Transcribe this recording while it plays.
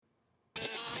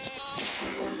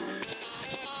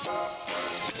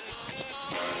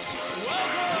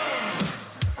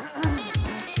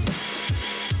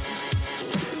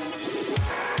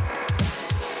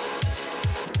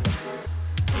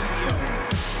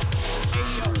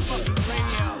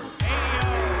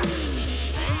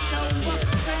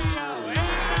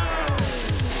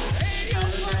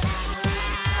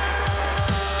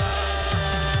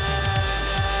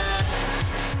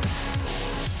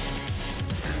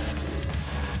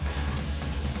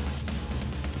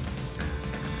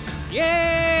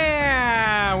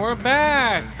Yeah, we're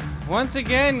back once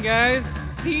again, guys.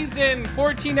 Season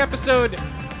 14, episode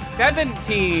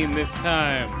 17 this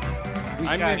time. We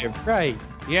got it right.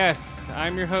 Yes,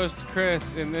 I'm your host,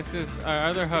 Chris, and this is our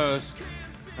other host,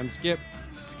 I'm Skip.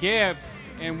 Skip,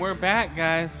 and we're back,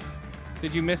 guys.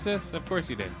 Did you miss us? Of course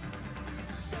you did.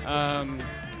 Don't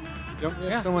we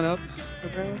have someone else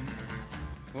around?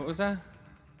 What was that?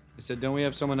 I said, don't we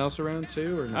have someone else around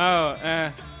too, or no?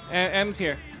 Oh, M's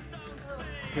here.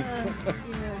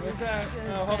 What's that?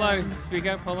 Oh, hold on. Speak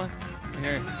up. Hold on.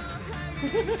 Here.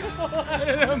 I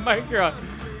don't have a microphone.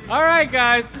 All right,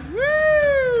 guys.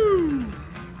 Woo!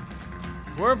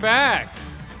 We're back.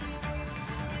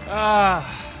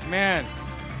 Man.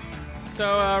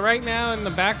 So right now in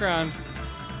the background,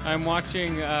 I'm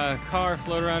watching a car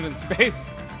float around in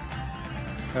space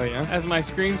Oh yeah. as my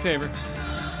screensaver.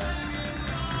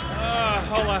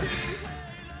 Hold on.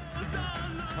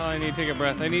 Oh, I need to take a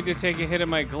breath. I need to take a hit of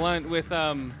my glunt with,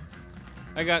 I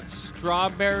got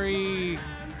strawberry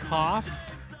cough.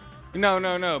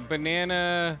 No.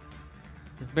 Banana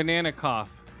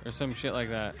cough or some shit like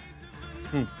that.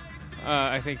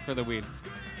 I think for the weed.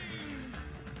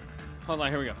 Hold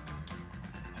on, here we go.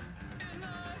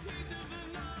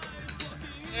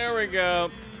 There we go.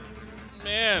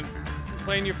 Man,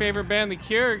 playing your favorite band, The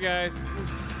Cure, guys.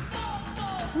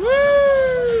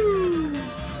 Woo!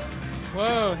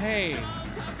 Whoa, hey.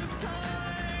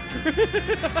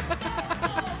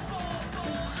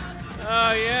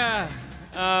 Oh, yeah.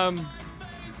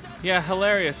 Yeah,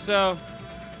 hilarious. So,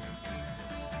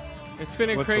 it's been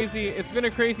a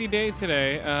crazy day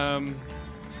today.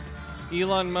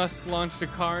 Elon Musk launched a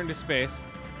car into space.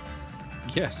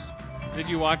 Yes. Did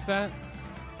you watch that?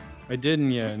 I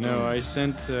didn't yet. No, I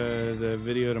sent the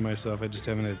video to myself. I just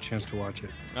haven't had a chance to watch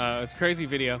it. It's a crazy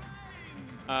video.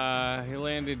 He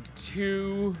landed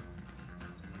two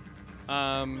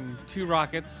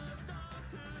rockets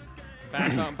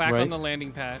back Right. on the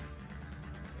landing pad,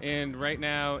 and right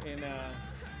now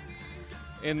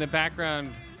in the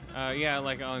background,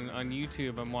 like on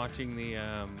YouTube, I'm watching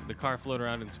the car float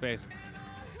around in space.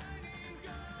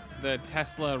 The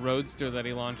Tesla Roadster that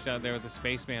he launched out there with the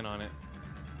spaceman on it.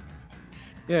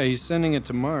 Yeah, he's sending it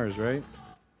to Mars, right?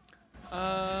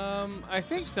 I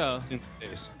think so. Just in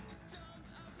space.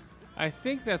 I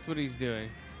think that's what he's doing.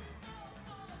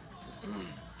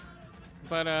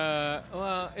 But,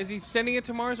 well, is he sending it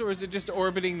to Mars or is it just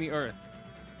orbiting the Earth?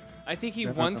 I think he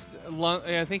wants.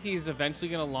 I think he's eventually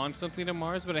going to launch something to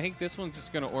Mars, but I think this one's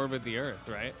just going to orbit the Earth,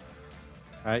 right?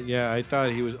 I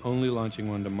thought he was only launching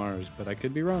one to Mars, but I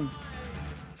could be wrong.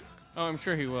 Oh, I'm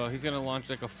sure he will. He's going to launch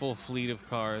like a full fleet of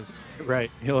cars. Right.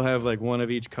 He'll have like one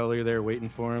of each color there waiting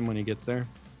for him when he gets there.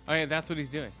 Oh, yeah, that's what he's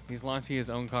doing. He's launching his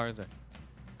own cars there.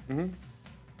 Mm-hmm.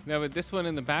 No, but this one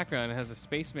in the background, it has a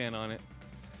spaceman on it.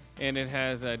 And it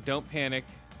has Don't Panic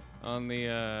on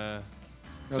the...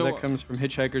 that comes from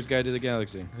Hitchhiker's Guide to the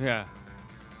Galaxy. Yeah.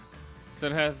 So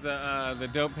it has the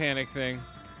Don't Panic thing.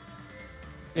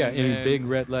 Yeah, And in then big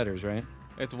red letters, right?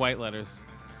 It's white letters.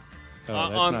 Oh,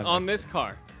 that's on not on this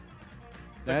car.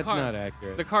 That's not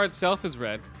accurate. The car itself is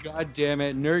red. God damn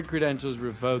it. Nerd credentials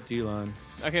revoked, Elon.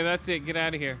 Okay, that's it. Get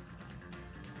out of here.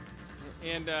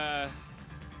 And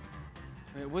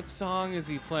wait, what song is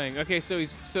he playing? Okay, so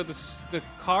the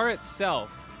car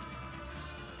itself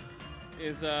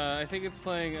is I think it's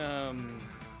playing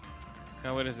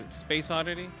what is it? Space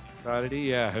Oddity? Oddity?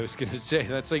 Yeah, I was gonna say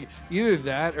that's like either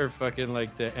that or fucking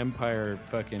like the Empire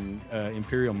fucking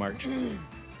Imperial March.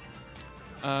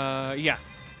 Yeah.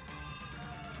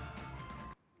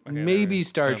 Okay, Maybe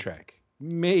Star Trek.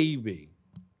 Maybe.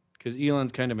 Because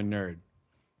Elon's kind of a nerd.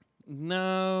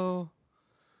 No.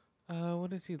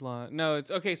 What is he launch? No,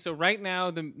 it's okay. So right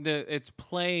now, it's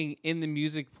playing in the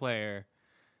music player.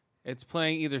 It's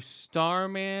playing either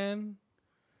Starman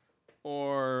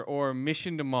or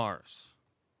Mission to Mars.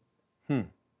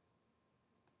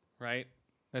 Right?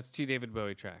 That's two David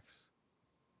Bowie tracks.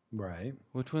 Right.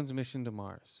 Which one's Mission to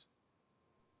Mars?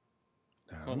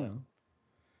 I don't know.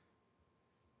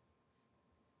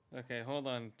 Okay, hold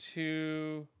on.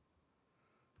 Two.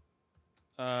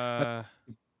 I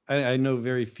know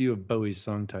very few of Bowie's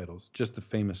song titles, just the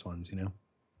famous ones, you know.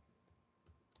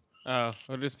 Oh,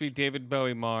 it'll just be David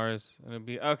Bowie Mars. And it'll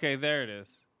be okay. There it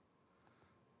is.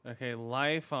 Okay,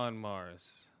 Life on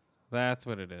Mars. That's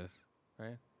what it is,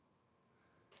 right?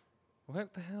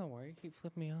 What the hell? Why do you keep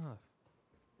flipping me off?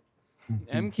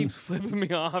 M keeps flipping me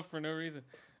off for no reason.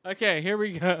 Okay, here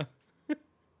we go.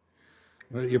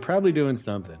 Well, you're probably doing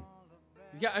something.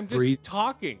 Yeah, I'm just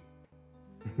talking.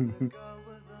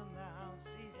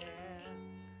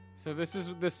 So this is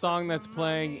the song that's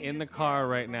playing in the car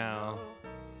right now.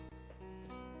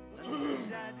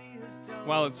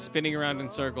 While it's spinning around in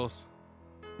circles.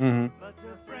 Mm-hmm.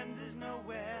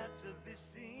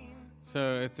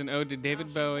 So it's an ode to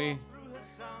David Bowie,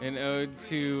 an ode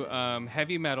to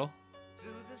heavy metal,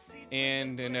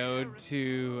 and an ode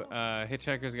to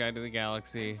Hitchhiker's Guide to the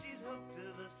Galaxy.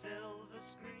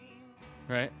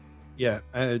 Right? Yeah,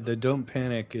 the Don't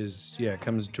Panic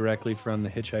comes directly from the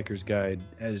Hitchhiker's Guide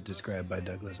as described by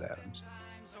Douglas Adams.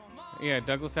 Yeah,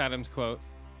 Douglas Adams quote.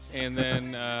 And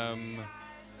then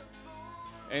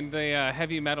and the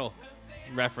heavy metal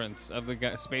reference of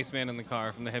the spaceman in the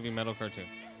car from the heavy metal cartoon.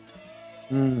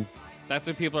 Mm. That's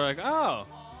what people are like, oh.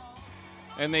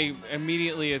 And they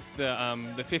immediately, it's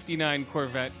the 59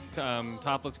 Corvette,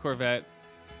 topless Corvette,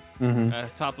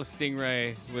 topless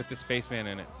Stingray with the spaceman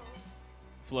in it,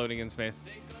 floating in space.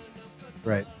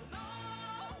 Right.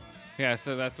 Yeah,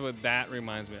 so that's what that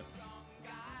reminds me of.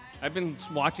 I've been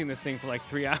watching this thing for like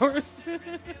 3 hours.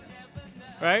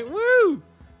 Right? Woo!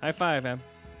 High five, Em.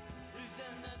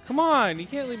 Come on, you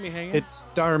can't leave me hanging. It's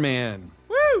Starman.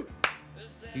 Woo!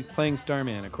 He's playing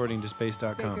Starman, according to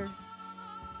Space.com.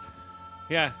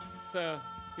 Yeah, so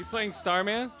he's playing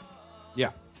Starman?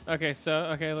 Yeah. Okay,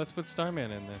 let's put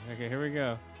Starman in then. Okay, here we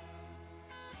go.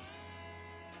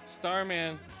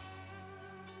 Starman.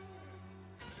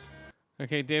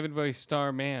 Okay, David Bowie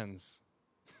Starmans.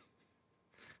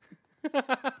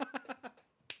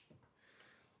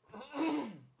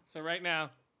 So right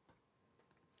now,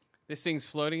 this thing's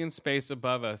floating in space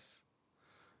above us.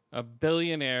 A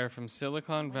billionaire from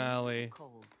Silicon Valley.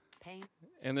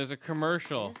 And there's a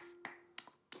commercial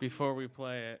before we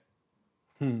play it.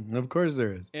 Of course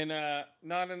there is. In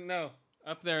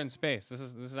up there in space. This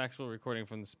is actual recording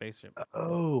from the spaceship.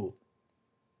 Oh.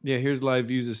 Yeah, here's live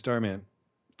views of Starman.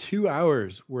 2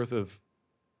 hours worth of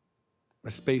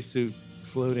a spacesuit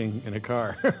floating in a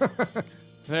car.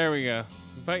 There we go.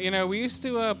 But we used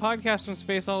to podcast from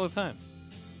space all the time.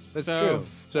 That's true.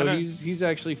 So he's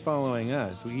actually following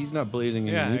us. He's not blazing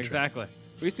in neutrons. Exactly.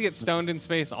 We used to get stoned in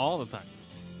space all the time.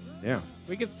 Yeah.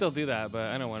 We could still do that, but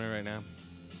I don't want to right now.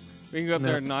 We can go up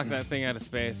there and knock that thing out of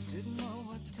space.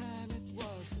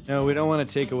 No, we don't want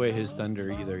to take away his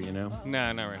thunder either, No,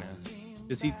 not right now.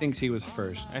 Because he thinks he was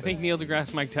first. I think Neil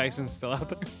deGrasse Mike Tyson's still out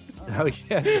there. Oh,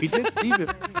 yeah. We did leave him.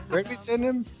 Where'd we send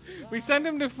him? We sent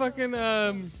him to fucking...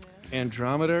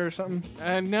 Andromeda or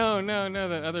something? No,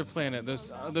 that other planet.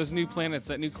 Those new planets,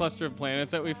 that new cluster of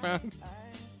planets that we found.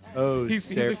 Oh,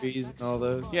 Ceres and all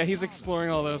those? Yeah, he's exploring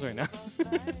all those right now.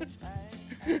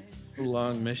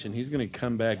 Long mission. He's going to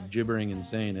come back gibbering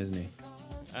insane, isn't he?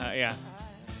 Yeah.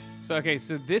 So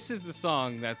this is the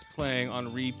song that's playing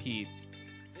on repeat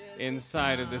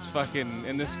inside of this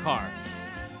car.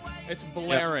 It's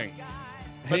blaring. Yep.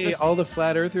 Hey, all the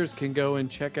flat earthers can go and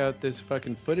check out this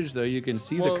fucking footage, though. You can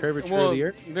see the curvature of the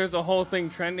Earth. There's a whole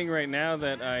thing trending right now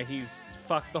that he's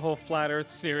fucked the whole flat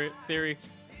Earth theory.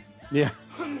 Yeah,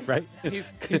 right.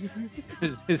 Is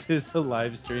this a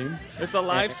live stream? It's a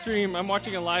live stream. I'm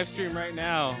watching a live stream right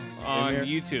now on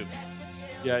YouTube.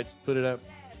 Yeah, I put it up.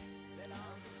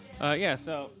 Yeah,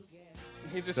 so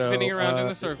he's just spinning around in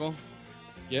a circle.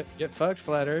 Yep, get fucked,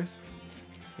 flat Earth.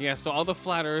 Yeah, so all the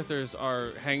flat earthers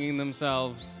are hanging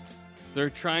themselves. They're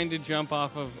trying to jump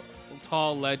off of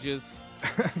tall ledges.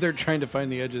 They're trying to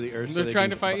find the edge of the Earth. They're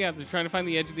trying to find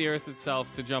the edge of the Earth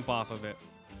itself to jump off of it.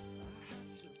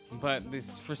 But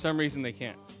for some reason they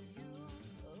can't.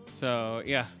 So,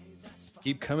 yeah.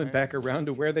 Keep coming back around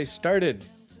to where they started,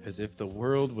 as if the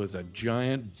world was a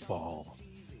giant ball.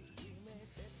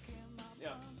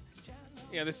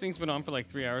 Yeah, this thing's been on for like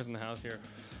 3 hours in the house here.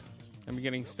 I'm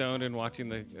getting stoned and watching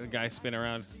the guy spin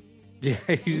around. Yeah,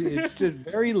 it's just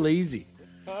very lazy.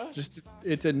 Huh?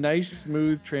 It's a nice,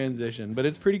 smooth transition, but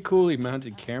it's pretty cool. He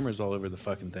mounted cameras all over the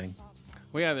fucking thing.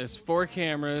 Well, yeah, there's 4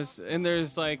 cameras, and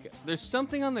there's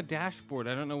something on the dashboard.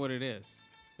 I don't know what it is.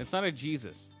 It's not a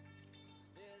Jesus,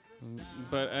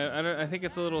 but I think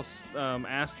it's a little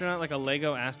astronaut, like a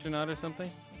Lego astronaut or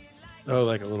something. Oh,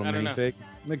 like a little minifig?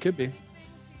 It could be.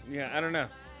 Yeah, I don't know.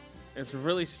 It's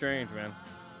really strange, man.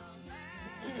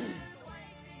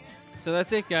 So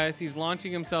that's it, guys. He's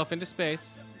launching himself into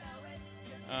space.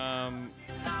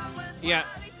 Yeah,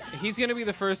 he's gonna be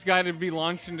the first guy to be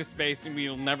launched into space, and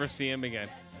we'll never see him again.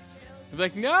 We'll be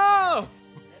like, no.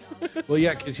 Well,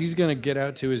 yeah, because he's gonna get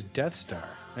out to his Death Star.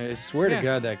 I swear Yeah. to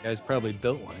God, that guy's probably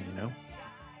built one. You know.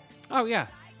 Oh yeah.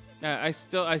 I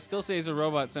still say he's a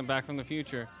robot sent back from the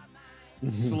future,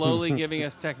 slowly giving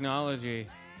us technology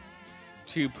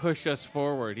to push us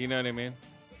forward. You know what I mean?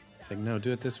 It's like, no,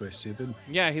 do it this way, stupid.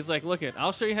 Yeah, he's like, look it,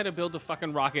 I'll show you how to build a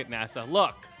fucking rocket, NASA.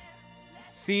 Look.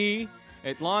 See?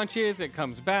 It launches, it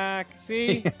comes back.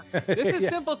 See? This is Yeah.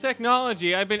 simple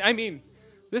technology.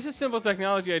 This is simple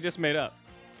technology I just made up.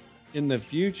 In the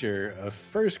future, a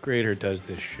first grader does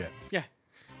this shit. Yeah.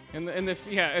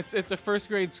 It's a first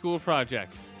grade school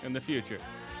project in the future.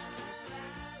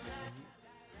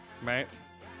 Right?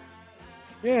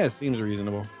 Yeah, it seems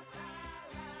reasonable.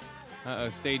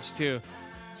 Stage 2.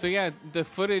 So yeah, the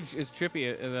footage is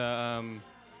trippy.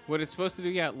 What it's supposed to do,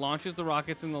 it launches the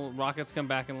rockets and the rockets come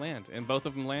back and land, and both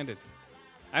of them landed.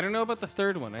 I don't know about the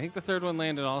third one. I think the third one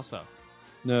landed also.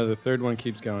 No, the third one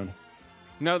keeps going.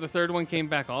 No, the third one came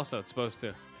back also. It's supposed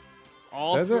to.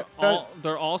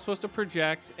 They're all supposed to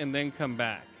project and then come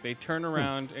back. They turn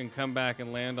around and come back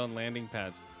and land on landing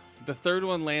pads. The third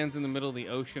one lands in the middle of the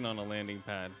ocean on a landing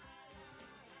pad.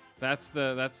 That's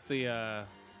the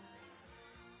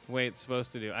way it's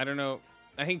supposed to do. I don't know.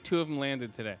 I think 2 of them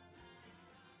landed today.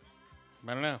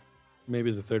 I don't know.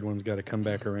 Maybe the third one's got to come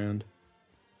back around.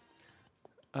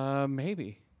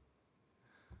 Maybe.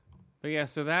 But yeah,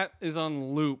 so that is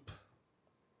on loop.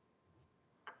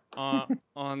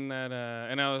 On that,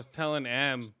 and I was telling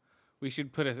Em,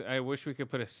 I wish we could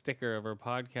put a sticker of our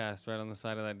podcast right on the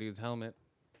side of that dude's helmet.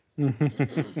 Because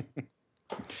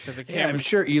the Yeah, I'm camera,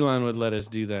 sure Elon would let us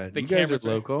do that. The You guys are camera's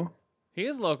right. local. he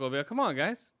is local, but come on,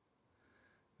 guys.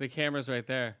 The camera's right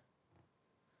there.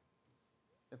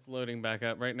 It's loading back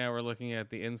up. Right now we're looking at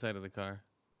the inside of the car.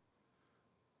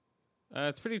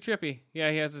 It's pretty trippy.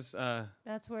 Yeah, he has this,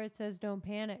 That's where it says don't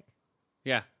panic.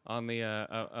 yeah, on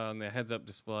the heads-up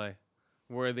display,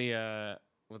 where the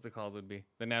what's it called would be,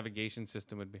 the navigation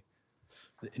system would be.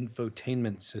 The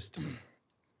infotainment system.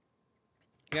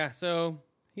 Yeah, so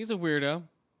he's a weirdo.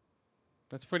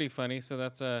 That's pretty funny. So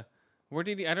that's where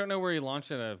did he? I don't know where he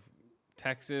launched out of.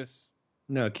 Texas,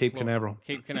 No, Cape Canaveral.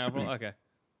 Cape Canaveral. Okay.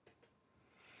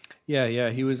 Yeah.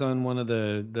 He was on one of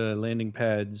the landing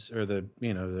pads or the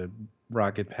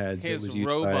rocket pads. His that was used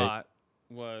robot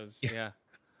was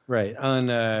right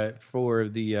on for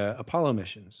the Apollo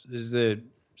missions. This is the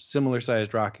similar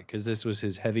sized rocket because this was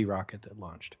his heavy rocket that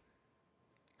launched.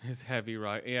 His heavy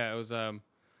rocket. Yeah, it was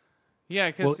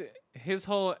because his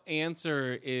whole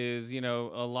answer is, a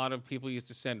lot of people used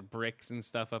to send bricks and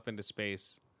stuff up into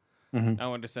space. Mm-hmm. I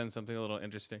wanted to send something a little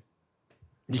interesting.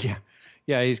 Yeah,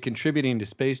 he's contributing to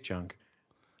space junk.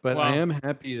 But Well- I am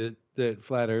happy that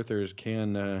flat earthers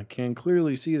can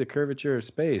clearly see the curvature of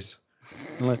space.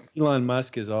 Unless Elon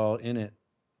Musk is all in it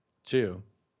too.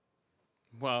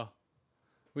 Well,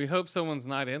 we hope someone's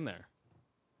not in there.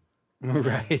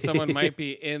 Right. Someone might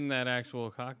be in that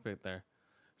actual cockpit there.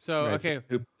 So, Right, okay. so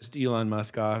who pissed Elon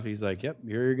Musk off? He's like, "Yep,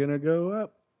 you're gonna go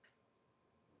up."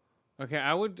 Okay,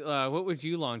 I would. What would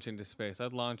you launch into space?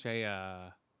 I'd launch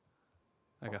a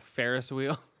Ferris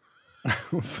wheel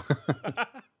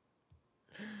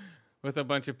with a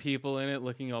bunch of people in it,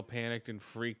 looking all panicked and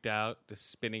freaked out,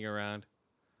 just spinning around.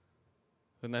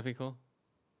 Wouldn't that be cool?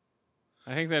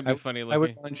 I think that'd be funny looking. I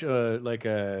would launch like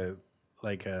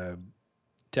a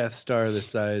Death Star the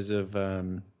size of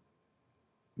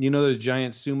those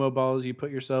giant sumo balls you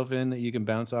put yourself in that you can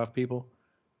bounce off people.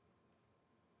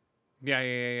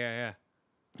 Yeah.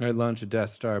 I'd launch a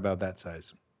Death Star about that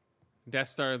size. Death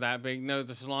Star that big? No,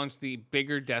 just launch the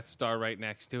bigger Death Star right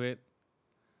next to it.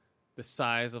 The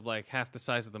size of like half the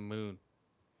size of the moon.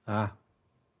 Ah.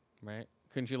 Right?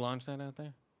 Couldn't you launch that out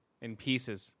there? In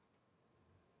pieces.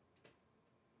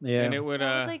 Yeah. And it would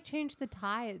That would change the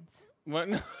tides. what?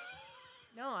 No.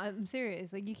 No, I'm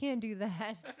serious. Like you can't do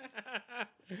that.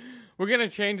 We're gonna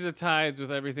change the tides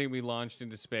with everything we launched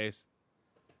into space.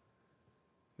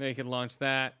 They could launch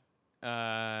that.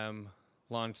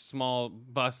 Launch small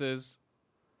buses.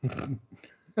 Like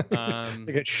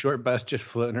a short bus just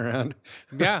floating around.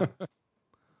 Yeah.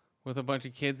 With a bunch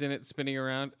of kids in it spinning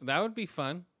around. That would be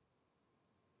fun.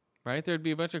 Right? There'd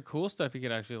be a bunch of cool stuff you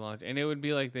could actually launch. And it would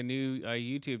be like the new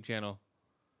YouTube channel.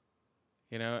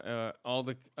 All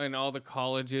the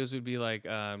colleges would be like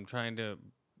trying to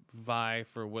vie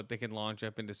for what they can launch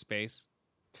up into space.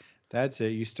 That's it.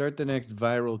 You start the next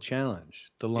viral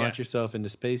challenge, the launch Yes. yourself into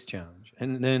space challenge.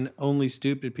 And then only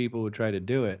stupid people would try to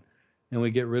do it. And we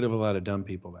get rid of a lot of dumb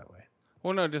people that way.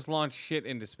 Well, no, just launch shit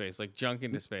into space, like junk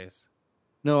into space.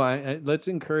 No, let's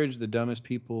encourage the dumbest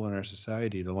people in our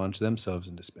society to launch themselves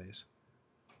into space.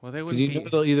 Well, they Because wouldn't you know be.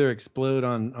 they'll either explode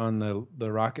on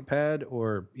the rocket pad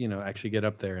or actually get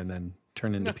up there and then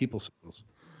turn into people cells.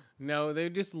 No, they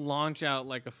just launch out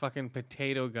like a fucking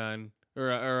potato gun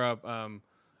or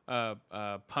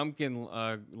a pumpkin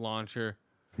launcher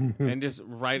and just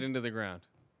right into the ground.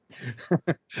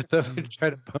 They'll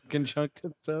try to pumpkin chunk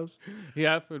themselves.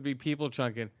 Yep, it would be people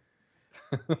chunking,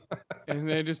 and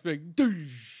they'd just be like,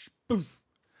 "Doosh, poof."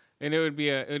 And it would be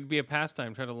a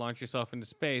pastime trying to launch yourself into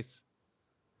space.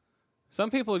 Some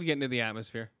people would get into the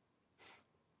atmosphere.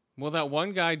 Well, that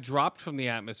one guy dropped from the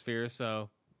atmosphere, so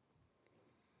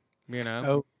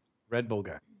Oh, Red Bull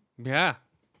guy. yeah.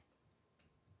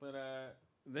 But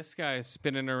this guy is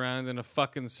spinning around in a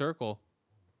fucking circle.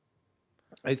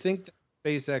 I think that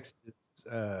SpaceX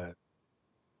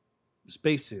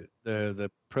spacesuit, the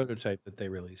prototype that they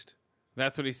released.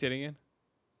 That's what he's sitting in?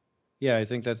 Yeah, I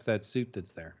think that's that suit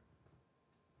that's there.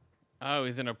 Oh,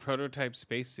 he's in a prototype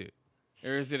spacesuit.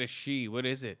 Or is it a she? What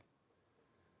is it?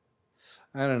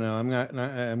 I don't know. I'm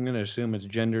going to assume it's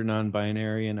gender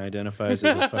non-binary and identifies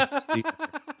as a fucking C.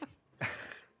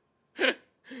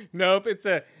 Nope, it's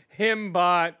a him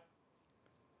bot.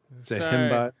 It's a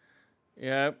himbot.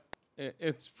 Yep.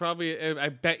 It's probably, I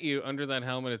bet you under that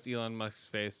helmet it's Elon Musk's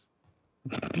face.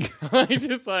 I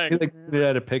just like, They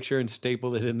had a picture and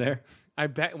stapled it in there. I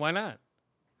bet, why not?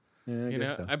 Yeah, I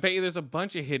guess so. I bet you there's a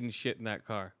bunch of hidden shit in that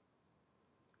car.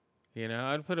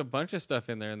 I'd put a bunch of stuff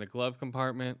in there in the glove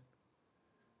compartment.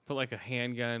 Put like a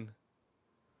handgun.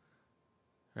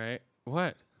 Right?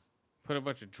 What? Put a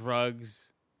bunch of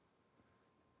drugs.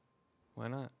 Why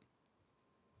not?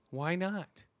 Why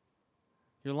not?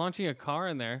 You're launching a car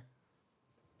in there.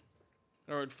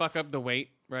 Or it'd fuck up the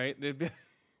weight, right? They'd be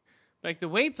like, the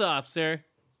weight's off, sir.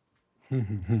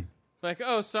 Like,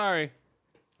 oh, sorry.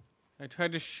 I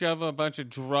tried to shove a bunch of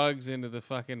drugs into the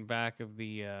fucking back of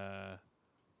the,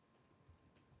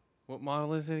 what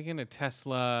model is it again? A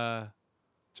Tesla.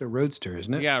 It's a Roadster,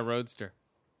 isn't it? Yeah, Roadster.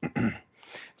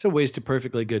 It's a waste of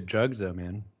perfectly good drugs, though,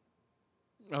 man.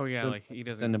 Oh, yeah, like he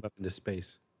doesn't. Send them up into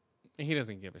space. He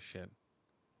doesn't give a shit.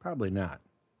 Probably not.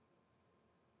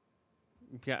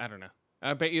 Yeah, I don't know.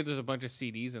 I bet you there's a bunch of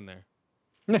CDs in there.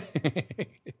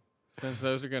 Since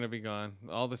those are going to be gone.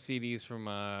 All the CDs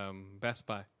from Best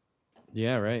Buy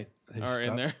Yeah, right. They are in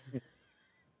stopped- there.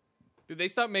 Did they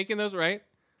stop making those, right?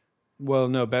 Well,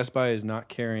 no, Best Buy is not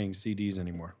carrying CDs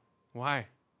anymore Why?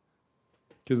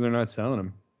 because they're not selling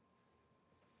them.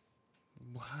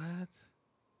 What?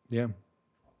 Yeah.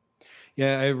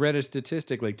 Yeah, I read a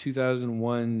statistic like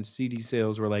 2001 CD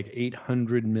sales were like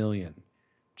 800 million.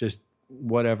 Just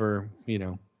whatever,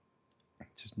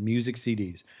 just music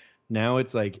CDs. Now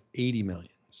it's like 80 million.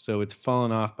 So it's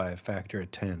fallen off by a factor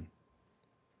of 10.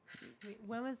 Wait,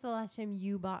 when was the last time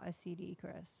you bought a CD,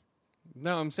 Chris?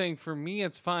 No, I'm saying for me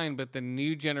it's fine, but the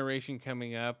new generation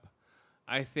coming up,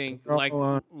 I think They're all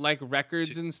on- like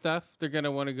records and stuff, they're going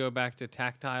to want to go back to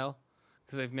tactile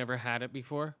because they've never had it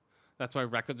before. That's why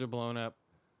records are blowing up.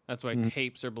 That's why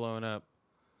tapes are blowing up.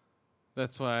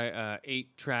 That's why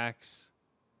 8 tracks,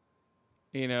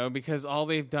 because all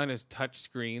they've done is touch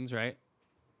screens, right?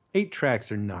 8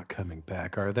 tracks are not coming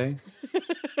back, are they?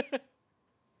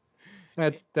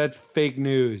 That's fake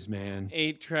news, man.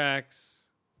 8 tracks.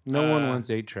 No one wants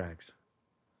 8 tracks.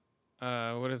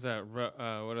 What is that? What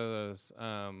are those?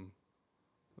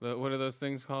 What are those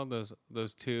things called?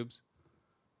 Those tubes,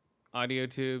 audio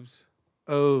tubes.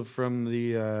 Oh, from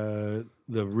the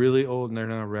really old, they're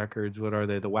not records. What are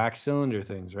they? The wax cylinder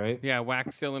things, right? Yeah,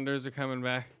 wax cylinders are coming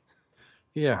back.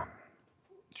 Yeah.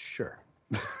 Sure.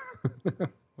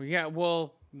 Well, yeah,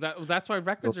 that's why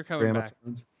records are coming back.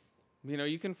 Gramophones.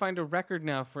 You can find a record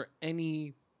now for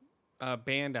any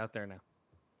band out there now.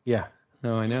 Yeah.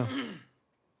 No, I know.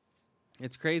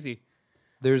 It's crazy.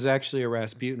 There's actually a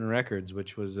Rasputin Records,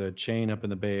 which was a chain up in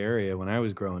the Bay Area when I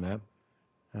was growing up.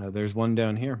 There's one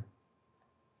down here.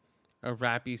 A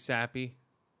rappy sappy.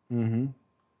 Mm-hmm.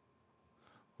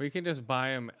 Well, you can just buy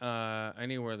them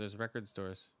anywhere there's record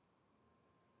stores.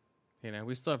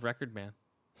 We still have Record Man.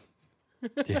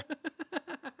 Yeah.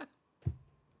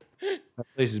 That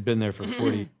place has been there for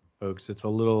 40, folks. It's a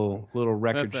little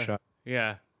record shop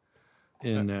Yeah.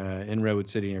 in Redwood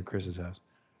City near Chris's house.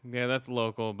 Yeah, that's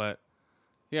local, but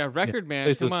yeah, Record Man,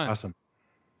 Place come is on. awesome.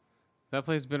 That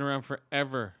place has been around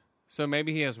forever. So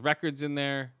maybe he has records in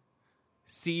there,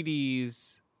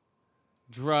 CDs,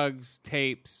 drugs,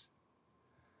 tapes.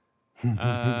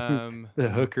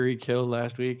 The hooker he killed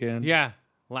last weekend. Yeah,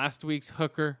 last week's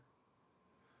hooker.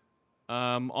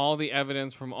 All the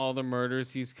evidence from all the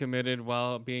murders he's committed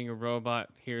while being a robot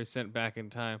here sent back in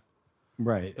time.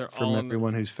 Right. They're From all in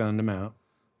everyone who's found them out.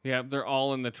 Yeah, they're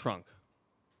all in the trunk.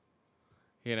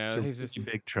 You know, It's a he's just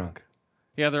really big trunk.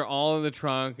 yeah, they're all in the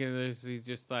trunk, and he's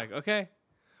just like, okay,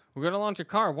 we're gonna launch a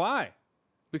car. Why?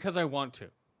 Because I want to.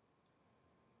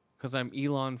 Because I'm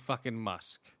Elon fucking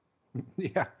Musk.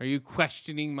 Yeah. Are you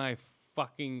questioning my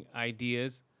fucking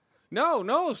ideas?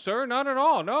 No, sir, not at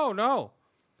all. No.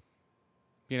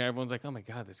 You know, everyone's like, oh my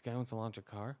God, this guy wants to launch a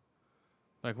car?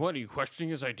 Like, what? Are you questioning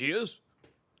his ideas?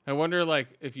 I wonder, like,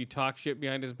 if you talk shit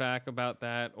behind his back about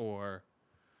that, or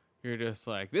you're just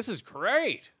like, this is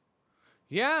great.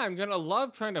 Yeah, I'm going to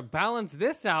love trying to balance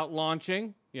this out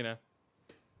launching, you know.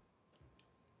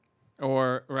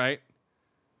 Or, right?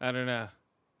 I don't know.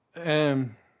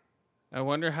 I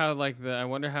wonder how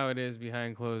it is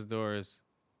behind closed doors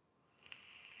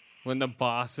when the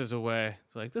boss is away.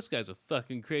 It's like, this guy's a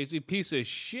fucking crazy piece of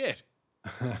shit.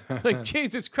 Like,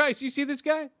 Jesus Christ, you see this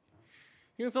guy?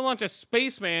 He wants to launch a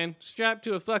spaceman strapped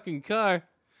to a fucking car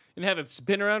and have it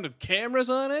spin around with cameras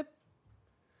on it?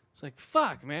 It's like,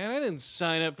 fuck, man, I didn't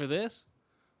sign up for this.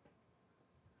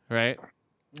 Right?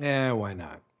 Yeah, why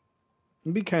not?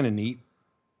 It'd be kind of neat.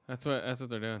 That's what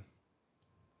they're doing.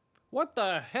 What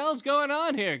the hell's going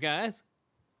on here, guys?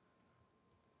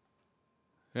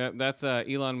 Yep, that's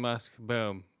Elon Musk.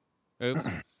 Boom. Oops,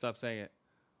 stop saying it.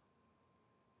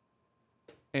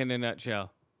 In a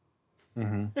nutshell.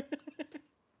 Mm-hmm.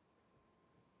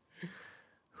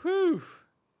 Whew.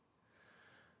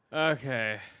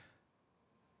 Okay.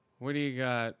 What do you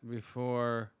got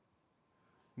before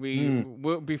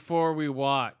we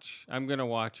watch? I'm gonna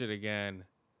watch it again.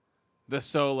 The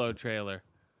Solo trailer.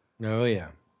 Oh yeah.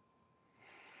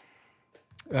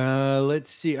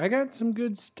 Let's see. I got some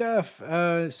good stuff.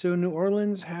 So New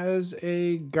Orleans has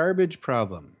a garbage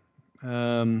problem.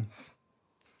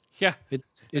 Yeah,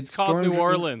 it's called New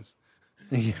Orleans.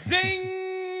 Yeah.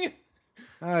 Zing!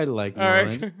 I like New All right.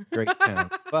 Orleans. Great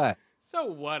town. But So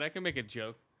what? I can make a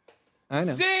joke. I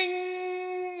know.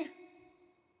 Zing!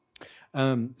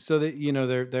 So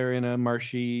that they're in a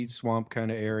marshy swamp kind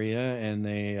of area, and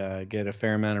they get a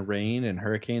fair amount of rain and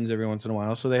hurricanes every once in a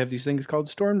while. So they have these things called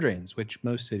storm drains, which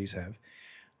most cities have.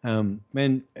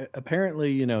 And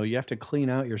apparently, you have to clean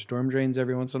out your storm drains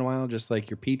every once in a while, just like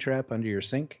your pee trap under your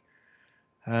sink.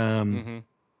 Well,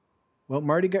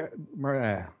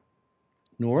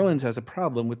 New Orleans has a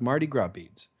problem with Mardi Gras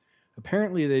beads.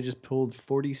 Apparently, they just pulled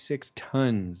 46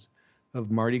 tons of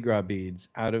Mardi Gras beads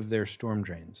out of their storm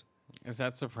drains. Is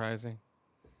that surprising?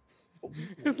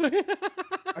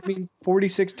 I mean,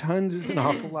 46 tons is an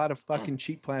awful lot of fucking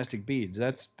cheap plastic beads.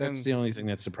 That's the only thing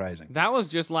that's surprising. That was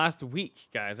just last week,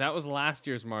 guys. That was last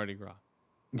year's Mardi Gras.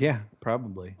 Yeah,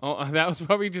 probably. Oh, that was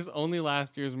probably just only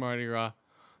last year's Mardi Gras.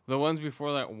 The ones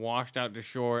before that washed out to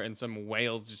shore and some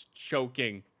whales just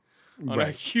choking on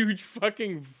a huge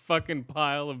fucking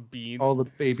pile of beads. All the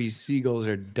baby seagulls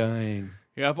are dying.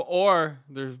 Yep, or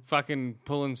they're fucking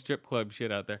pulling strip club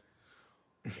shit out there.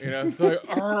 It's like,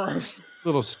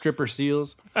 little stripper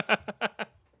seals.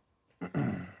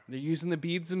 They're using the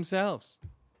beads themselves.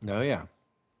 Oh, yeah.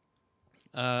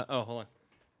 Hold on.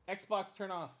 Xbox,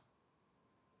 turn off.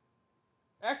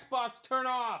 Xbox, turn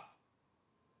off.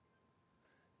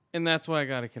 And that's why I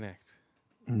got to connect.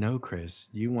 No, Chris.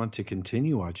 You want to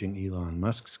continue watching Elon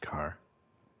Musk's car.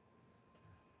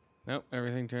 Nope,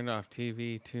 everything turned off.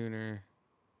 TV, tuner,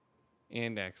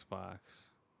 and Xbox.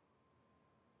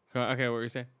 Okay, what were you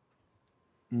saying?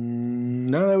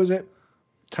 No, that was it.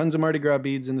 Tons of Mardi Gras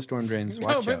beads in the storm drains.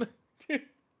 Watch out.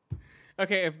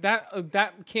 Okay, if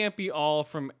that can't be all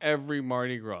from every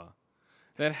Mardi Gras.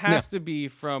 That has to be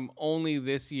from only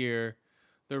this year.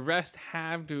 The rest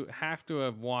have to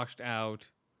have washed out.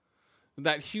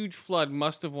 That huge flood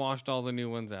must have washed all the new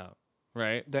ones out,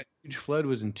 right? That huge flood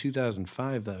was in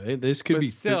 2005, though. This could be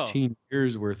 15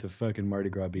 years worth of fucking Mardi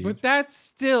Gras beads. But that's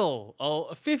still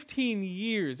 15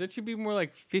 years. That should be more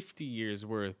like 50 years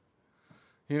worth.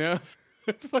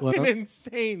 It's fucking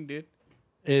insane, dude.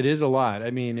 It is a lot. I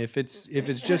mean, if it's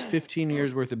just 15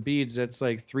 years worth of beads, that's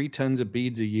like 3 tons of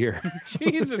beads a year.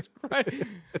 Jesus Christ.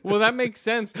 Well, that makes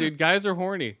sense, dude. Guys are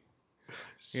horny.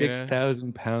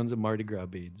 6,000 pounds of Mardi Gras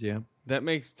beads, yeah. That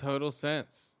makes total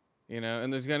sense.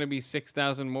 And there's going to be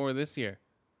 6,000 more this year.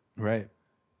 Right.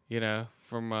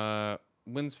 From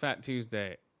when's Fat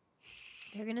Tuesday?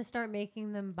 They're going to start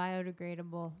making them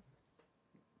biodegradable.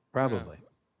 Probably.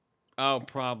 Oh,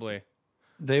 probably.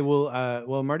 They will,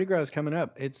 Mardi Gras is coming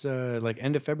up. It's like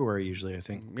end of February usually, I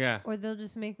think. Yeah. Or they'll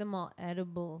just make them all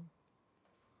edible.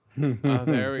 Oh,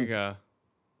 there we go.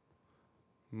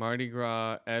 Mardi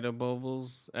Gras edible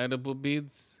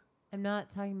beads. I'm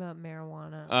not talking about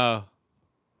marijuana. Oh.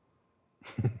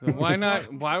 Why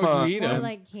not? Why would you eat More them?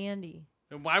 like candy.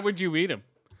 Why would you eat them?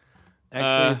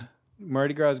 Actually,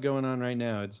 Mardi Gras is going on right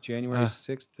now. It's January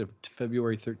 6th to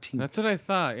February 13th. That's what I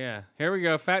thought. Yeah. Here we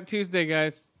go. Fat Tuesday,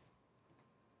 guys.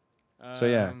 So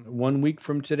yeah, 1 week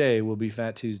from today will be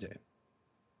Fat Tuesday.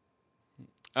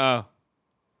 Oh,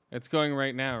 it's going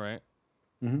right now, right?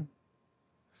 Mm-hmm.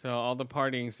 So all the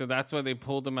partying. So that's why they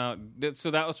pulled them out. So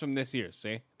that was from this year.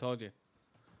 See, told you.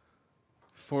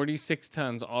 46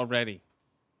 tons already.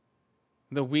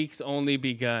 The week's only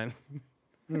begun.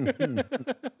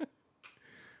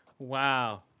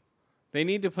 Wow. They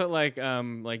need to put like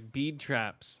bead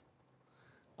traps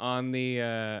on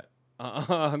the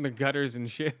on the gutters and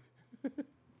shit.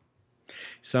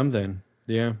 Something,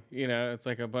 yeah. You know, it's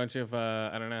like a bunch of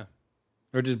I don't know.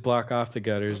 Or just block off the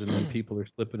gutters, and then people are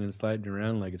slipping and sliding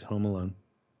around like it's Home Alone.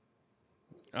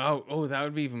 Oh, that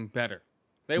would be even better.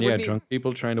 They Yeah, drunk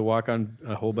people trying to walk on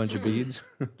a whole bunch of beads.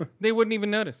 They wouldn't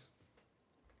even notice.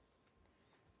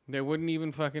 They wouldn't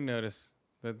even fucking notice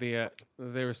that they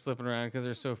were slipping around because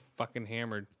they're so fucking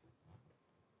hammered.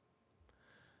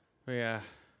 But yeah,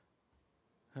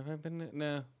 have I been?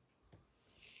 No.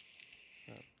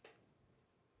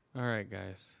 All right,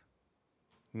 guys.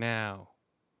 Now.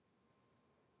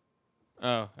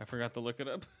 Oh, I forgot to look it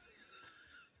up.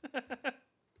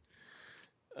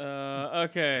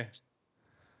 Okay.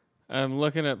 I'm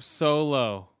looking up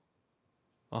Solo.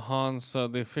 So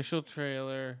the official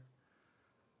trailer.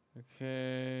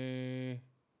 Okay.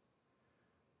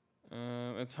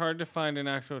 It's hard to find an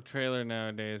actual trailer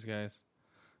nowadays, guys.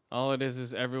 All it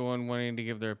is everyone wanting to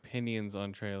give their opinions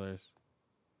on trailers.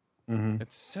 Mm-hmm.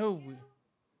 It's so...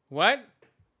 What?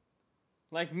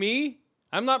 Like me?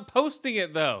 I'm not posting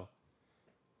it, though.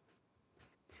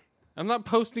 I'm not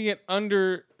posting it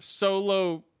under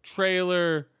Solo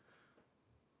trailer.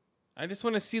 I just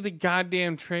want to see the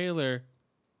goddamn trailer.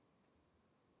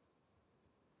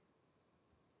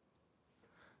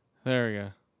 There we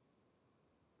go.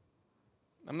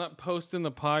 I'm not posting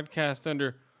the podcast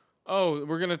under, oh,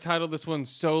 we're going to title this one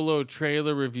Solo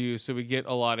Trailer Review so we get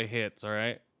a lot of hits, all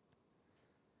right?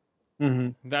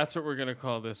 Mm-hmm. That's what we're going to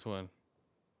call this one.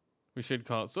 We should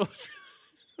call it Solo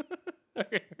Trailer.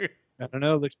 Okay. I don't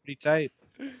know. It looks pretty tight.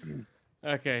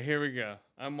 Okay, here we go.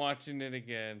 I'm watching it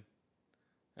again.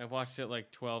 I've watched it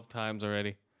like 12 times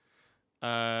already.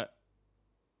 The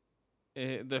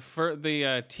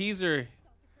teaser...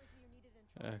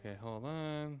 Okay, hold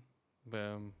on.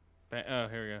 Boom. Oh,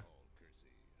 here we go.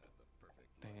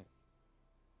 Dang it.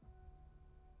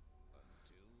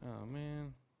 Oh,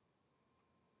 man.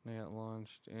 They got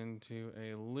launched into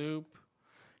a loop.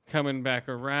 Coming back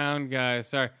around, guys.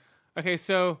 Sorry. Okay,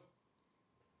 so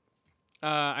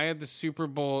I had the Super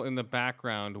Bowl in the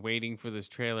background waiting for this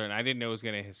trailer, and I didn't know it was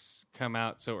going to come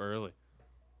out so early.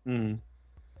 Mm-hmm.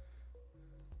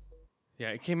 Yeah,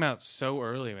 it came out so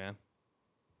early, man.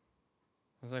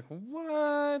 I was like,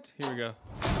 what? Here we go.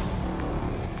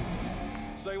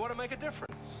 So you want to make a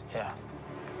difference? Yeah.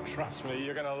 Trust me,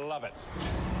 you're going to love it.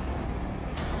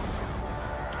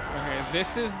 Okay,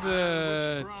 this is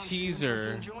the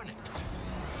teaser. I'm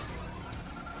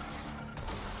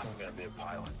going to be a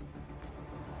pilot.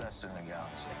 Best in the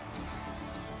galaxy.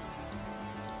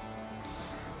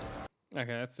 Okay,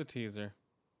 that's the teaser.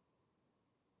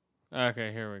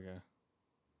 Okay, here we go.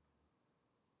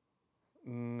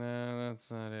 No,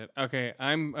 that's not it.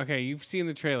 Okay, you've seen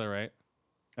the trailer, right?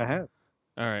 I have.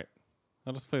 All right.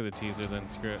 I'll just play the teaser then,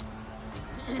 screw it.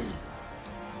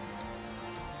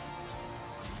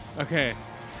 Okay.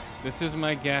 This is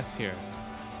my guess here.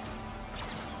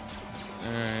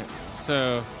 All right.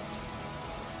 So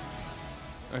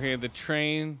okay, the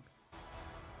train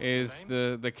is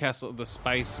the Kessel, the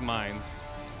spice mines.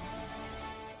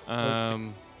 Huh?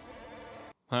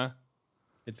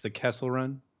 It's the Kessel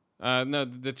Run. No,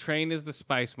 the train is the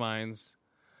spice mines.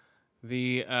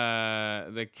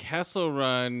 The Kessel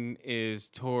Run is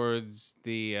towards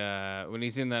the when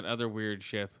he's in that other weird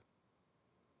ship,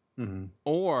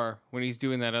 or when he's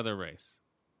doing that other race.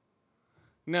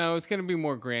 No, it's gonna be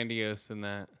more grandiose than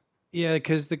that. Yeah,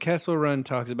 because the Kessel Run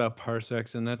talks about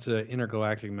parsecs, and that's an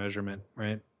intergalactic measurement,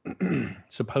 right?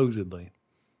 Supposedly.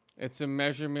 It's a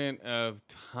measurement of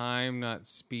time, not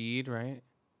speed, right?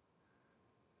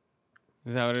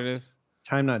 Is that what it is?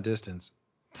 Time, not distance.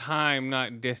 Time,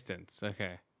 not distance.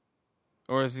 Okay.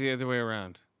 Or is it the other way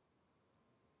around?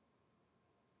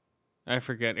 I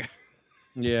forget.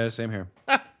 Yeah, same here.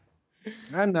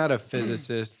 I'm not a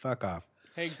physicist. Fuck off.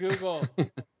 Hey, Google.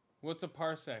 What's a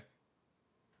parsec?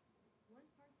 1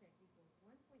 parsec equals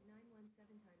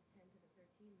 1.917 times 10 to the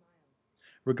 13 miles.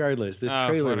 Regardless, this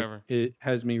trailer whatever. It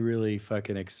has me really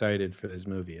fucking excited for this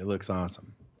movie. It looks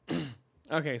awesome.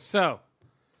 Okay, so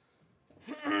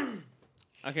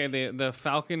Okay, the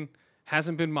Falcon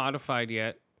hasn't been modified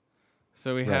yet.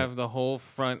 So we Right. have the whole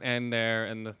front end there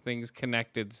and the things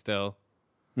connected still.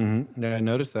 Mm-hmm. Yeah, I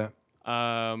noticed that.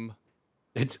 Um,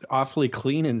 It's awfully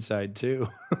clean inside too.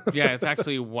 yeah, it's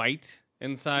actually white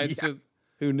inside. Yeah.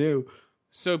 Who knew?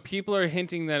 So people are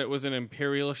hinting that it was an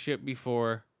Imperial ship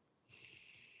before.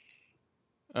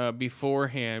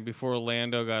 Beforehand, before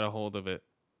Lando got a hold of it.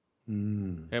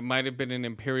 Mm. It might have been an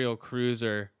Imperial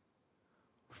cruiser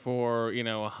for,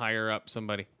 a higher up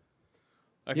somebody.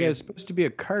 Okay. Yeah, it's supposed to be a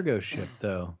cargo ship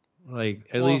though. Like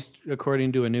at Well- least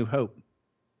according to A New Hope.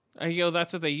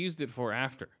 That's what they used it for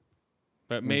after.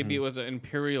 But maybe it was an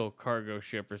Imperial cargo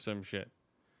ship or some shit.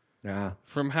 Ah.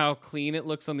 From how clean it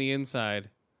looks on the inside.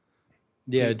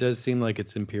 Yeah, it does seem like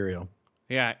it's Imperial.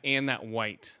 Yeah, and that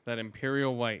white, that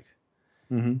Imperial white.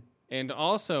 Mm-hmm. And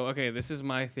also, okay, this is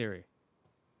my theory.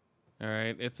 All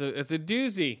right, it's a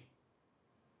doozy.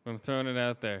 I'm throwing it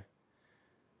out there.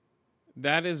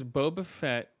 That is Boba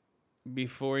Fett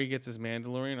before he gets his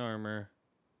Mandalorian armor,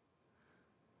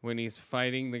 when he's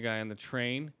fighting the guy on the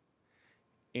train,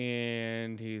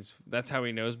 and that's how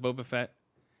he knows Boba Fett,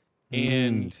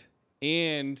 and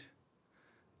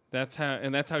that's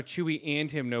how Chewie and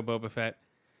him know Boba Fett.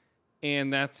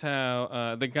 And that's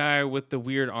how the guy with the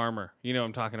weird armor, you know what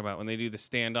I'm talking about, when they do the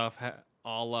standoff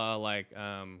a la like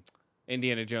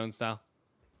Indiana Jones style.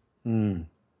 Mm.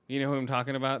 You know who I'm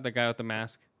talking about? The guy with the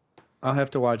mask? I'll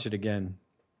have to watch it again.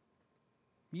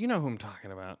 You know who I'm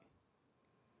talking about.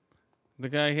 The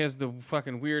guy, he has the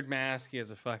fucking weird mask. He has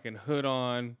a fucking hood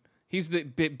on. He's the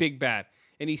big bad.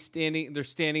 And they're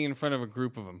standing in front of a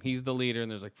group of them. He's the leader, and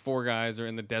there's like 4 guys are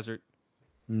in the desert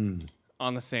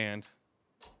on the sand.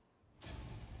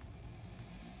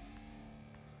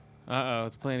 Uh-oh,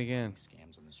 it's playing again.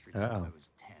 Scams on the street since I was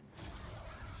 10.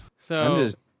 So, I'm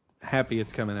just happy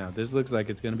it's coming out. This looks like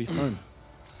it's going to be fun.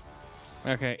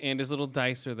 okay, and his little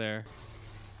dice are there.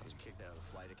 I was kicked out of the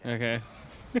flight academy.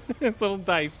 Okay. His little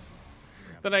dice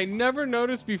that I never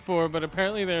noticed before, but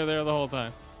apparently they're there the whole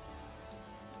time.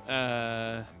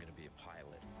 I'm gonna be a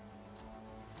pilot.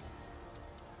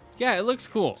 Yeah, it looks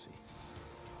cool.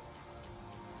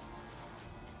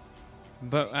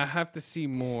 But I have to see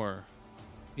more.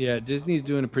 Yeah, Disney's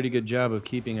doing a pretty good job of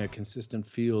keeping a consistent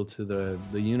feel to the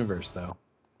universe, though.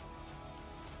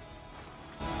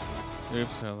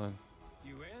 Oops, hold on.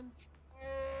 You in?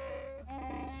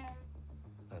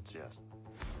 That's yes.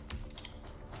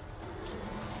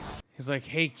 He's like,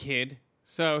 hey, kid.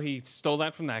 So he stole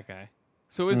that from that guy.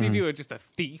 So what does he do? Just a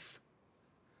thief?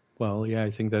 Well, yeah,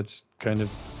 I think that's kind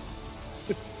of.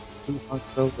 That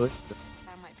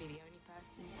might be the only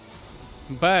person.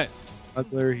 But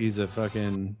Butler, he's a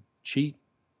fucking cheat.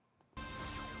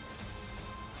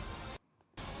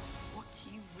 What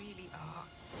you really are.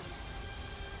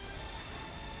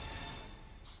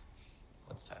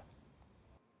 What's that?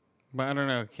 I don't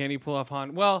know. Can he pull off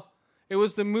Han? Well, it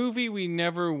was the movie we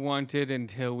never wanted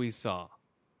until we saw.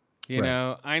 You Right.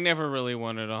 know, I never really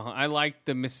wanted a Han. I liked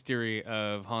the mystery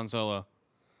of Han Solo.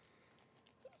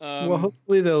 Well,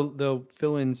 hopefully they'll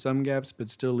fill in some gaps,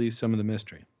 but still leave some of the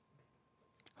mystery.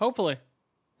 Hopefully.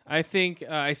 I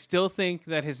still think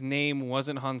that his name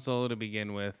wasn't Han Solo to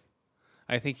begin with.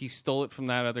 I think he stole it from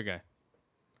that other guy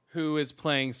who is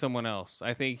playing someone else.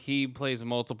 I think he plays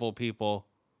multiple people.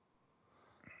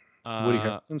 Woody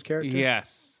Harrelson's character.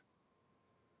 Yes.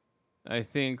 I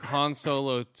think Han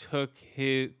Solo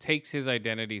takes his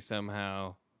identity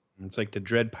somehow. It's like the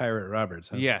Dread Pirate Roberts.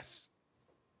 Huh? Yes.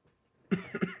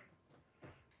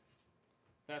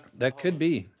 That could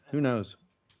be. Who knows?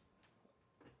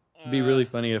 It'd be really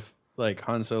funny if like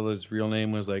Han Solo's real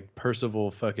name was like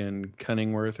Percival fucking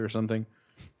Cunningworth or something.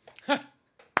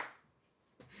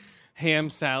 Ham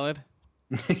salad.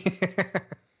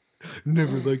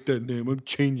 Never liked that name. I'm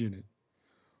changing it.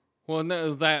 Well,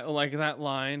 no, that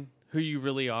line, who you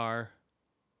really are,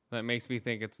 that makes me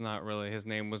think it's not really. His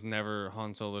name was never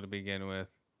Han Solo to begin with.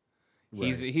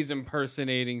 Right. He's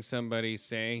impersonating somebody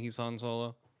saying he's Han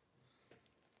Solo.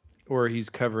 Or he's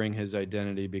covering his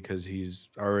identity because he's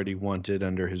already wanted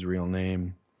under his real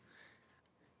name.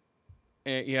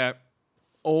 Yeah.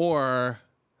 Or,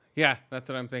 yeah, that's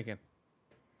what I'm thinking.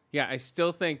 Yeah, I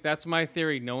still think that's my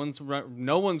theory. No one's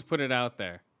put it out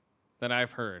there that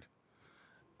I've heard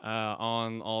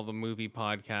on all the movie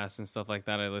podcasts and stuff like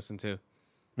that I listen to.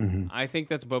 Mm-hmm. I think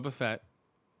that's Boba Fett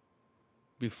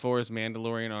before his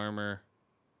Mandalorian armor.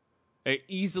 It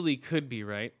easily could be,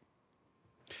 right?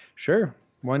 Sure.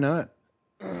 Why not?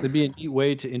 It'd be a neat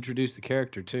way to introduce the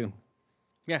character, too.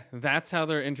 Yeah, that's how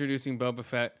they're introducing Boba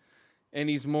Fett. And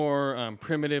he's more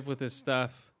primitive with his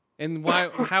stuff. And why?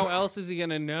 How else is he going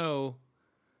to know?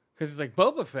 Because it's like,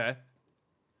 Boba Fett?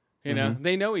 You know,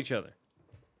 they know each other.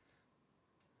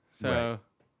 So, Right.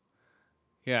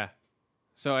 yeah.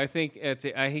 So I think I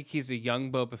think he's a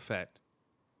young Boba Fett.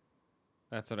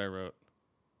 That's what I wrote.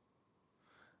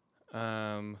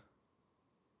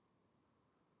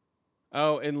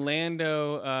 Oh, and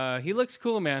Lando, he looks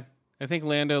cool, man. I think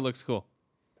Lando looks cool.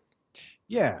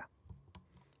 Yeah.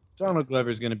 Donald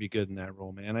Glover's going to be good in that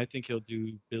role, man. I think he'll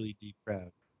do Billy D.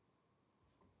 Crab.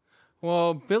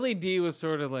 Well, Billy D was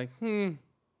sort of like,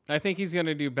 I think he's going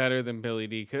to do better than Billy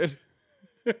D could.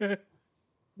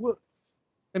 Well,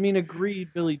 I mean,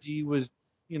 agreed. Billy D was,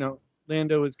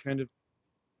 Lando was kind of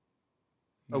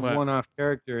a But- one-off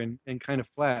character and kind of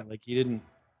flat. Like he didn't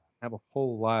have a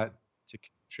whole lot to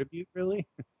contribute, really.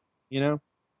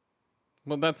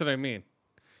 Well, that's what I mean.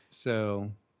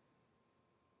 So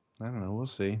I don't know. We'll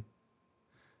see.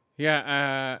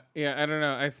 Yeah, I don't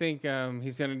know. I think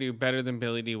he's going to do better than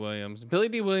Billy D. Williams. Billy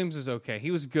D. Williams is okay.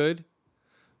 He was good.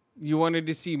 You wanted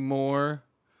to see more,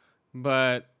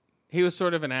 but he was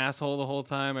sort of an asshole the whole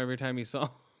time every time you saw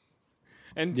him.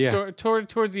 And Yeah.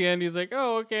 towards the end, he's like,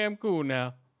 oh, okay, I'm cool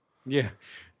now. Yeah.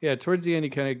 Yeah. Towards the end, he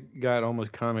kind of got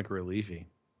almost comic reliefy.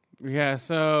 Yeah,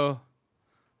 so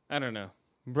I don't know.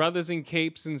 Brothers in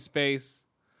capes in space.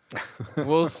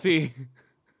 We'll see.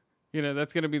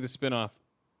 That's going to be the spinoff.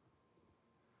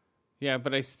 Yeah,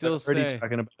 but I still I've already say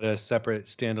talking about a separate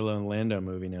standalone Lando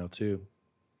movie now too.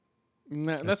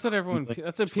 no, that's what everyone. like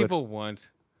That's what Twitter. people want.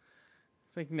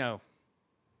 It's like no.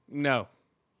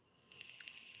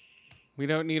 We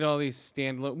don't need all these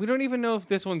standalone. We don't even know if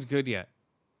this one's good yet.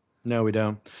 No, we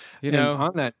don't. You And know,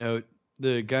 on that note,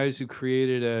 the guys who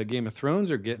created Game of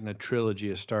Thrones are getting a trilogy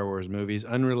of Star Wars movies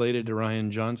unrelated to Ryan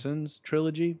Johnson's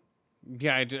trilogy,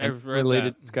 yeah, I read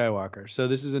related that. to Skywalker. So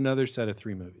this is another set of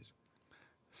 3 movies.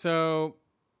 So,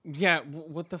 yeah,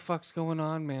 what the fuck's going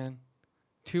on, man?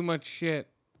 Too much shit.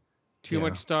 Too Yeah.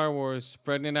 much Star Wars,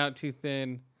 spreading it out too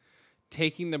thin,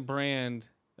 taking the brand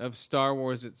of Star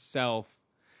Wars itself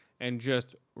and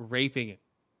just raping it.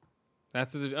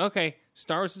 That's what okay,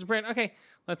 Star Wars is a brand. Okay,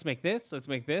 let's make this, let's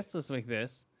make this, let's make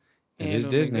this. It And is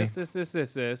we'll make Disney.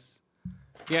 This.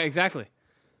 Yeah, exactly.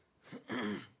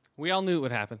 We all knew it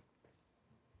would happen.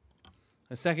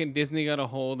 The second Disney got a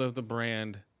hold of the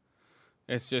brand,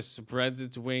 it just spreads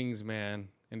its wings, man,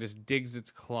 and just digs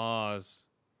its claws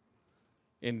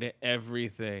into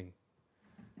everything.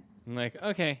 I'm like,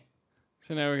 okay,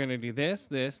 so now we're going to do this,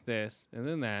 and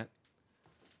then that.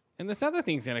 And this other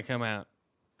thing's going to come out.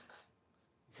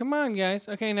 Come on, guys.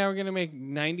 Okay, now we're going to make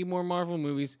 90 more Marvel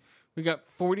movies. We got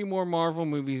 40 more Marvel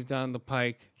movies down the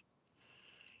pike.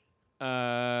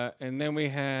 And then we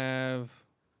have...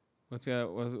 What's the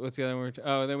other word?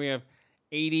 Oh, then we have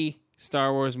 80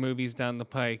 Star Wars movies down the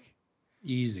pike.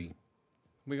 Easy.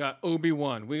 We got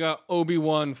Obi-Wan. We got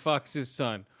Obi-Wan fucks his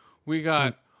son. We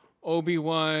got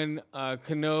Obi-Wan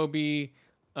Kenobi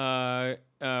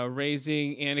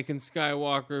raising Anakin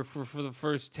Skywalker for the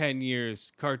first 10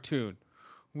 years. Cartoon.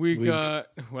 We got...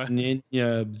 What?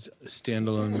 Ninjab's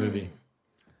standalone movie.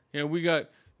 Yeah, we got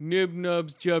Nib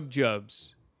Nubs Jub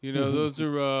Jubs. Those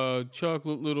are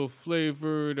chocolate little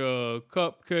flavored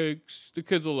cupcakes. The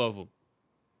kids will love them.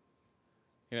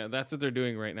 That's what they're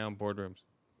doing right now in boardrooms.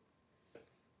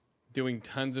 Doing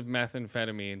tons of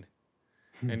methamphetamine.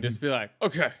 And just be like,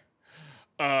 okay.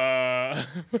 We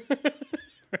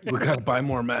got to buy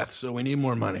more meth, so we need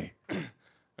more money.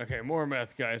 Okay, more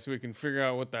meth, guys, so we can figure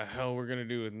out what the hell we're going to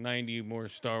do with 90 more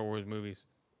Star Wars movies.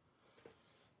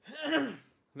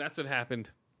 That's what happened.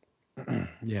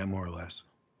 Yeah, more or less.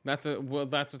 That's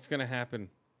what's going to happen.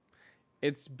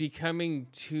 It's becoming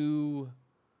too...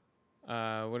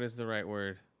 what is the right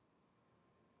word?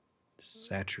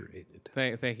 Saturated.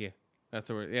 Thank you.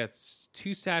 That's a word. Yeah, it's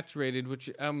too saturated,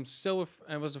 which I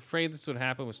was afraid this would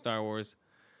happen with Star Wars.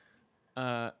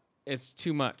 It's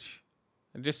too much.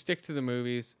 Just stick to the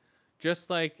movies. Just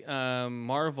like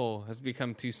Marvel has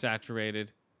become too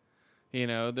saturated.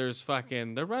 There's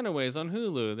fucking The Runaways on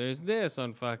Hulu. There's this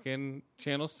on fucking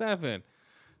Channel 7.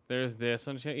 There's this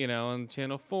on on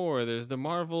Channel 4. There's the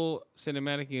Marvel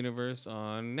Cinematic Universe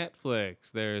on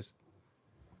Netflix. There's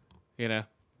I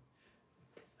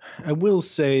will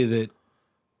say that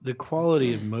the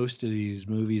quality of most of these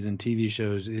movies and TV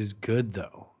shows is good,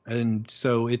 though. And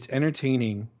so it's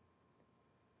entertaining.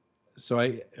 So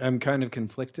I'm kind of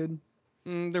conflicted.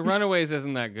 The Runaways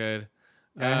isn't that good.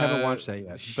 I haven't watched that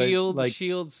yet.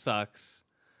 Shield sucks.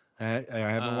 I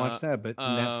haven't watched that, but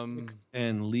Netflix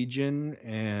and Legion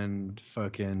and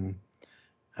fucking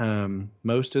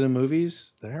most of the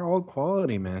movies, they're all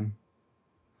quality, man.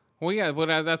 Well, yeah,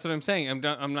 but that's what I'm saying.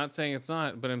 I'm not saying it's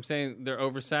not, but I'm saying they're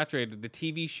oversaturated. The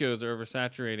TV shows are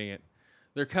oversaturating it.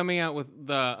 They're coming out with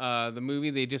the movie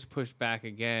they just pushed back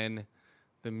again,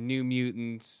 the New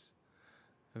Mutants,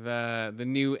 the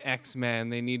new X-Men.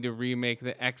 They need to remake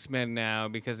the X-Men now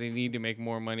because they need to make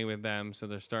more money with them. So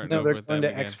they're starting No, over they're with going them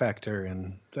to again. X Factor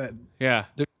and that. Yeah,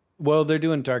 Well, they're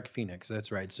doing Dark Phoenix.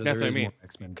 That's right. So That's there what is I mean. more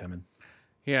X-Men coming.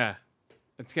 yeah.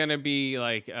 It's gonna be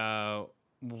like YA,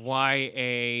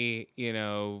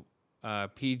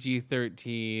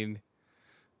 PG-13.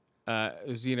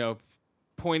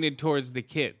 Pointed towards the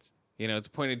kids. It's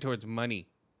pointed towards money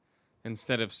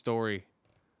instead of story.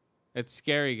 It's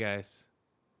scary, guys.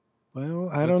 Well,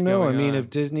 I What's don't know. I going mean, on? if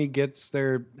Disney gets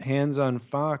their hands on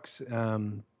Fox,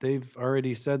 they've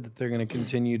already said that they're going to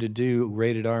continue to do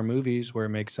rated R movies where it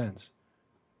makes sense.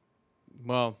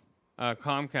 Well,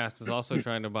 Comcast is also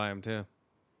trying to buy them too.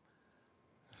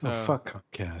 So, Oh, fuck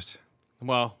Comcast.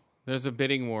 well, there's a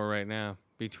bidding war right now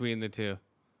between the two.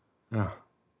 Oh,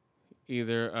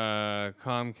 Either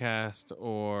Comcast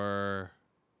or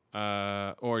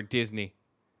Disney.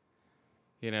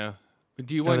 Do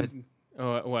you want? that's-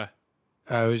 Oh, what?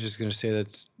 I was just going to say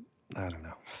that's, I don't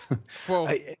know. Well,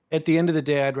 At the end of the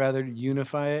day, I'd rather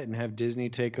unify it and have Disney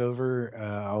take over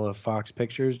all of Fox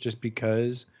Pictures just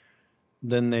because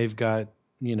then they've got,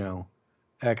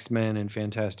 X-Men and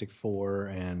Fantastic Four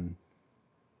and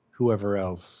whoever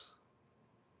else.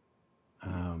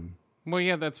 well,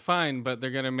 yeah, that's fine, but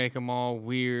they're gonna make them all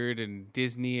weird and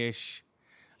Disney-ish.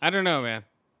 I don't know, man.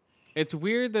 It's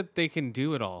weird that they can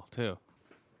do it all too.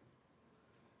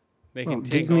 They can Well,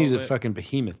 take Disney's all a of it. fucking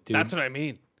behemoth, dude. That's what I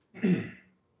mean.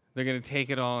 They're gonna take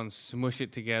it all and smush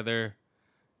it together.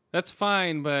 That's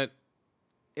fine, but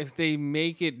if they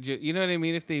make it, you know what I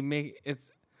mean? If they make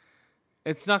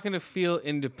it's not gonna feel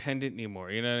independent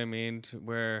anymore. You know what I mean?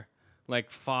 Where like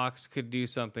Fox could do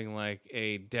something like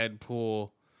a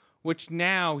Deadpool, which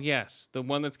now, yes, the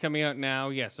one that's coming out now,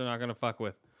 yes, they're not gonna fuck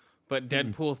with. But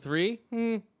Deadpool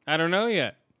 3, I don't know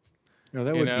yet. No,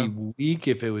 that you would know? be weak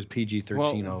if it was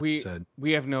PG-13 all of a sudden.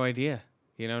 we have no idea.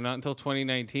 Not until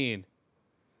 2019.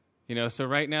 So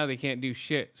right now they can't do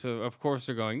shit. So of course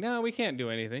they're going, no, we can't do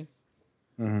anything.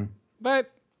 Mhm.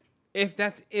 But if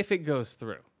it goes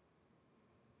through.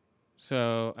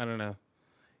 So I don't know.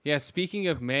 Yeah, speaking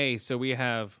of May, so we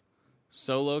have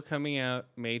Solo coming out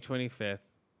May 25th.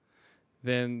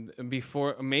 Then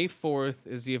before May 4th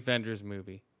is the Avengers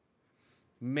movie.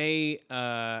 May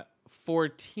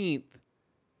 14th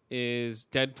is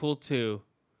Deadpool 2.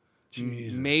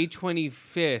 Jesus. May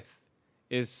 25th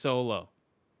is Solo.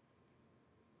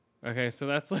 Okay, so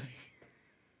that's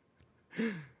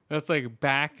like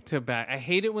back to back. I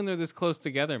hate it when they're this close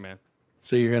together, man.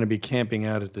 So you're going to be camping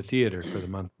out at the theater for the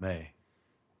month of May.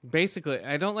 Basically,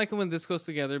 I don't like it when this goes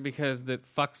together because that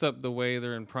fucks up the way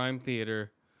they're in Prime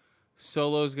Theater.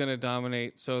 Solo's gonna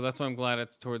dominate, so that's why I'm glad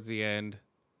it's towards the end.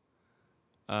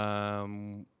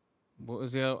 What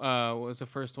was the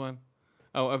first one?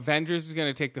 Oh, Avengers is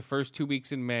gonna take the first 2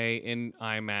 weeks in May in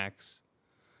IMAX.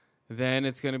 Then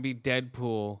it's gonna be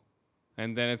Deadpool,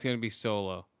 and then it's gonna be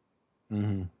Solo.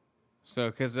 Mm-hmm.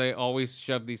 So, because they always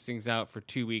shove these things out for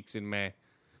 2 weeks in May.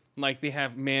 Like they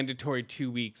have mandatory 2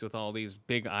 weeks with all these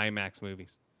big IMAX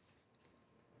movies.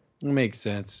 It makes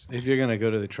sense. If you're going to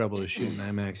go to the trouble of shooting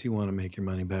IMAX, you want to make your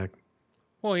money back.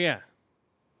 Well, yeah.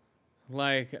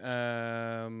 Like,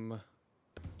 okay,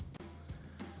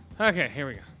 here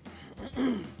we go.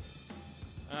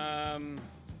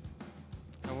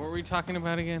 What were we talking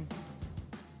about again?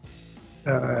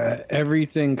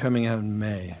 Everything coming out in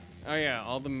May. Oh, yeah,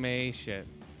 all the May shit.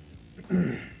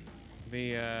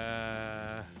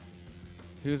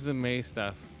 Who's the May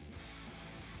stuff?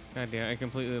 God damn, I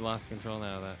completely lost control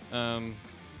now of that.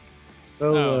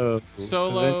 Solo,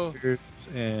 Solo. Avengers,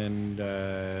 and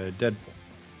Deadpool.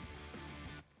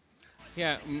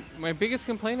 Yeah, my biggest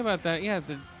complaint about that, yeah,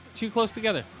 they're too close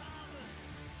together.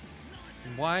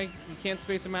 Why you can't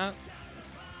space them out?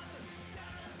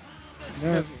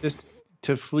 No, it's just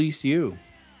to fleece you.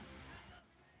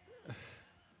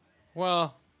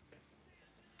 Well,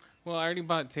 I already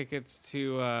bought tickets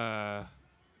to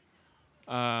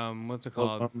what's it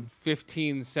called?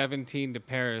 1517 to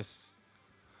Paris.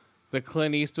 The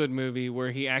Clint Eastwood movie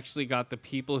where he actually got the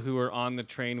people who were on the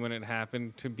train when it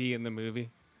happened to be in the movie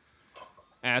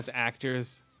as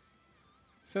actors.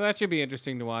 So that should be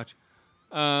interesting to watch.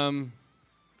 I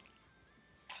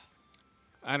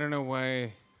don't know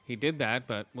why he did that,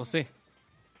 but we'll see.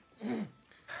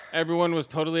 Everyone was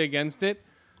totally against it,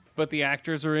 but the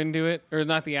actors were into it, or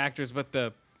not the actors, but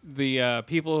the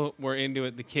people were into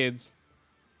it. The kids.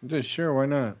 Yeah, sure, why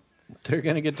not? They're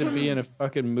gonna get to be in a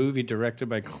fucking movie directed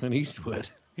by Clint Eastwood.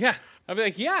 Yeah, I'd be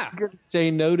like, yeah,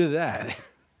 Say no to that.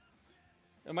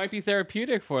 it might be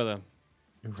therapeutic for them.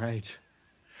 Right.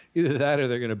 Either that or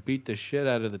they're going to beat the shit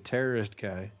out of the terrorist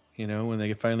guy, when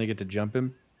they finally get to jump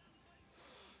him.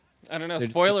 I don't know. They're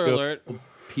just Spoiler gonna go alert. full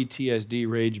PTSD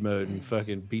rage mode and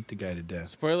fucking beat the guy to death.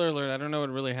 Spoiler alert. I don't know what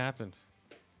really happened.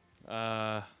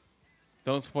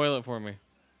 Don't spoil it for me.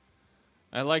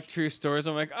 I like true stories.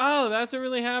 I'm like, oh, that's what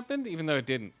really happened, even though it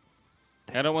didn't.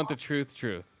 I don't want the truth.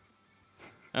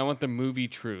 I want the movie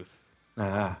truth.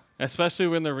 Ah. Especially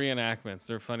when they're reenactments.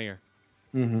 They're funnier.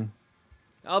 Mm-hmm.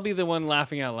 I'll be the one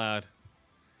laughing out loud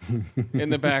in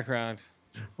the background.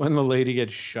 When the lady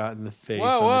gets shot in the face.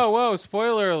 Whoa.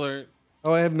 Spoiler alert.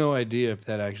 Oh, I have no idea if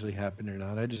that actually happened or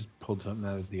not. I just pulled something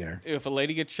out of the air. If a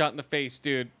lady gets shot in the face,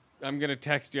 dude, I'm going to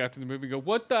text you after the movie and go,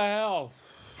 what the hell?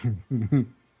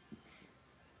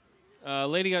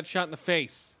 Lady got shot in the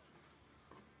face.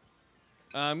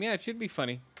 Yeah, it should be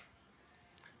funny.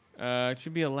 It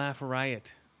should be a laugh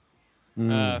riot.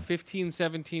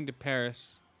 1517 to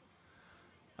Paris.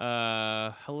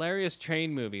 Hilarious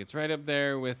train movie. It's right up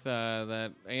there with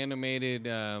that animated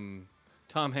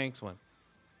Tom Hanks one.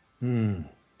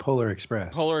 Polar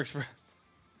Express. Polar Express.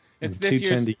 It's And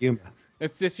 210 to Yuma.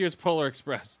 It's this year's Polar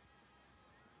Express.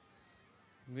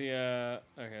 Okay,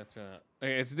 let's try that.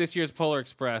 Okay, it's this year's Polar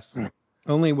Express.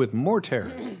 Only with more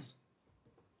terrorists.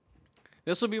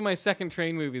 This will be my second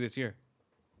train movie this year.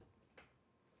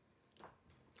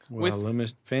 Well,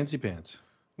 Loomis Fancy Pants.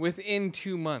 Within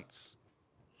 2 months.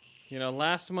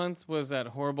 Last month was that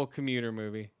horrible commuter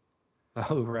movie.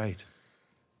 Oh, right.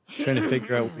 Trying to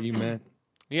figure out what you meant.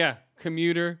 Yeah,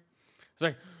 commuter. It's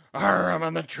like, I'm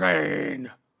on the train.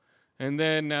 And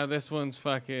then now this one's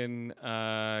fucking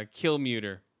kill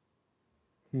muter.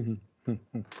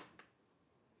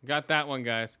 Got that one,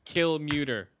 guys. Kill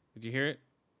muter. Did you hear it?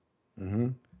 Mm-hmm.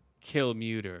 Kill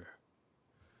muter.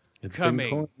 It's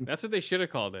Coming. That's what they should have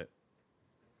called it.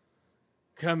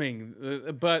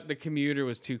 Coming. But the commuter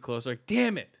was too close. Like,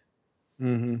 damn it.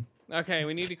 Mm-hmm. Okay,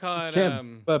 we need to call it.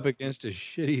 Can't up against a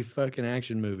shitty fucking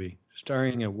action movie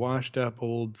starring a washed up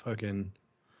old fucking.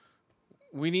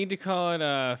 We need to call it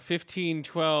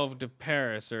 1512 to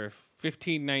Paris or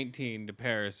 1519 to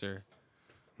Paris or.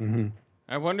 Mm-hmm.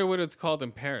 I wonder what it's called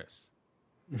in Paris.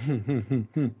 What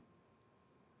do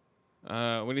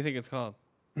you think it's called?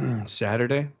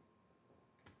 Saturday.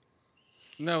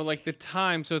 No, like the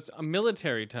time. So it's a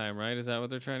military time, right? Is that what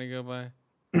they're trying to go by?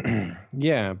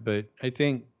 Yeah, but I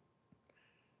think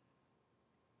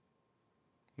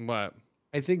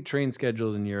train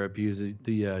schedules in Europe use the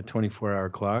 24-hour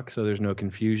clock, so there's no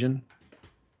confusion.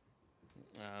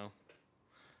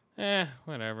 Oh.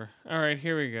 Whatever. All right,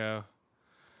 here we go.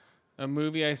 A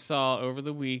movie I saw over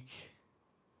the week.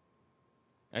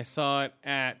 I saw it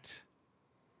at...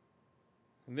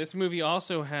 This movie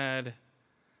also had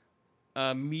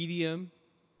a medium,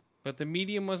 but the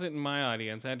medium wasn't in my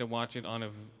audience. I had to watch it on a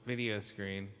video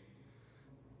screen.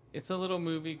 It's a little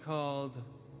movie called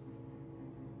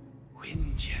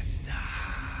Winchester.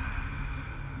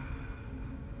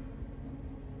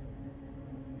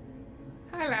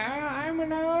 Hello, I'm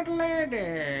an old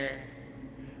lady.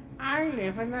 I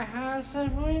live in the house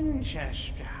of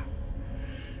Winchester.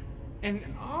 And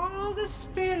all the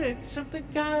spirits of the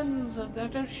guns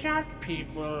that have shot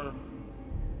people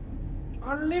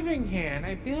are living here, and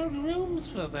I build rooms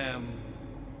for them.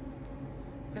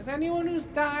 Because anyone who's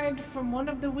died from one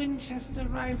of the Winchester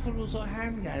rifles or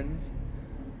handguns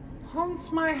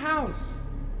haunts my house.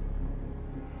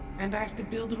 And I have to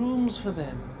build rooms for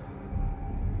them.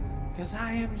 Because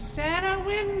I am Sarah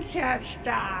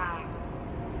Winchester.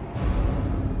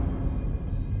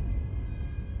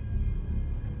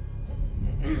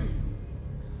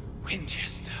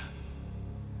 Winchester.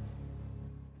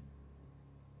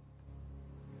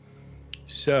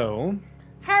 So,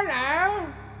 Hello,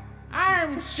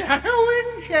 I'm Sarah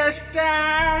Winchester.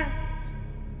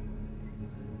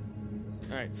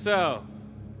 All right, so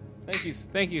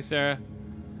thank you, Sarah.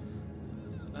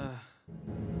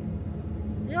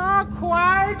 You're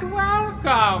quite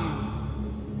welcome.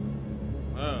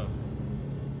 Whoa,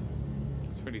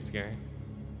 it's pretty scary.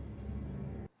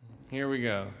 Here we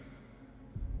go.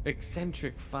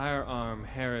 Eccentric firearm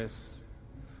Harris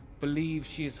believes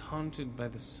she is haunted by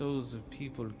the souls of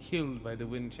people killed by the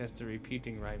Winchester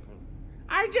repeating rifle.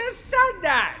 I just said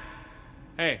that!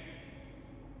 Hey.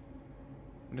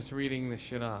 I'm just reading this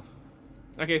shit off.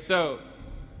 Okay, so...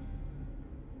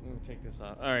 Let me take this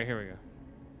off. Alright, here we go.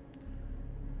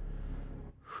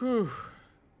 Whew.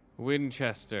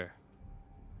 Winchester.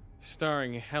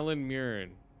 Starring Helen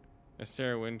Mirren as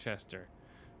Sarah Winchester.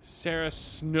 Sarah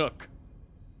Snook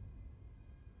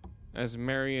as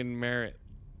Marion Merritt.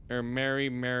 Or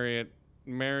Marion Merritt?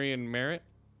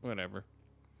 Whatever.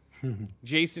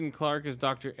 Jason Clarke is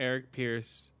Dr. Eric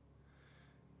Pierce.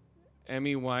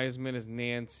 Emmy Wiseman is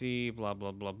Nancy. Blah,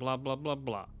 blah, blah, blah, blah, blah,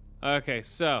 blah. Okay,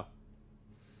 so.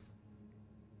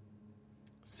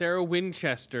 Sarah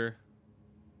Winchester,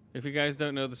 if you guys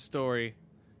don't know the story,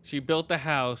 she built the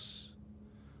house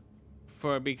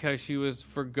because she was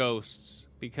for ghosts,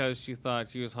 because she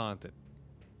thought she was haunted.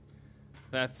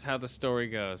 That's how the story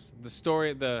goes.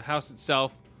 The house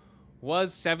itself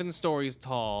was 7 stories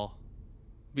tall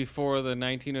before the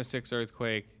 1906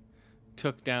 earthquake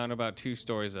took down about 2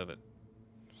 stories of it.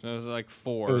 So it was like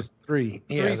 4. It was 3.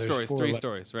 Three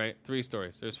stories, right? 3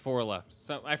 stories. There's 4 left.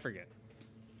 So I forget.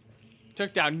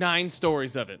 Took down 9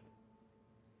 stories of it.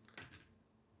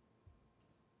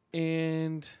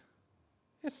 And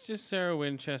it's just Sarah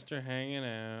Winchester hanging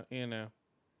out, you know.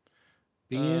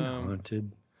 Being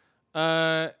haunted.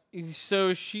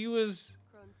 So she was...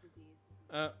 Crohn's disease.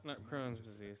 Not Crohn's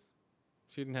disease.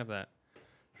 She didn't have that.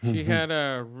 She had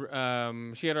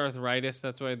arthritis.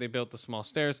 That's why they built the small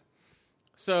stairs.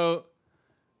 So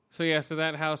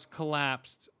that house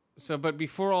collapsed. But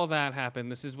before all that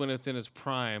happened, this is when it's in its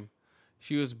prime.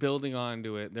 She was building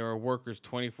onto it. There were workers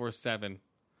 24/7.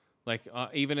 Like,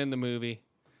 even in the movie,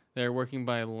 they're working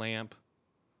by lamp,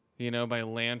 by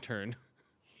lantern.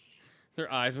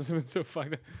 Their eyes must have been so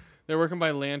fucked up. They're working by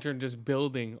lantern, just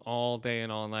building all day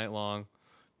and all night long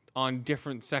on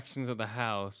different sections of the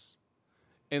house.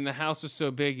 And the house was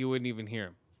so big, you wouldn't even hear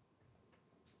them.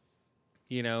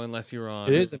 Unless you were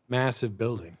on. It is a massive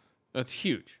building. It's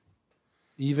huge.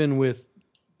 Even with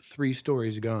 3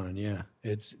 stories gone, yeah.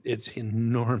 It's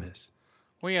enormous.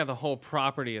 Well, yeah, the whole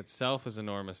property itself is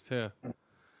enormous too.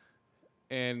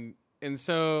 And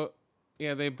so,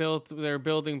 yeah, they're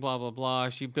building blah blah blah.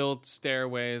 She built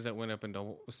stairways that went up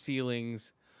into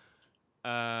ceilings.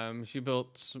 She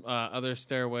built other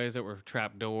stairways that were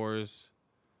trap doors.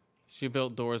 She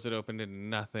built doors that opened into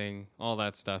nothing. All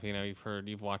that stuff,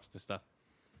 you've watched the stuff.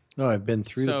 Oh, I've been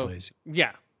through the place.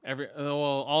 Yeah,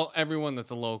 everyone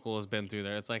that's a local has been through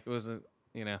there. It's like it was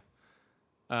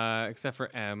except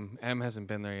for M. M hasn't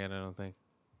been there yet, I don't think.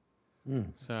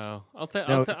 So I'll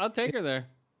take her there.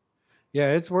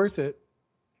 Yeah, it's worth it.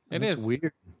 It's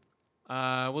weird.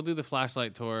 We'll do the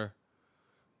flashlight tour,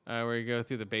 where you go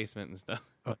through the basement and stuff.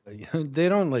 They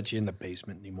don't let you in the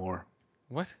basement anymore.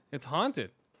 What? It's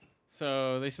haunted.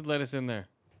 So they should let us in there.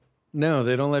 No,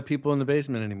 they don't let people in the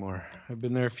basement anymore. I've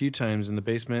been there a few times, and the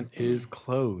basement is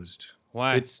closed.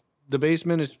 Why? The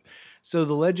basement is. So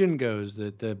the legend goes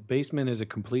that the basement is a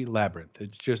complete labyrinth.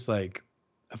 It's just like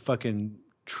a fucking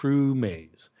true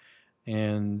maze.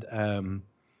 And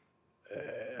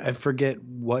I forget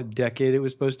what decade it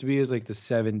was supposed to be. It was like the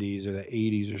 70s or the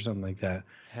 80s or something like that.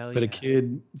 Hell But yeah. a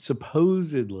kid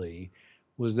supposedly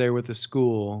was there with the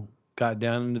school, got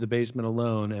down into the basement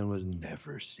alone, and was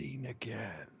never seen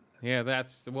again. Yeah,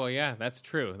 that's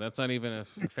true. That's not even a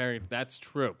fairy. That's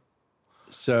true.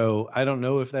 So I don't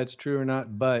know if that's true or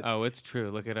not, but Oh, it's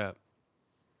true. Look it up.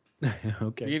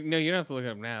 okay. You don't have to look it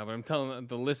up now, but I'm telling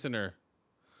the listener,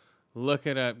 look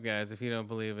it up, guys, if you don't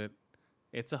believe it.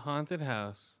 It's a haunted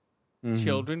house. Mhm.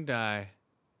 Children die.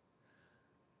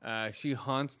 She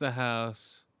haunts the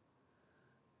house.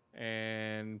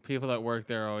 And people that work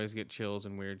there always get chills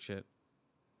and weird shit.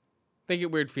 They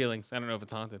get weird feelings. I don't know if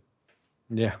it's haunted.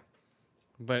 Yeah.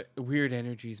 But weird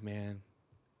energies, man.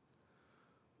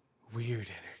 Weird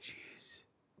energies.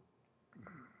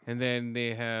 And then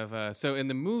they have... so in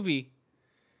the movie,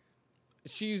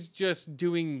 she's just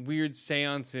doing weird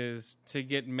seances to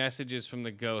get messages from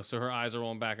the ghost. So her eyes are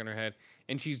rolling back in her head.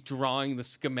 And she's drawing the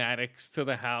schematics to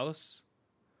the house.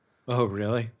 Oh,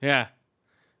 really? Yeah.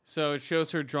 So it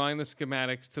shows her drawing the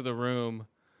schematics to the room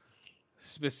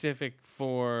specific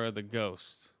for the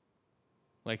ghost.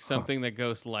 Like something that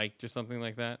ghost liked or something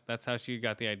like that. That's how she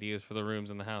got the ideas for the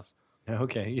rooms in the house.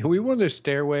 Okay. Yeah, we want a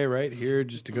stairway right here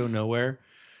just to go nowhere.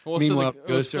 Well, Meanwhile, it was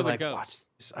ghosts for are the like, ghost. watch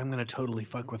this. I'm going to totally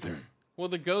fuck with her. Well,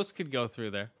 the ghost could go through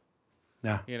there,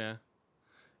 Yeah.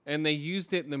 And they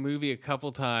used it in the movie a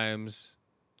couple times.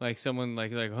 Like someone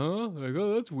like, huh? Like,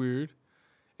 oh, that's weird.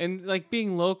 And like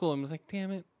being local, I'm just like,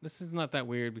 damn it, this is not that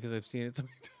weird because I've seen it so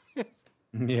many times.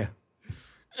 Yeah.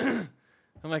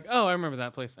 I'm like, oh, I remember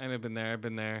that place. I've been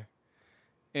there.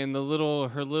 And her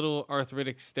little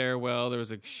arthritic stairwell, there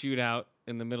was a shootout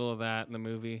in the middle of that in the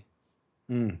movie.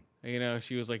 Mm.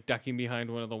 She was like ducking behind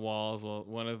one of the walls while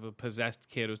one of the possessed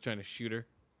kid was trying to shoot her.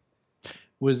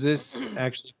 Was this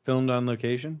actually filmed on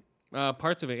location?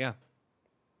 Parts of it, yeah.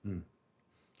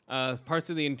 Parts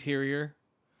of the interior.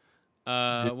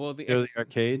 The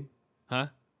arcade? Huh?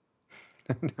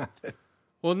 Nothing.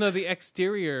 Well, no, the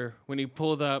exterior, when he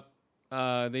pulled up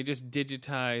they just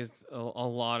digitized a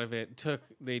lot of it.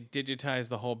 They digitized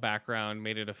the whole background,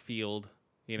 made it a field,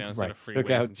 instead Right. of freeways. Took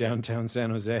out and shit. downtown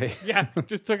San Jose. Yeah,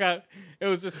 just took out. It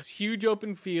was just huge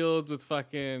open fields with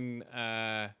fucking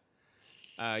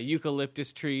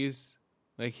eucalyptus trees,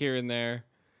 like here and there.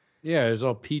 Yeah, it was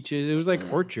all peaches. It was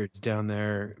like orchards down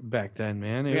there back then,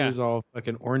 man. It Yeah. was all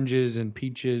fucking oranges and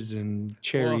peaches and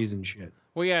cherries and shit.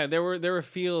 Well, yeah, there were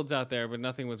fields out there, but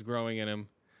nothing was growing in them.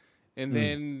 And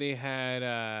then they had,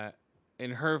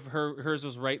 and hers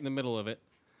was right in the middle of it,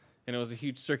 and it was a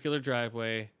huge circular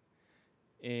driveway.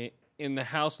 In the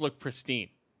house looked pristine,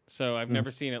 so I've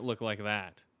never seen it look like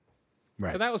that.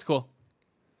 Right. So that was cool.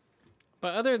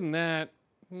 But other than that,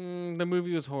 the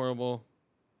movie was horrible.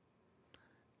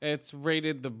 It's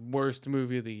rated the worst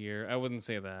movie of the year. I wouldn't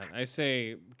say that. I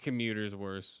say Commuter's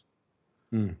worse.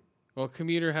 Well,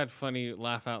 Commuter had funny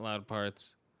laugh out loud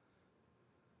parts.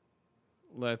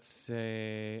 Let's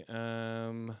say,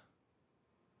 I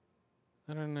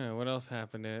don't know what else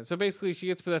happened in it. So basically, she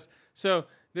gets possessed. So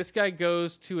this guy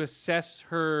goes to assess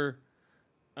her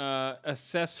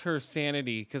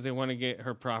sanity because they want to get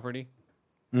her property.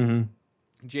 Mm-hmm.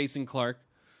 Jason Clark,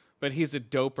 but he's a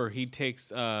doper. He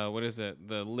takes what is it?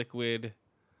 The liquid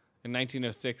in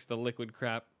 1906. The liquid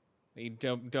crap that you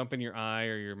dump in your eye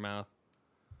or your mouth.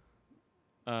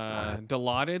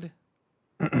 Dilaudid.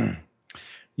 Are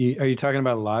you talking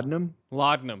about laudanum?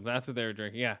 Laudanum. That's what they were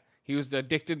drinking. Yeah, he was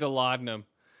addicted to laudanum.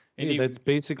 And That's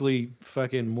basically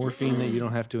fucking morphine that you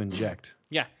don't have to inject.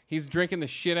 Yeah, he's drinking the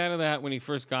shit out of that when he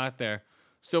first got there.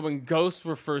 So when ghosts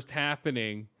were first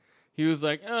happening, he was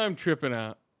like, I'm tripping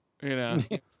out.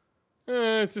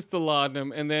 It's just the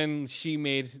laudanum. And then she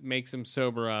makes him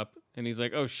sober up. And he's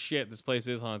like, oh shit, this place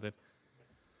is haunted.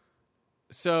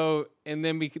 So, and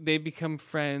then they become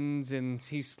friends. And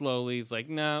he's like,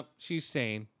 no, she's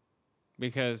sane.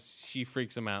 Because she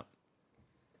freaks him out.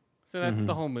 So that's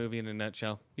the whole movie in a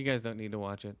nutshell. You guys don't need to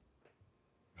watch it.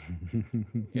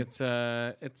 It's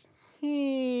I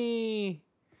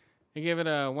give it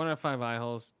a 1 out of 5 eye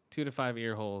holes, 2 to 5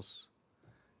 ear holes,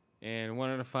 and 1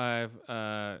 out of 5.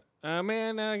 I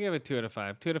give it 2 out of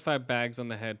 5. 2 out of 5 bags on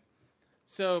the head.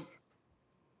 So,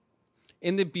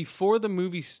 before the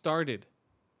movie started,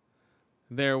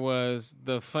 there was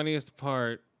the funniest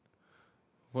part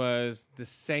was the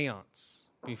seance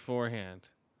beforehand.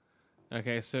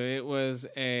 Okay, so it was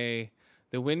the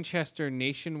Winchester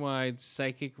Nationwide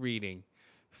Psychic Reading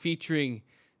featuring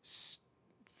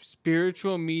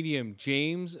spiritual medium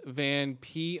James Van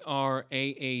Praag.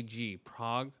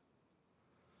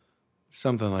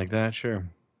 Something like that, sure.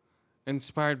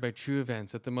 Inspired by true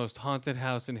events at the most haunted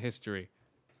house in history.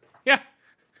 Yeah,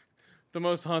 the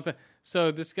most haunted.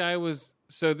 So this guy was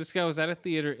at a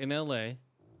theater in L.A.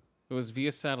 It was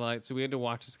via satellite, so we had to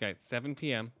watch this guy at 7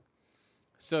 p.m.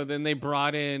 So then they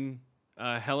brought in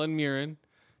Helen Mirren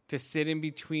to sit in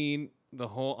between the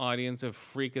whole audience of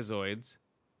freakazoids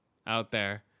out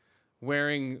there,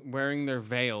 wearing their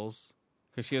veils,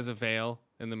 because she has a veil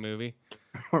in the movie.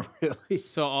 Oh, really?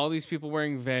 So all these people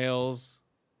wearing veils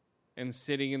and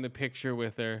sitting in the picture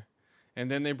with her. And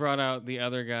then they brought out the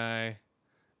other guy,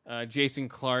 Jason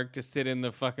Clark, to sit in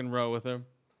the fucking row with him.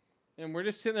 And we're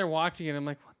just sitting there watching it. I'm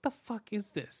like, what the fuck is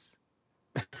this?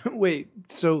 Wait,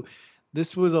 so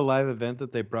this was a live event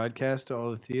that they broadcast to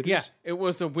all the theaters? Yeah, it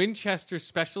was a Winchester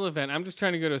special event. I'm just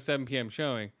trying to go to a 7 p.m.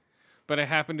 showing, but I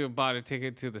happened to have bought a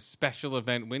ticket to the special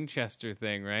event Winchester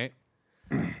thing, right?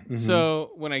 Mm-hmm.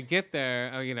 So when I get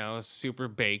there, I was super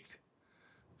baked.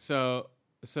 So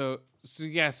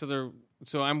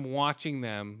I'm watching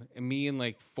them, and me and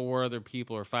like 4 other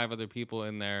people or 5 other people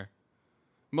in there,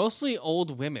 mostly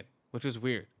old women, which is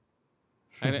weird.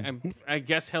 I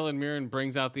guess Helen Mirren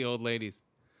brings out the old ladies.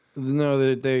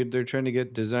 No, they're trying to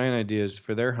get design ideas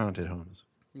for their haunted homes.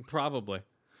 Probably.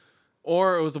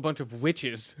 Or it was a bunch of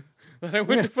witches that I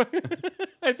went to.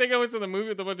 I think I went to the movie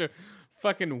with a bunch of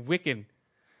fucking Wiccan.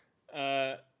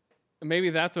 Maybe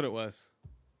that's what it was.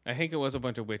 I think it was a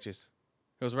bunch of witches.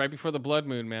 It was right before the blood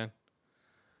moon, man.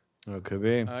 Oh, it could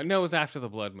be. No, it was after the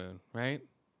blood moon, right?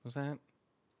 Was that?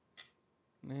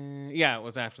 Yeah, it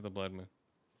was after the blood moon.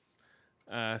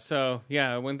 So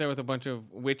I went there with a bunch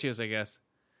of witches, I guess.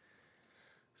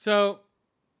 So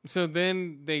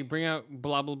then they bring out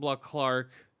blah, blah, blah Clark,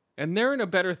 and they're in a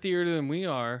better theater than we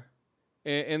are.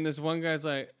 And this one guy's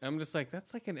like, I'm just like,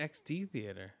 that's like an XD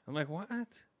theater. I'm like, what?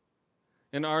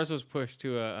 And ours was pushed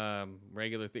to a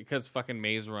regular theater because fucking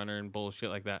Maze Runner and bullshit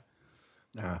like that.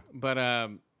 But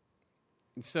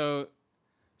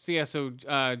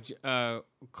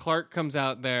Clark comes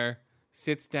out there,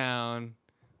 sits down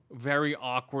very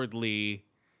awkwardly,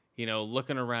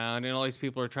 looking around, and all these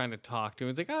people are trying to talk to him.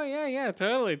 It's like, oh yeah,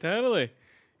 totally.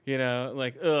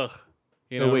 Like, ugh.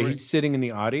 Oh wait, he's sitting in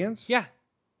the audience? Yeah.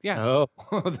 Oh,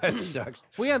 that sucks.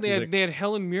 Well, yeah, He's like- they had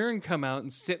Helen Mirren come out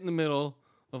and sit in the middle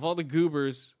of all the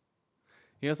goobers.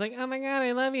 It's like, oh my God,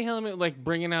 I love you, Helen Mirren. Like,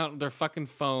 bringing out their fucking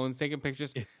phones, taking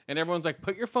pictures. And everyone's like,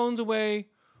 put your phones away.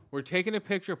 We're taking a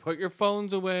picture. Put your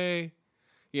phones away.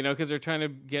 Because they're trying to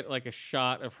get, like, a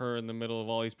shot of her in the middle of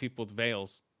all these people with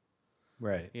veils.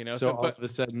 Right. So So all of a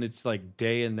sudden it's like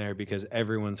day in there because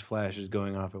everyone's flash is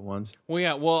going off at once. Well,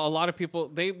 yeah. Well, a lot of people,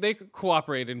 they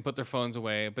cooperated and put their phones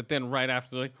away. But then right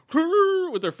after, they're like,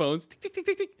 with their phones. Tick, tick, tick,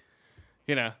 tick, tick.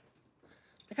 Like,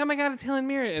 oh my God, it's Helen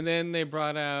Mirren. And then they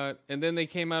brought out, and then they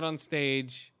came out on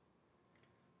stage.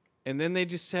 And then they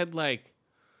just said, like,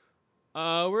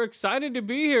 we're excited to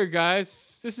be here,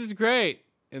 guys. This is great.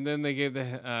 And then they gave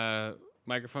the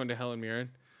microphone to Helen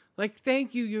Mirren. Like,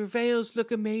 thank you. Your veils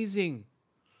look amazing.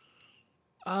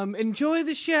 Enjoy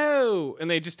the show. And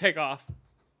they just take off.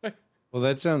 Well,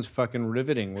 that sounds fucking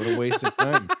riveting. What a waste of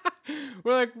time.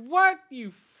 We're like, what?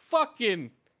 You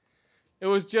fucking... It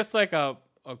was just like a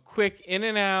quick in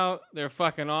and out. They're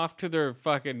fucking off to their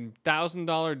fucking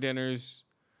 $1,000 dinners,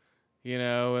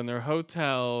 in their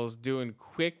hotels, doing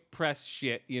quick press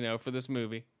shit, for this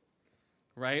movie.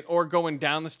 Right? Or going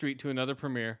down the street to another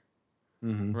premiere.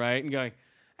 Mm-hmm. Right? And going,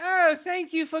 oh,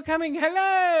 thank you for coming.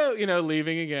 Hello.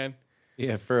 Leaving again.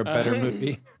 Yeah, for a better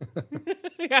movie.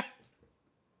 Yeah.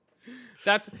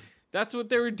 That's what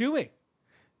they were doing.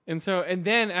 And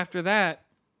then after that,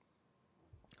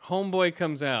 Homeboy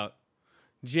comes out.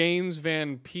 James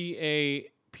Van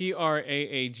Praag.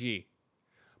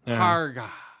 Parga.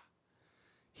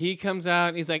 He comes out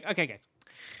and he's like, okay, guys.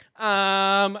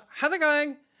 How's it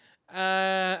going?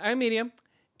 I'm medium.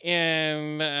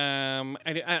 And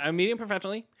I'm medium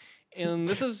professionally. And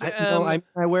this is I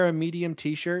wear a medium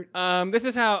t-shirt. this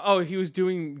is how he was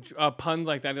doing puns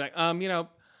like that. He's like, I'm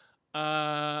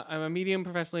a medium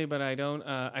professionally, but I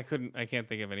can't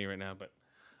think of any right now, but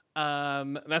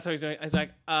that's how he's doing. He's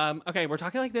like, okay, we're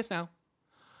talking like this now.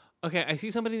 Okay, I see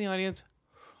somebody in the audience.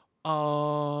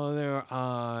 Oh, there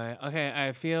okay,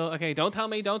 I feel okay, don't tell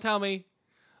me. Don't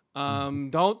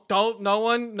no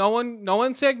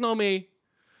one signal me.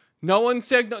 Don't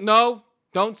signal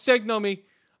me.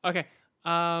 Okay.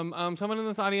 Someone in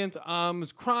this audience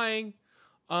is crying.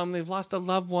 They've lost a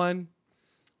loved one.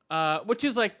 Which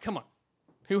is like, come on.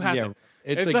 Who hasn't?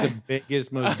 It's like the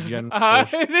biggest, most general.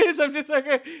 It is. I'm just like,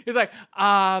 it's like,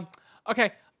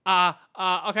 okay.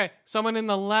 Okay. Someone in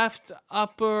the left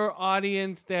upper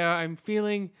audience there. I'm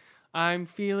feeling,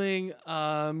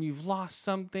 you've lost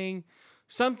something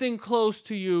close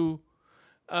to you.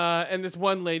 And this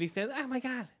one lady says, oh my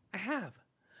God, I have.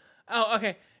 Oh,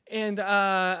 okay. And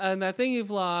that thing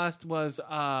you've lost was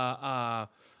I'm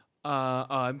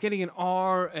getting an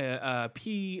R,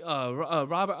 P,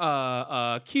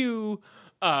 Robert, Q,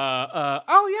 a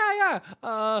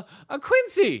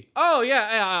Quincy. Oh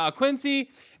yeah, Quincy,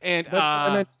 and That's what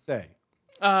I meant to say.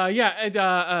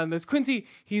 And this Quincy,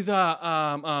 he's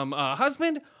a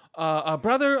husband, a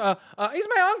brother, he's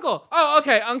my uncle. Oh,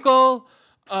 okay, uncle.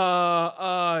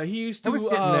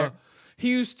 He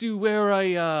used to wear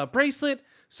a bracelet.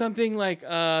 Something like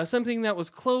something that was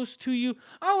close to you.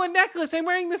 Oh, a necklace. I'm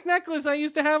wearing this necklace I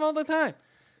used to have all the time.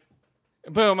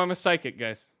 Boom, I'm a psychic,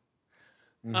 guys.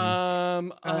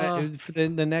 Mm-hmm. For the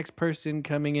next person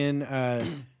coming in, I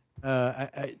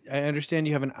understand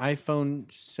you have an iPhone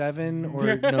 7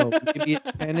 or no, maybe a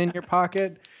 10 in your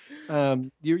pocket.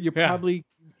 You're probably,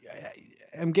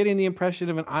 I'm getting the impression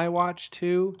of an iWatch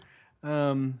too,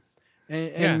 and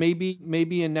maybe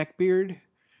a neckbeard.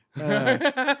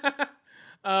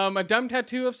 A dumb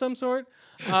tattoo of some sort.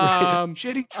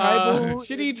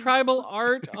 Shitty tribal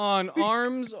art on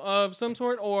arms of some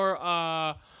sort, or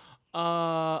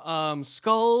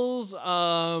skulls.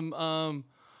 And I'm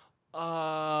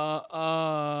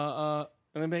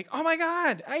like, oh my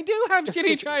God, I do have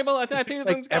shitty tribal tattoos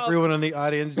like and skulls. Everyone in the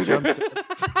audience jumps.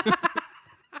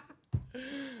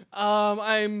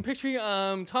 I'm picturing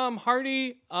Tom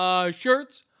Hardy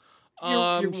shirts.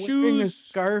 You're shoes. wearing a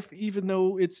scarf, even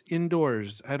though it's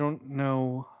indoors. I don't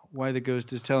know why the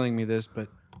ghost is telling me this, but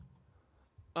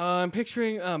I'm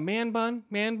picturing man bun.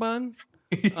 Man bun.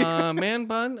 I'm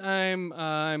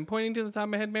pointing to the top of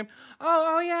my head, man.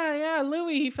 Oh yeah.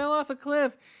 Louis, he fell off a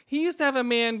cliff. He used to have a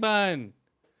man bun.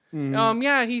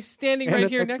 Yeah, he's standing right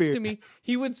here next to me.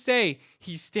 He would say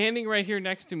he's standing right here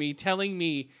next to me, telling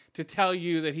me to tell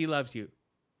you that he loves you.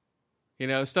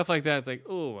 Stuff like that. It's like,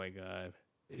 oh my God.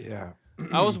 Yeah.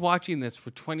 I was watching this for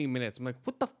 20 minutes. I'm like,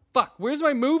 what the fuck? Where's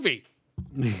my movie?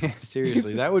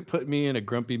 Seriously, that would put me in a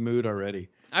grumpy mood already.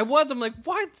 I'm like,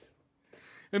 what?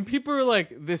 And people were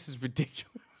like, this is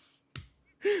ridiculous.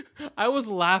 I was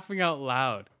laughing out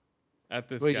loud at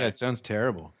this Well, guy. yeah, it sounds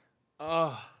terrible.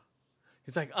 Oh,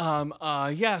 he's like,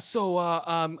 yeah.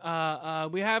 So,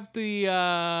 we have the,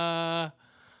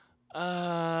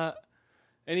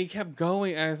 and he kept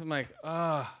going. And I'm like,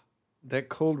 That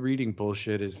cold reading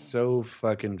bullshit is so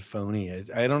fucking phony.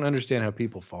 I don't understand how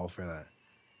people fall for that.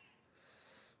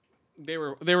 they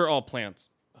were all plants.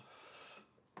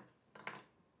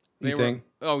 You think?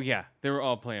 Oh yeah, they were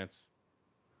all plants.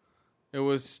 It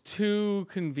was too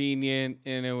convenient,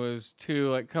 and it was too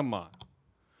like, come on,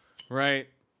 right?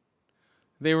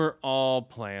 They were all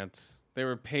plants. They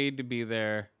were paid to be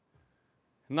there.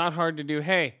 Not hard to do.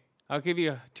 Hey, I'll give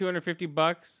you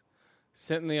 $250.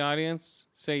 Sit in the audience,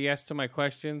 say yes to my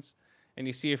questions, and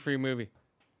you see a free movie.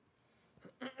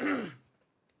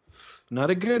 Not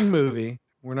a good movie.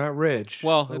 We're not rich.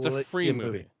 Well, but it's we'll a let you free see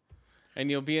movie. And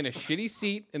you'll be in a shitty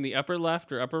seat in the upper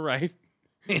left or upper right.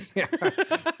 Yeah.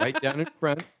 Right down in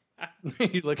front.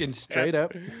 He's looking straight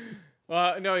up.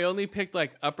 No, he only picked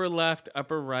like upper left,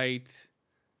 upper right,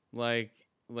 like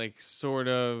sort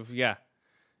of, yeah.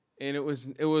 And it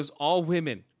was all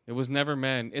women. It was never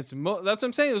men. That's what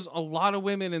I'm saying. There's a lot of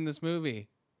women in this movie.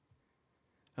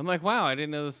 I'm like, wow, I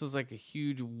didn't know this was like a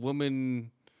huge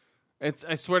woman.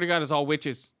 I swear to God, it's all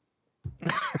witches.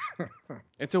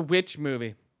 It's a witch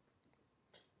movie.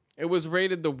 It was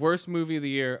rated the worst movie of the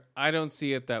year. I don't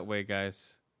see it that way,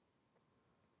 guys.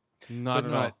 Not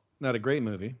at all. Not a great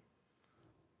movie.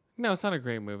 No, it's not a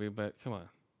great movie, but come on.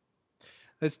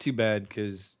 That's too bad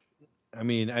because, I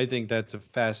mean, I think that's a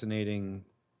fascinating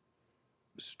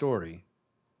story.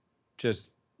 Just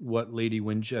what Lady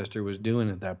Winchester was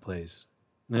doing at that place.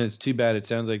 And it's too bad. It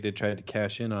sounds like they tried to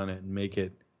cash in on it and make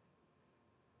it,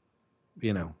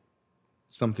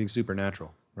 something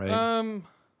supernatural, right?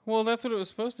 Well, that's what it was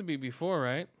supposed to be before,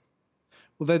 right?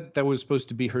 Well, that was supposed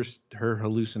to be her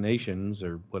hallucinations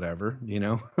or whatever,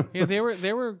 Yeah, they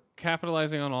were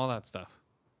capitalizing on all that stuff.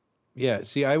 Yeah,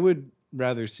 see, I would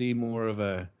rather see more of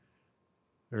or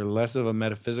less of a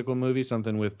metaphysical movie,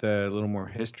 something with a little more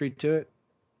history to it.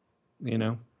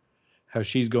 How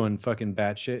she's going fucking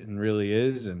batshit and really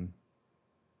is, and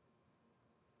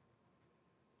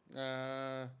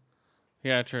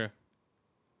yeah, true.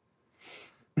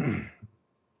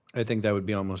 I think that would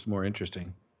be almost more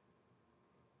interesting.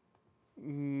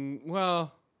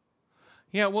 Well,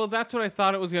 yeah, that's what I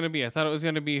thought it was going to be. I thought it was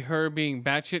going to be her being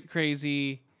batshit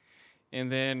crazy, and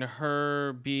then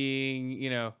her being,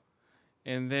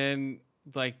 and then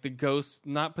like the ghost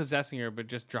not possessing her, but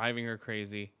just driving her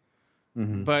crazy.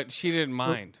 Mm-hmm. But she didn't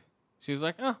mind. She was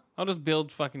like, oh, I'll just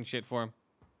build fucking shit for him.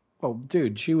 Well,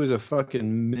 dude, she was a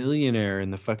fucking millionaire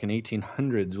in the fucking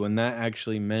 1800s when that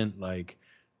actually meant like,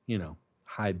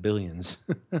 high billions.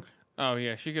 Oh,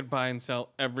 yeah. She could buy and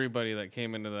sell everybody that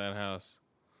came into that house.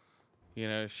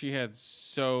 She had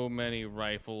so many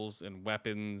rifles and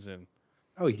weapons and...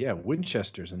 Oh, yeah.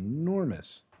 Winchester's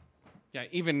enormous. Yeah,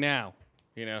 even now,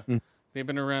 they've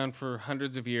been around for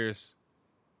hundreds of years.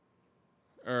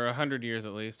 Or 100 years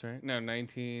at least, right? No,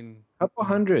 19... Couple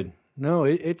hundred. No,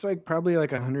 it's like probably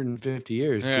like 150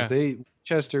 years. Because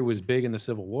Winchester was big in the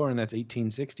Civil War, and that's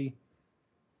 1860.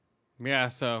 Yeah,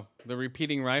 so the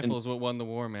repeating rifle is what won the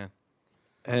war, man.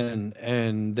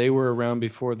 And they were around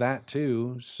before that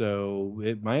too, so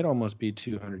it might almost be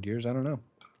 200 years. I don't know.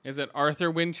 Is it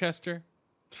Arthur Winchester?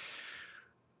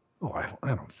 Oh, I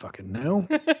don't fucking know.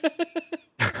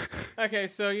 Okay,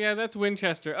 so yeah, that's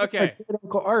Winchester. Okay.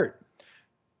 Uncle Art.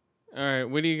 All right,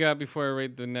 what do you got before I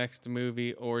rate the next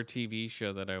movie or TV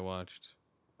show that I watched?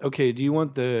 Okay, do you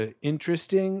want the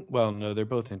interesting? Well, no, they're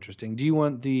both interesting. Do you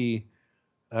want the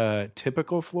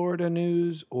typical Florida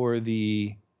news or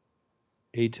the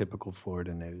atypical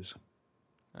Florida news?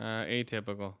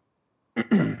 Atypical.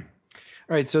 All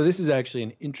right, so this is actually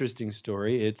an interesting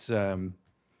story. It's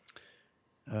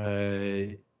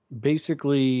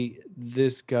basically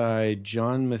this guy,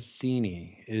 John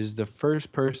Matheny, is the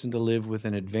first person to live with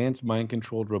an advanced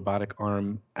mind-controlled robotic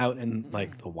arm out in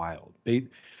like the wild,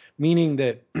 meaning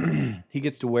that he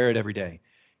gets to wear it every day.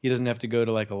 He doesn't have to go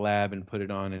to like a lab and put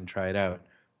it on and try it out.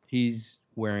 He's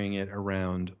wearing it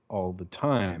around all the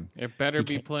time. It better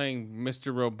be playing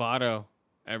Mr. Roboto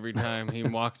every time he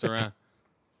walks around.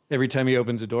 Every time he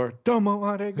opens a door, Domo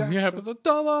arigato. Yeah, but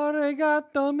Domo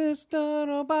arigato, Mr.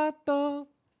 Roboto.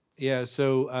 Yeah,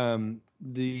 so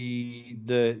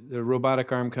the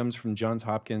robotic arm comes from Johns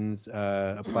Hopkins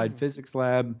Applied Physics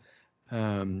Lab.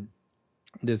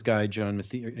 This guy,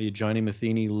 Johnny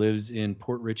Matheny, lives in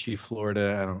Port Richey,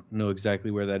 Florida. I don't know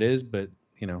exactly where that is, but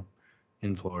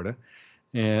in Florida.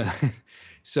 Yeah.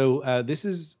 So this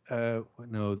is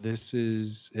no, this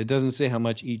is it doesn't say how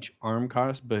much each arm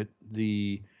costs, but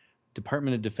the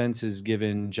Department of Defense has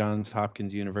given Johns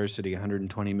Hopkins University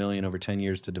 120 million over 10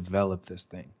 years to develop this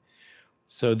thing.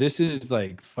 So this is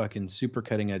like fucking super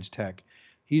cutting edge tech.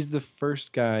 He's the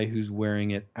first guy who's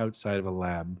wearing it outside of a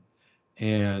lab.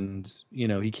 And,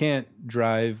 he can't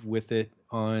drive with it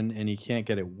on and he can't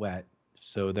get it wet.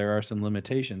 So there are some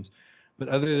limitations. But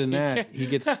other than that, he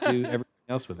gets to do everything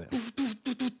else with it.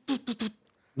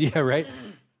 Yeah, right?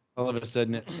 All of a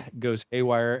sudden it goes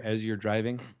haywire as you're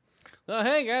driving. Oh,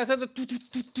 hey, guys.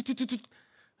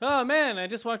 Oh, man, I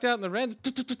just walked out in the rain.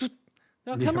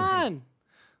 Oh, come on.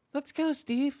 Let's go,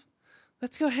 Steve.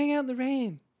 Let's go hang out in the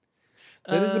rain.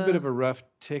 That is a bit of a rough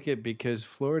ticket because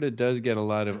Florida does get a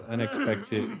lot of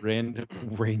unexpected random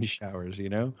rain showers,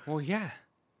 Well, yeah.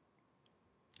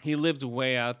 He lives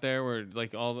way out there where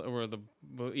where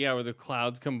the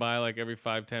clouds come by like every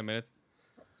 5-10 minutes.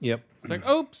 Yep. It's like,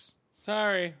 oops,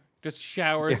 sorry. Just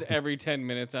showers every 10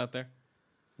 minutes out there.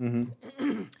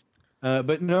 Mm-hmm.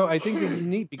 But no, I think this is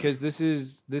neat because this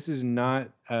is not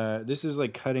this is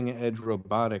like cutting edge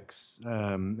robotics,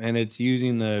 and it's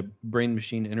using the brain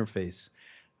machine interface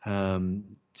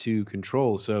to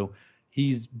control. So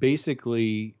he's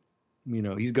basically,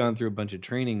 he's gone through a bunch of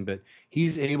training, but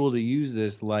he's able to use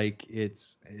this like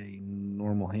it's a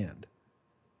normal hand.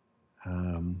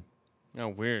 Oh,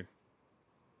 weird.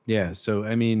 Yeah. So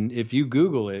I mean, if you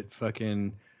Google it,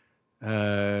 fucking.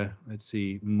 Let's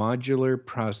see, modular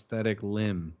prosthetic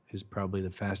limb is probably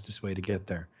the fastest way to get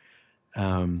there.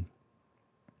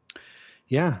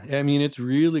 Yeah, I mean, it's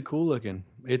really cool looking.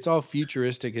 It's all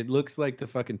futuristic. It looks like the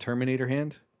fucking Terminator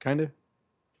hand, kind of.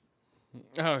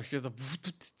 Oh, she's a...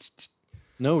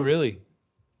 No, really.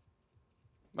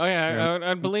 Oh, yeah,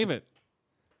 I'd believe it.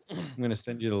 I'm going to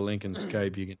send you the link in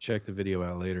Skype. You can check the video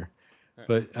out later. Right.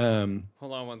 But,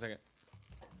 hold on one second.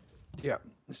 Yeah.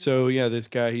 So yeah, this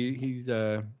guy he's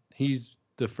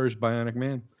the first bionic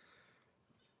man.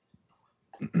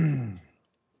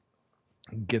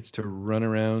 Gets to run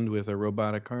around with a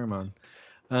robotic arm on.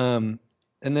 And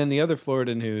then the other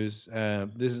Florida news.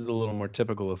 This is a little more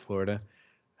typical of Florida.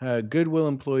 Goodwill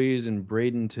employees in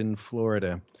Bradenton,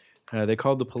 Florida. They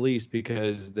called the police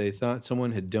because they thought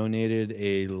someone had donated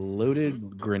a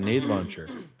loaded grenade launcher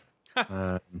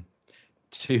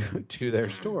to their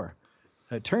store.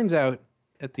 It turns out,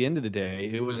 at the end of the day,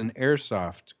 it was an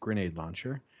airsoft grenade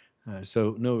launcher,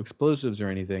 so no explosives or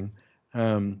anything.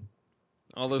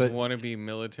 All those wannabe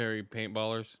military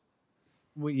paintballers.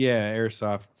 Well, yeah,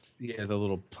 airsoft. Yeah, the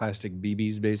little plastic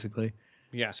BBs, basically.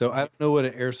 Yeah. So I don't know what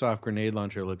an airsoft grenade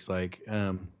launcher looks like.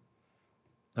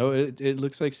 It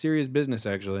looks like serious business,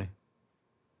 actually.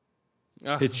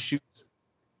 It shoots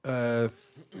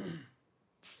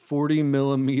 40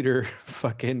 millimeter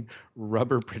fucking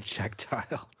rubber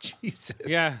projectile. Jesus.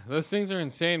 Yeah, those things are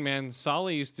insane, man.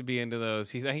 Solly used to be into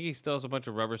those. I think he still has a bunch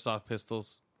of rubber soft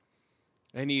pistols.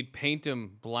 And he'd paint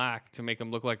them black to make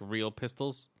them look like real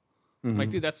pistols. Mm-hmm. Like,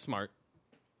 dude, that's smart.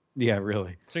 Yeah,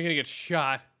 really. So you're going to get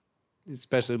shot.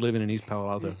 Especially living in East Palo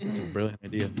Alto. It's a brilliant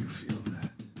idea.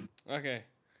 Okay.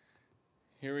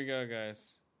 Here we go,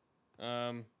 guys.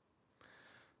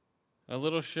 A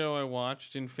little show I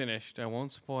watched and finished. I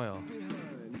won't spoil.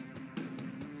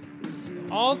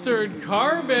 Altered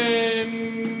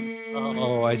Carbon!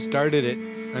 Oh, I started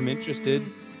it. I'm interested.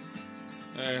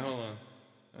 All right, hold on.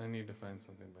 I need to find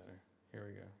something better. Here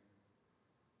we go.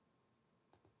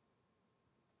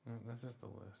 Oh, that's just the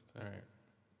list. All right.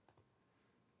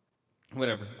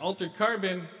 Whatever. Altered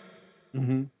Carbon.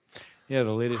 Mm-hmm. Yeah,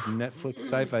 the latest Netflix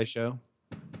sci-fi show.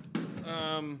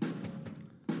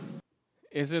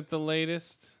 Is it the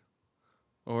latest?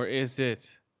 Or is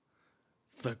it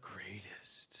the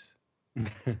greatest?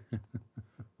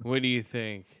 What do you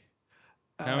think?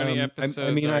 How many episodes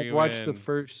are you in? I watched the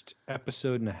first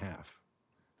episode and a half.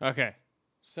 Okay.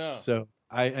 So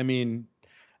I mean,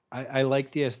 I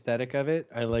like the aesthetic of it.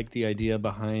 I like the idea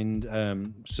behind.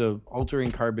 So altering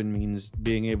carbon means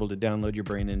being able to download your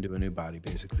brain into a new body,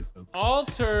 basically, folks.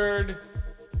 Altered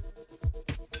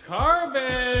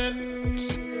Carbon.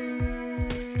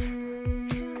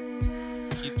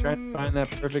 Keep trying to find that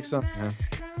perfect song. Huh?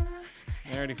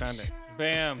 I already found it.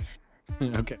 Bam.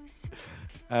 Okay.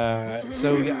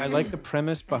 So yeah, I like the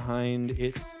premise behind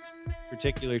its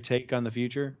particular take on the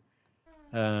future.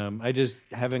 I just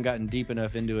haven't gotten deep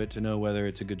enough into it to know whether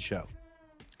it's a good show.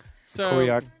 So The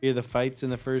choreography of the fights in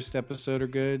the first episode are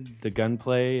good. The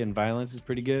gunplay and violence is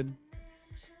pretty good.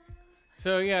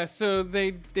 So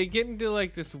they get into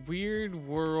like this weird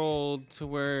world to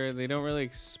where they don't really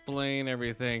explain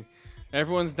everything.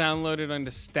 Everyone's downloaded onto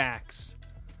stacks.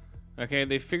 Okay,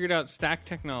 they figured out stack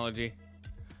technology,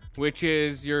 which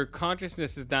is your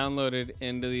consciousness is downloaded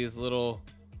into these little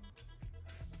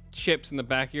chips in the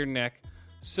back of your neck.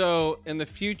 So in the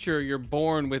future, you're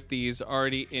born with these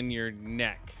already in your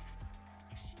neck.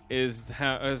 Is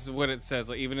what it says.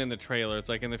 Like even in the trailer, it's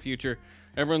like in the future,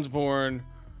 everyone's born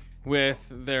with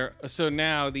their. So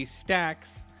now these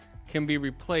stacks can be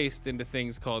replaced into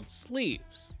things called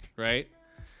sleeves, right?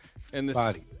 And the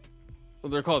Bodies. well,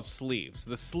 they're called sleeves.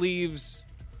 The sleeves,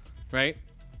 right?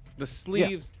 The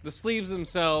sleeves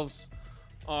themselves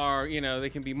are, they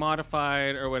can be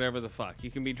modified or whatever the fuck.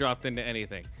 You can be dropped into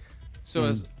anything.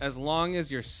 So as long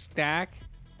as your stack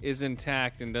is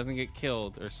intact and doesn't get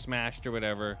killed or smashed or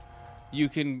whatever, you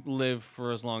can live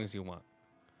for as long as you want.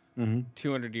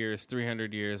 200 years,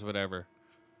 300 years, whatever.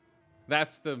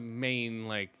 That's the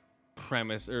main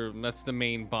premise, or that's the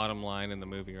main bottom line in the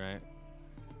movie, right?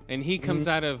 And he comes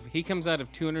out of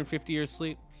 250 years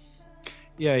sleep.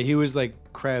 Yeah, he was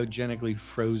cryogenically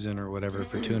frozen or whatever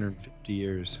for 250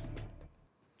 years.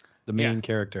 The main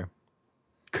character,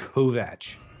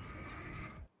 Kovac,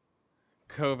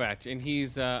 and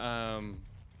he's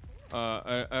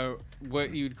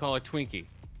what you'd call a Twinkie,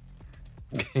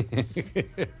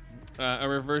 a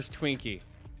reverse Twinkie,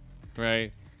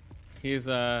 right? He's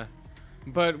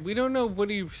but we don't know what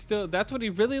he still. That's what he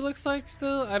really looks like.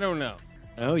 Still, I don't know.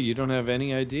 Oh, you don't have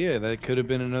any idea. That could have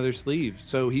been another sleeve.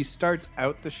 So he starts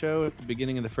out the show at the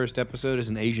beginning of the first episode as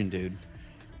an Asian dude.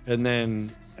 And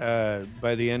then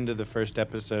by the end of the first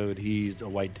episode, he's a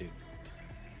white dude.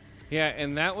 Yeah,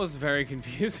 and that was very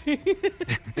confusing.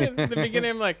 In the beginning,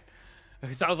 I'm like,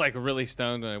 because I was really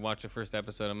stoned when I watched the first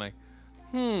episode. I'm like,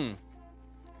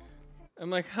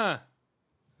 huh.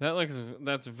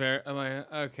 That's very, I'm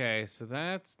like, okay, so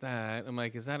that's that. I'm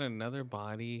like, is that another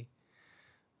body?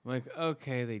 I'm like,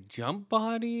 okay, they jump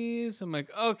bodies. I'm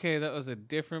like, okay, that was a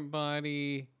different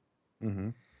body. Mm-hmm.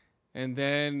 And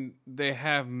then they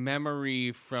have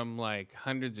memory from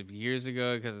hundreds of years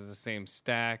ago because it's the same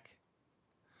stack.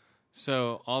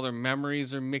 So all their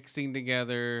memories are mixing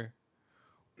together.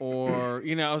 Or,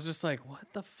 I was just like,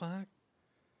 what the fuck?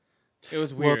 It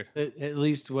was weird. Well, at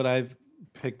least what I've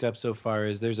picked up so far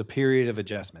is there's a period of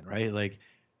adjustment, right?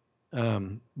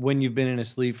 When you've been in a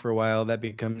sleep for a while, that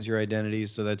becomes your identity.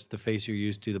 So that's the face you're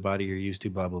used to, the body you're used to,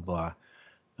 blah, blah, blah.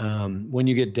 When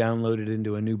you get downloaded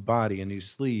into a new body, a new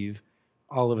sleeve,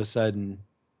 all of a sudden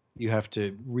you have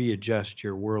to readjust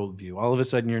your worldview. All of a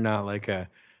sudden you're not like a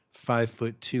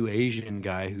 5'2" Asian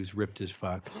guy who's ripped as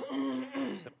fuck.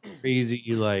 Some crazy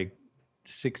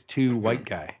 6'2" white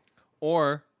guy.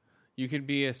 Or you could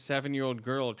be a 7-year-old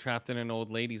girl trapped in an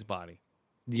old lady's body.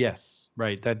 Yes,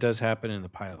 right. That does happen in the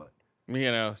pilot.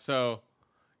 So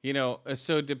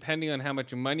depending on how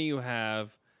much money you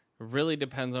have, really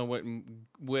depends on what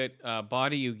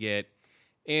body you get.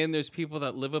 And there's people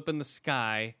that live up in the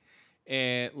sky,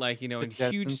 and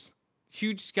in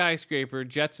huge skyscraper,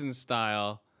 Jetson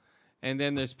style. And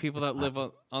then there's people that live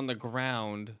on the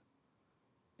ground,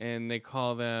 and they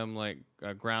call them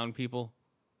ground people.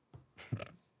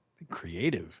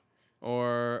 Creative.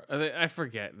 Or I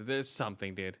forget. There's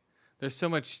something, dude. There's so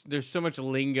much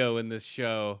lingo in this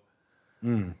show.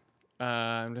 I'm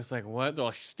just like, what? Oh,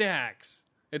 stacks.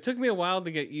 It took me a while to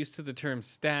get used to the term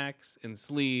stacks and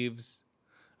sleeves.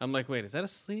 I'm like, wait, is that a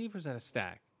sleeve or is that a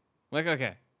stack? I'm like,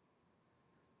 okay,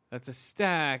 that's a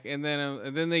stack. And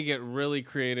then they get really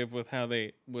creative with how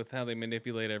they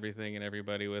manipulate everything and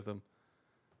everybody with them.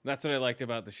 That's what I liked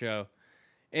about the show.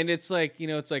 And it's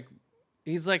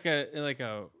he's like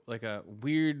a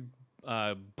weird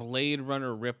Blade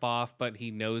Runner ripoff, but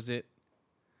he knows it.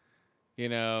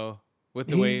 With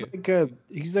the way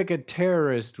he's like a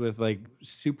terrorist with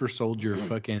super soldier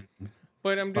fucking.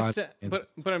 But I'm just but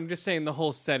I'm just saying the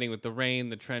whole setting with the rain,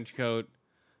 the trench coat,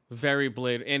 very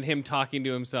Blade, and him talking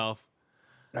to himself.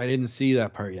 I didn't see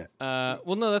that part yet.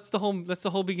 Well, no, that's the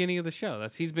whole beginning of the show.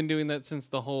 He's been doing that since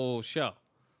the whole show,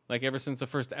 ever since the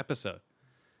first episode.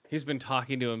 He's been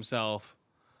talking to himself,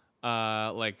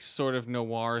 sort of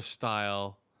noir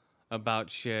style about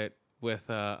shit with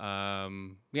he's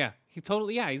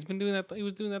been doing that. He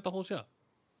was doing that the whole show.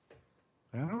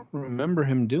 I don't remember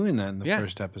him doing that in the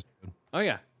first episode. Oh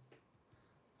yeah,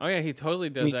 he totally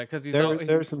does that because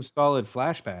there are some solid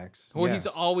flashbacks. Well, he's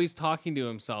always talking to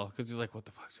himself because he's like, "What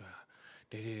the fuck's going on?"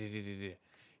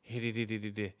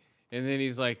 And then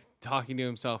he's talking to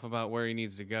himself about where he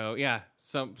needs to go. Yeah,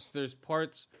 there's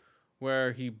parts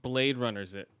where he Blade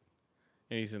Runners it,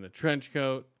 and he's in the trench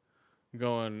coat,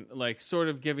 going sort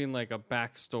of giving a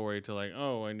backstory to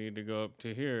oh, I need to go up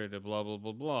to here to blah blah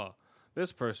blah blah.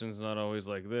 This person's not always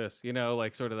like this,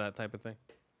 sort of that type of thing.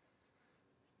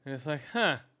 And it's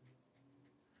huh.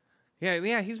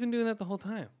 Yeah, he's been doing that the whole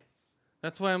time.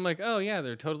 That's why I'm like, oh yeah,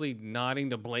 they're totally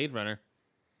nodding to Blade Runner.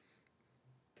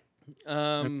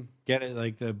 Get it,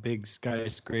 like the big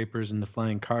skyscrapers and the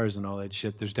flying cars and all that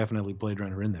shit. There's definitely Blade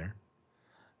Runner in there.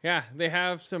 Yeah, they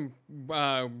have some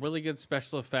really good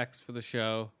special effects for the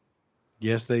show.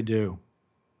 Yes, they do.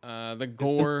 The Just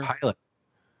gore, the pilot.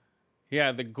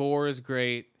 yeah, the gore is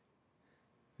great.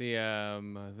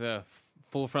 The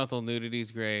full frontal nudity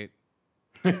is great.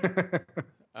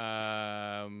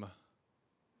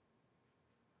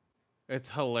 It's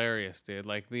hilarious, dude.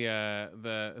 Like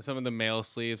the some of the male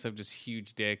sleeves have just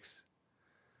huge dicks.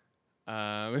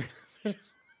 Well,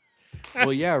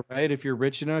 yeah, right. If you're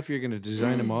rich enough, you're gonna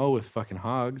design them all with fucking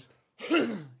hogs.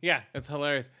 Yeah, it's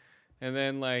hilarious. And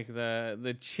then like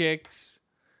the chicks,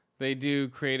 they do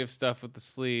creative stuff with the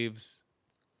sleeves.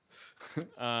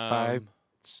 5,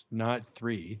 it's not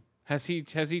 3. Has he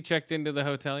checked into the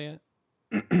hotel yet?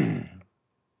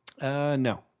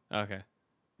 No. Okay.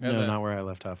 No, not where I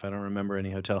left off. I don't remember any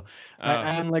hotel.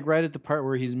 I'm like right at the part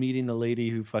where he's meeting the lady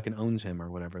who fucking owns him or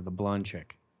whatever, the blonde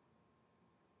chick.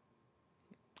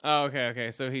 Oh,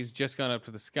 okay. So he's just gone up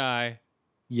to the sky.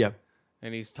 Yep.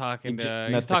 And he's talking He just to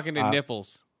met the cop.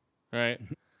 Nipples, right?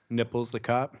 Nipples, the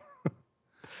cop.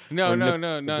 No, Or no,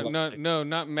 Nip- no, the no, no,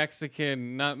 not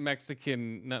Mexican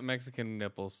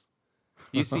nipples.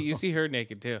 You see her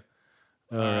naked too.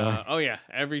 Oh, really? Oh yeah,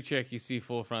 every chick you see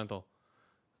full frontal.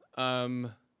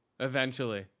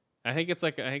 Eventually, I think it's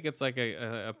like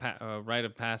a rite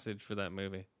of passage for that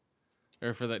movie,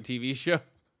 or for that TV show.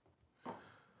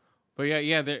 But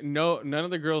yeah, none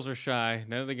of the girls are shy,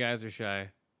 none of the guys are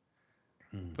shy.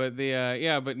 But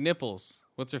but Nipples,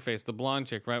 what's her face? The blonde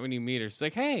chick, right when you meet her, she's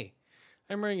like, "Hey,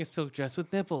 I'm wearing a silk dress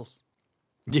with nipples."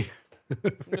 Yeah.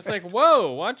 I'm just like,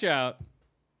 "Whoa, watch out!"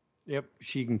 Yep.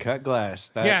 She can cut glass.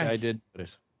 That Yeah. I did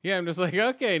notice. Yeah, I'm just like,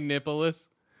 "Okay, Nippleless,"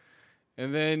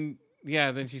 and then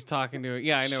she's talking to her.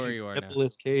 Yeah, I know where you are now.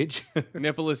 Nipples Cage.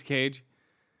 Nippleless Cage.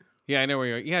 Yeah, I know where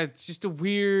you are. Yeah, it's just a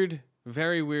weird,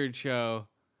 very weird show,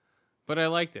 but I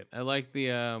liked it. I like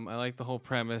the whole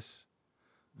premise.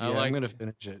 Yeah, I'm gonna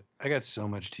finish it. I got so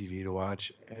much TV to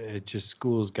watch. It just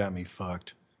school's got me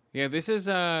fucked. Yeah, this is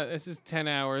 10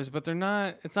 hours, but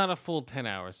it's not a full 10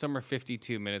 hours. Some are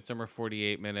 52 minutes, some are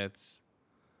 48 minutes.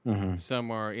 Mm-hmm.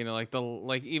 Some are, even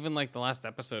the last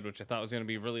episode, which I thought was going to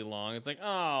be really long. It's like,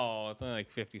 oh, it's only like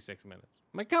 56 minutes.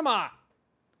 I'm like, come on.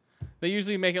 They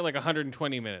usually make it like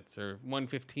 120 minutes or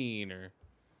 115 or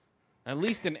at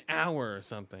least an hour or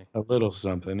something. A little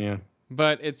something, yeah.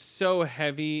 But it's so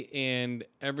heavy and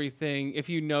everything. If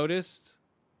you noticed,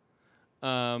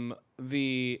 at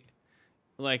the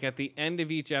end of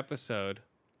each episode,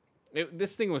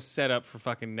 this thing was set up for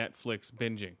fucking Netflix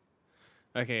binging.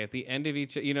 Okay, at the end of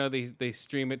each, they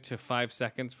stream it to 5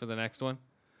 seconds for the next one.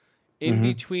 In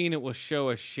between, it will show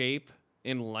a shape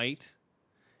in light,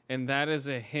 and that is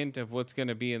a hint of what's going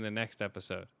to be in the next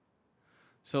episode.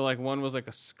 So, like, one was like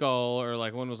a skull, or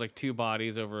like one was like 2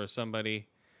 bodies over somebody,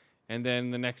 and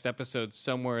then the next episode,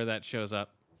 somewhere that shows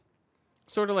up.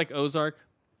 Sort of like Ozark.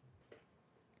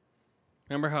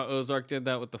 Remember how Ozark did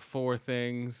that with the 4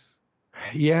 things?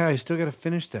 Yeah, I still got to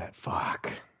finish that.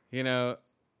 Fuck.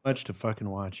 Much to fucking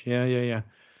watch. Yeah.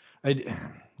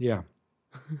 Yeah.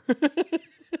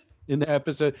 In the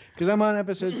episode, because I'm on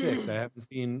episode 6. I haven't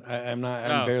seen. I'm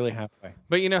barely halfway.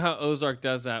 But you know how Ozark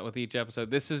does that with each episode.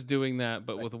 This is doing that,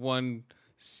 but with one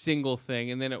single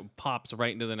thing, and then it pops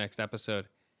right into the next episode.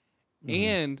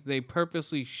 And they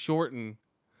purposely shorten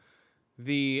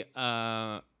the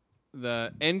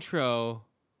intro,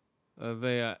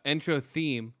 intro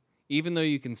theme, even though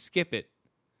you can skip it.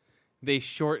 They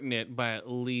shorten it by at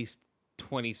least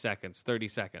 20 seconds, 30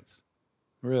 seconds.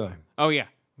 Really? Oh yeah.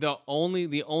 The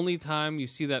only time you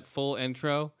see that full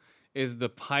intro is the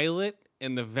pilot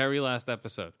and the very last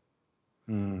episode.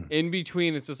 In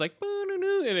between, it's just like,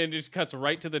 and it just cuts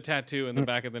right to the tattoo in the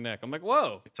back of the neck. I'm like,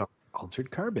 whoa. It's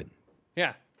altered carbon.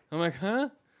 Yeah. I'm like, huh?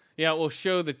 Yeah, we'll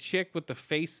show the chick with the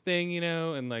face thing,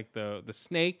 and like the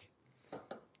snake.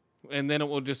 And then it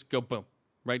will just go boom,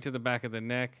 right to the back of the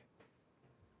neck.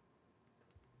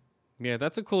 Yeah,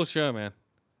 that's a cool show, man.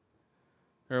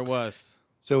 Or it was.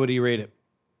 So what do you rate it?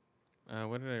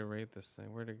 What did I rate this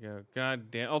thing? Where'd it go? God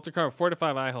damn. Altered Carbon, 4 to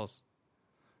 5 eye holes.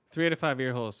 3 out of 5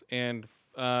 ear holes. And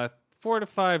 4 to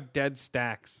 5 dead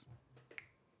stacks.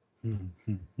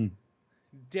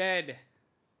 Dead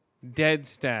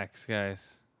stacks,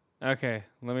 guys. Okay,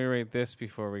 let me rate this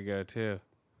before we go, too.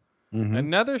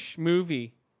 Another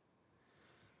movie.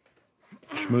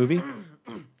 Movie?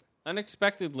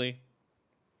 Unexpectedly.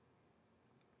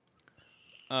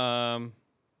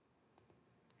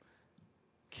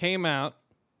 Came out.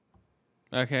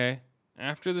 Okay.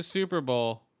 after the Super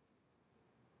Bowl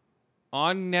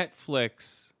on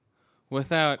Netflix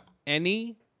without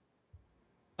any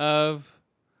of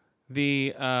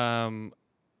the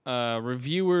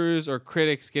reviewers or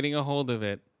critics getting a hold of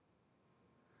it.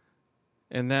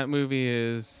 And that movie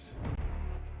is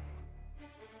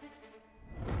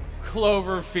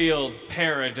Cloverfield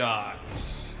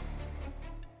Paradox.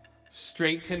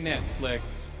 Straight to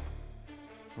Netflix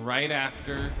right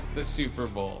after the Super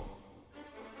Bowl.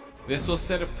 This will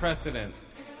set a precedent.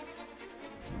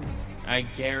 I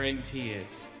guarantee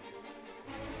it.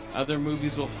 Other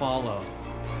movies will follow.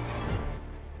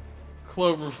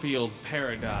 Cloverfield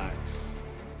Paradox.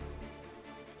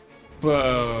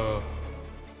 But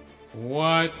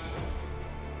what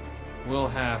will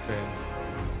happen?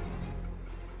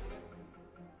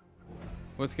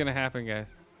 What's gonna happen,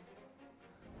 guys?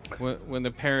 When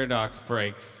the paradox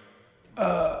breaks?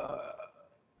 Okay,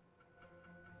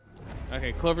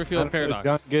 Cloverfield Paradox.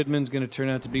 John Goodman's going to turn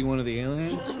out to be one of the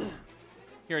aliens?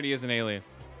 He already is an alien.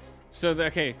 So,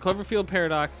 Cloverfield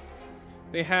Paradox.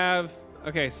 They have...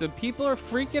 Okay, so people are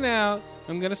freaking out.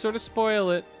 I'm going to sort of spoil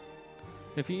it.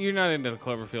 If you're not into the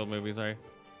Cloverfield movies, are you?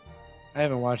 I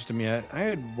haven't watched them yet.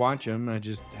 I'd watch them. I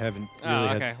just haven't really Oh,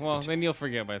 had... okay. Well, then you'll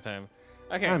forget by the time.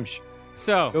 Okay. I'm sure.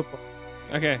 So... Go for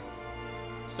it. Okay.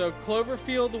 So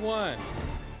Cloverfield 1.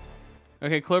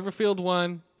 Okay, Cloverfield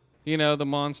 1, you know, the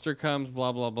monster comes,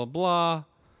 blah, blah, blah, blah.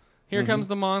 Here comes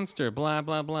the monster, blah,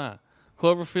 blah, blah.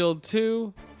 Cloverfield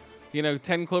 2, you know,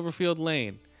 10 Cloverfield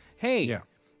Lane. Hey, Yeah.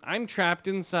 I'm trapped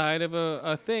inside of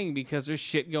a thing because there's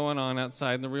shit going on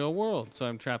outside in the real world. So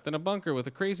I'm trapped in a bunker with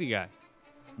a crazy guy.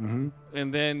 Mm-hmm.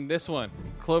 And then this one,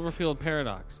 Cloverfield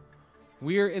Paradox.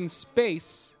 We're in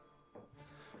space.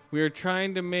 We are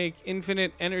trying to make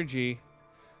infinite energy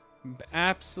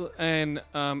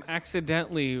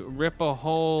accidentally rip a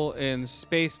hole in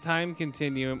space-time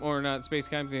continuum, or not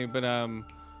space-time continuum,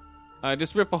 but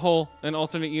just rip a hole in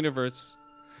alternate universe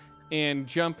and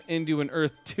jump into an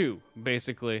Earth 2,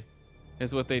 basically,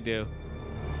 is what they do.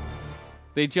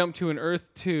 They jump to an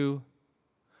Earth 2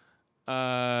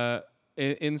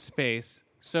 in space.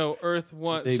 So Earth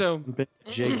 1... They So... bump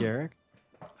into Jay Garrick?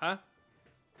 Huh?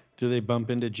 Do they bump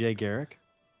into Jay Garrick?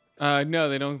 No,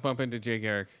 they don't bump into Jay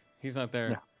Garrick. He's not there.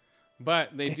 No.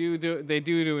 But they do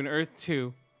an Earth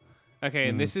 2. Okay,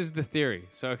 and this is the theory.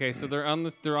 So so they're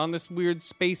on this weird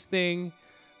space thing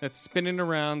that's spinning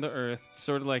around the Earth,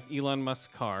 sort of like Elon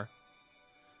Musk's car.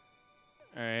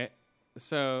 All right.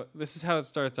 So this is how it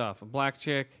starts off. A black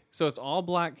chick. So it's all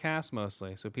black cast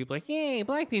mostly. So people are like, yay,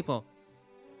 black people.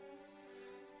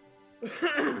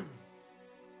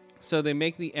 So they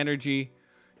make the energy.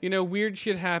 You know, weird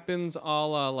shit happens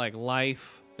all like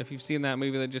Life, if you've seen that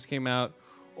movie that just came out,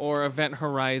 or Event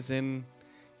Horizon,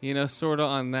 you know, sort of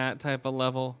on that type of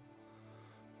level,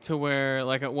 to where,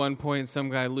 like, at one point some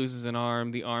guy loses an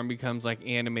arm, the arm becomes, like,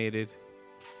 animated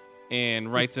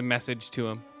and writes a message to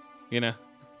him, you know?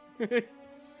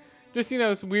 Just, you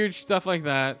know, it's weird stuff like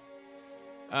that.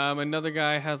 Another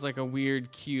guy has, like, a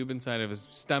weird cube inside of his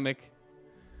stomach.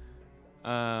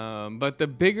 But the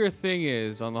bigger thing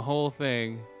is, on the whole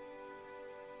thing,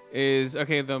 is,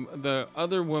 okay, the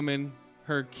other woman,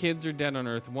 her kids are dead on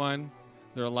Earth 1.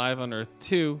 They're alive on Earth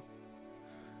 2.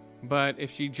 But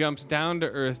if she jumps down to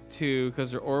Earth 2,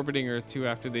 because they're orbiting Earth 2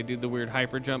 after they did the weird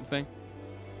hyper jump thing.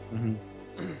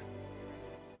 Mm-hmm.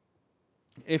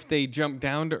 If they jump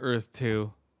down to Earth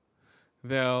 2,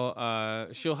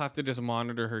 she'll have to just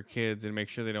monitor her kids and make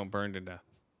sure they don't burn to death.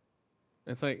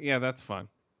 It's like, yeah, that's fun.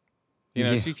 You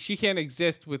know, Yeah. she can't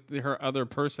exist with her other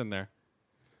person there.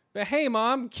 But hey,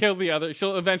 mom, kill the other.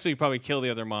 She'll eventually probably kill the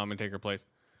other mom and take her place.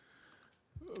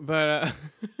 But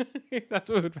that's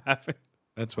what would happen,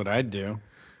 That's what I'd do.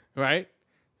 right?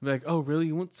 Be like, oh, really?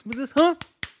 You want some of this, huh?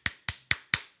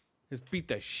 Just beat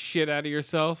the shit out of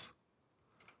yourself.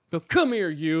 Go, come here,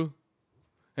 you.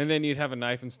 And then you'd have a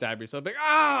knife and stab yourself. Like,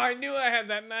 I knew I had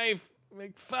that knife.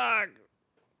 Like, fuck.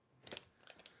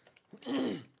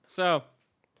 So,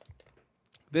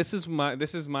 this is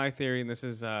my theory, and this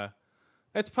is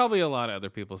it's probably a lot of other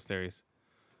people's theories.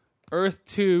 Earth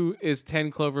 2 is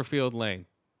 10 Cloverfield Lane.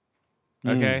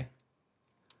 Okay?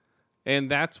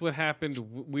 And that's what happened.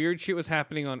 Weird shit was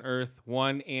happening on Earth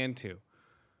 1 and 2.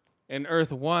 In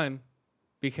Earth 1,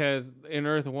 because in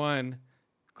Earth 1,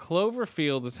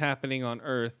 Cloverfield is happening on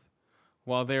Earth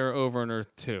while they're over on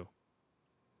Earth 2.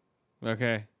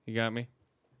 Okay? You got me?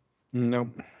 Nope.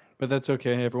 But that's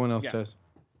okay. Everyone else Yeah. does.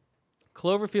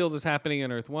 Cloverfield is happening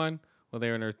on Earth 1 while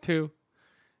they're on Earth 2.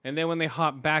 And then when they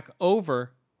hop back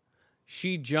over,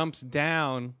 she jumps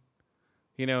down,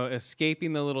 you know,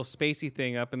 escaping the little spacey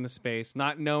thing up in the space,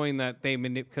 not knowing that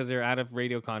because they're out of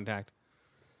radio contact,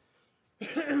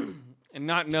 and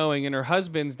not knowing, and her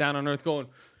husband's down on Earth going,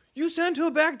 "You sent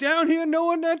her back down here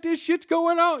knowing that this shit's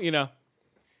going on," you know.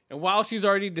 And while she's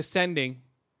already descending,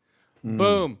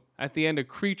 boom, at the end, a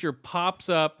creature pops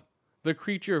up. The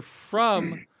creature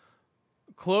from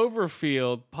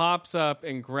Cloverfield pops up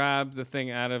and grabs the thing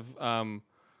out of,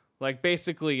 like,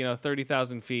 basically,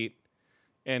 30,000 feet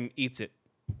and eats it.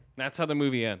 That's how the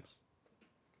movie ends.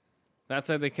 That's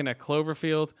how they connect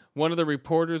Cloverfield. One of the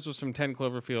reporters was from 10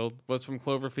 Cloverfield, from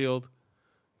Cloverfield.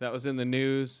 That was in the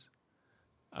news.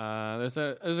 There's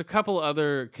a couple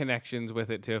other connections with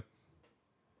it, too.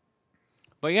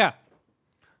 But, yeah.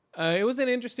 It was an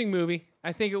interesting movie.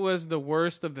 I think it was the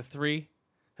worst of the three.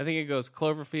 I think it goes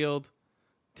Cloverfield,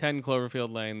 10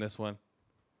 Cloverfield Lane, this one.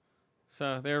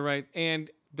 So they're right. And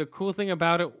the cool thing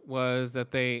about it was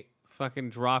that they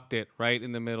fucking dropped it right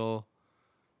in the middle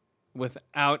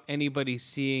without anybody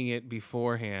seeing it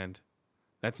beforehand.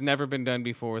 That's never been done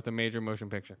before with a major motion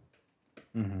picture.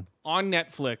 Mm-hmm. On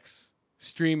Netflix,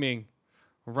 streaming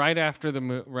right after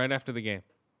the game.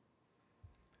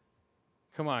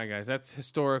 Come on, guys. That's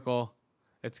historical.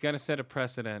 It's going to set a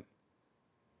precedent.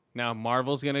 Now,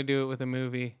 Marvel's going to do it with a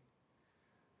movie.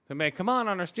 So, man, come on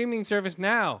our streaming service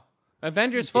now.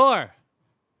 Avengers 4.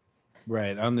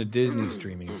 Right, on the Disney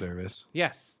streaming service.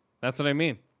 Yes, that's what I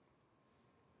mean.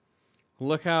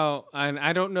 Look how... And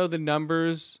I don't know the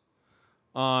numbers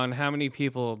on how many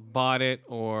people bought it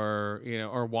or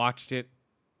watched it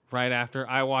right after.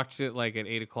 I watched it like at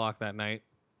 8 o'clock that night.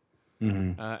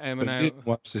 Mm-hmm. Em But and you didn't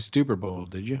watch the Super Bowl,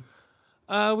 did you?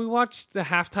 we watched the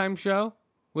halftime show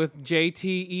with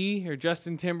JTE or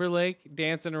Justin Timberlake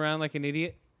dancing around like an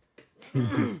idiot.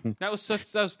 that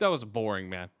was boring,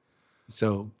 man.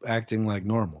 So acting like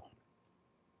normal.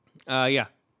 Yeah,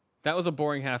 that was a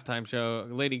boring halftime show.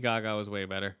 Lady Gaga was way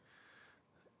better.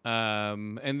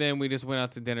 And then we just went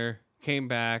out to dinner, came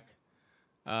back.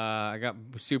 I got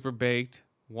super baked,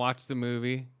 watched the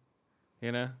movie,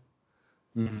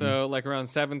 Mm-hmm. So like around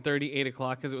 7:30, 8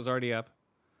 o'clock, because it was already up.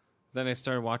 Then I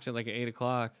started watching like at 8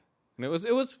 o'clock, and it was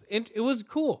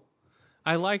cool.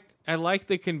 I liked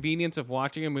the convenience of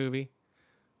watching a movie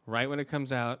right when it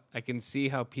comes out. I can see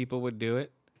how people would do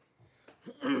it.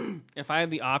 If I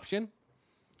had the option,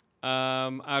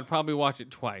 I'd probably watch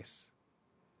it twice.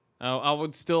 I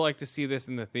would still like to see this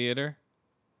in the theater,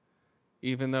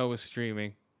 even though it was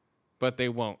streaming, but they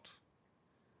won't.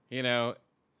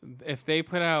 If they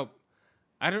put out,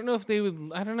 I don't know if they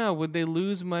would. I don't know. Would they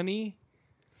lose money?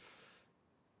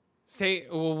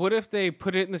 What if they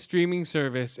put it in the streaming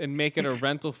service and make it a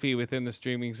rental fee within the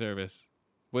streaming service?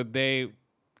 Would they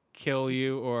kill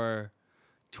you? Or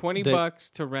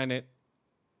 $20 to rent it,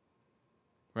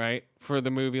 right? For the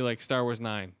movie like Star Wars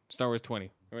 9, Star Wars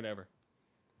 20, or whatever.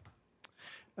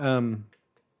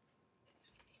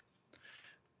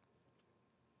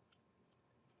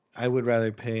 I would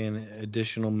rather pay an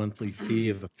additional monthly fee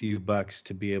of a few bucks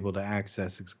to be able to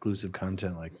access exclusive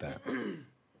content like that,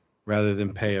 rather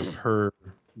than pay a per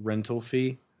rental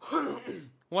fee. Well,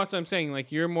 that's what I'm saying.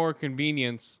 Like, you're more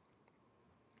convenience.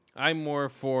 I'm more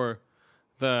for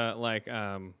the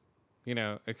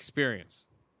experience,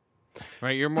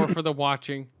 right? You're more for the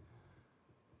watching.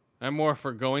 I'm more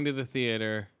for going to the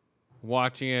theater,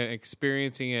 watching it,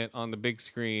 experiencing it on the big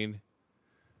screen.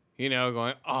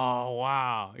 Going, oh,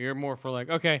 wow. You're more for like,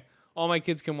 okay, all my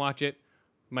kids can watch it.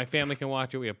 My family can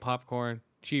watch it. We have popcorn,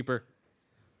 cheaper.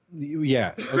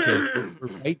 Yeah. Okay. So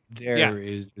right there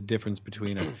is the difference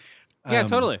between us. Yeah,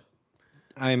 totally.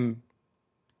 I'm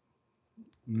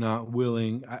not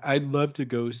willing. I'd love to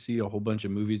go see a whole bunch of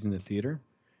movies in the theater,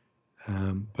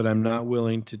 but I'm not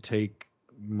willing to take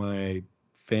my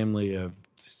family of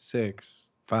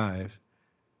 5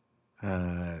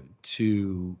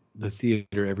 to the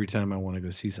theater every time I want to go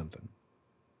see something.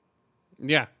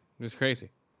 Yeah, it's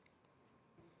crazy.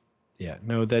 Yeah,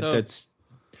 no, that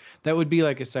would be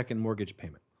like a second mortgage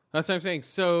payment. That's what I'm saying.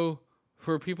 So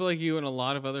for people like you and a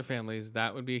lot of other families,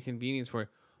 that would be a convenience for it.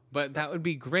 But that would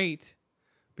be great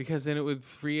because then it would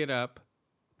free it up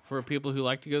for people who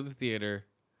like to go to the theater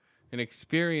and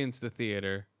experience the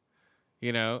theater,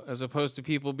 as opposed to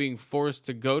people being forced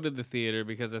to go to the theater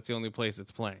because that's the only place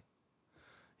it's playing.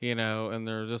 And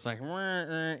they're just like, you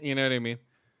know what I mean?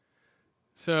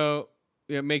 So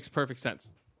it makes perfect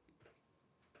sense.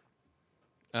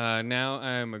 Now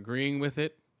I'm agreeing with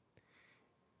it,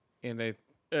 and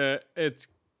it's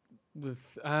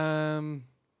with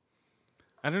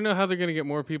I don't know how they're gonna get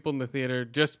more people in the theater.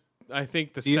 I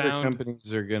think the Theater sound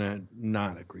companies are gonna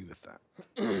not agree with that.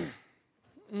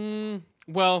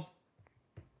 Well,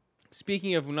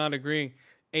 speaking of not agreeing,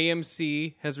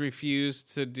 AMC has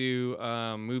refused to do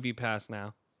Movie Pass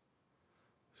now.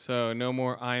 So no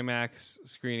more IMAX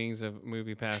screenings of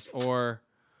Movie Pass or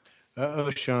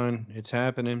Sean, it's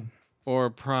happening.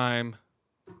 Prime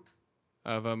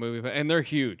of a Movie Pass, and they're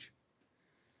huge.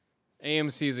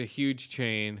 AMC is a huge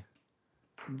chain.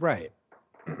 Right.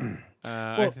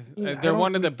 They're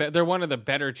one of the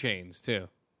better chains too.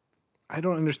 I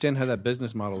don't understand how that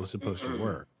business model is supposed to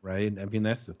work, right? I mean,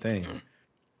 that's the thing.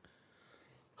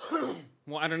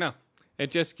 Well, I don't know. It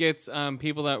just gets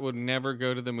people that would never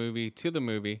go to the movie,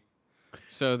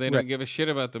 so they don't Right. give a shit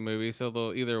about the movie. So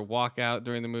they'll either walk out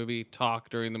during the movie, talk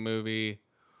during the movie,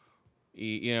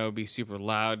 be super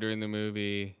loud during the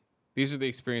movie. These are the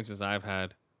experiences I've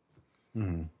had.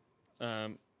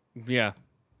 Yeah,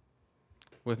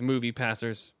 with movie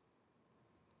passers.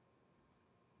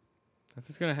 That's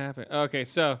just gonna happen. Okay,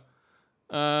 so,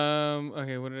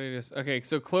 okay, what did I just? Okay,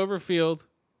 so Cloverfield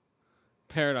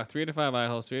Paradox, 3 to 5 eye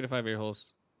holes, 3 to 5 ear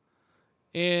holes,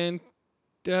 and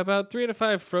about 3 to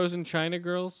 5 frozen China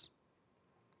girls.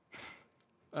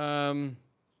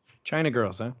 China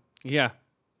girls, huh? Yeah.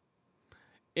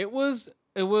 It was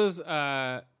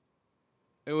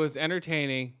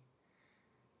entertaining.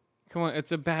 Come on,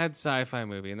 it's a bad sci-fi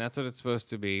movie, and that's what it's supposed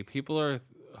to be. People are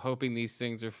hoping these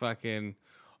things are fucking,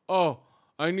 oh,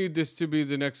 I need this to be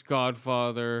the next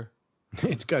Godfather.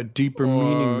 It's got deeper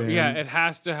meaning, man. Yeah, it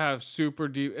has to have super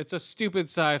deep. It's a stupid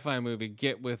sci-fi movie.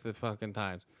 Get with the fucking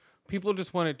times. People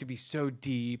just want it to be so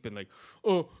deep and like,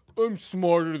 oh, I'm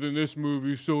smarter than this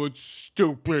movie, so it's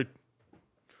stupid.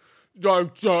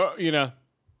 That's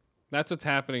what's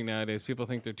happening nowadays. People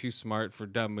think they're too smart for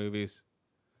dumb movies.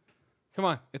 Come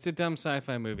on, it's a dumb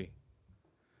sci-fi movie.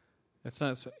 It's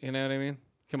not, you know what I mean?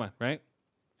 Come on, right?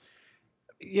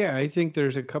 Yeah, I think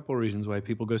there's a couple reasons why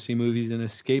people go see movies, and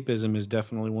escapism is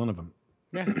definitely one of them.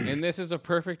 Yeah, and this is a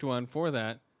perfect one for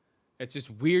that. It's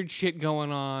just weird shit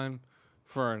going on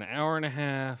for an hour and a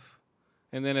half,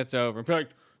 and then it's over. And be like,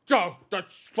 oh,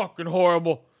 that's fucking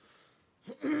horrible.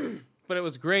 But it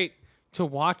was great to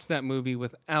watch that movie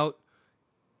without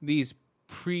these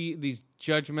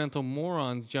judgmental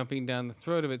morons jumping down the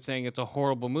throat of it saying it's a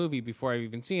horrible movie before I've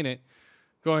even seen it.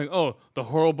 Going, oh, the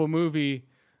horrible movie,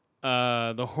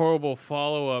 the horrible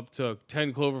follow-up to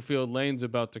 10 Cloverfield Lane's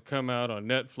about to come out on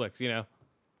Netflix,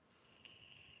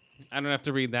 I don't have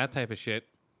to read that type of shit.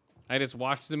 I just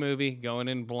watched the movie going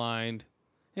in blind,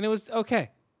 and it was okay. It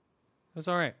was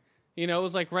all right. It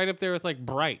was like right up there with like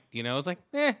Bright. It was like,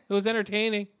 it was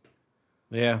entertaining.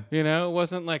 Yeah. It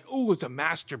wasn't like, oh, it's a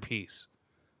masterpiece.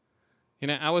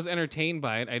 I was entertained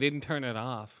by it. I didn't turn it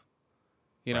off.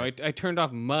 I turned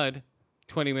off Mud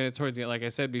 20 minutes towards the end, like I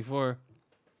said before.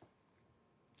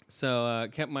 So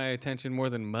kept my attention more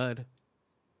than Mud.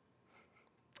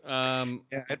 Yeah,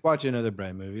 I'd watch another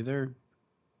Bright movie. They're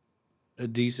a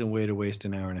decent way to waste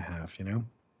an hour and a half,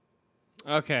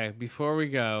 Okay, before we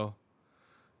go,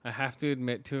 I have to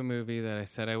admit to a movie that I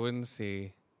said I wouldn't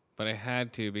see, but I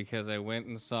had to because I went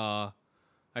and saw.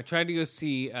 I tried to go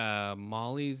see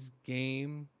Molly's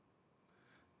Game,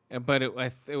 but it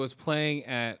was playing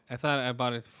at. I thought I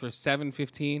bought it for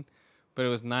 $7.15, but it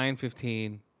was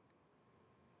 $9.15,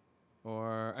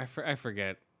 or I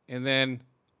forget. And then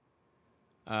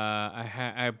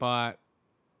I bought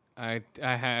a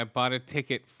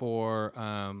ticket for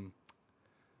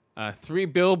 3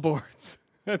 billboards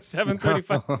at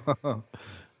 7:35.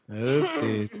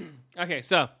 Oopsies. Okay,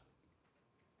 so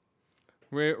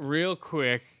real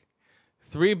quick,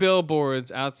 3 billboards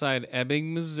outside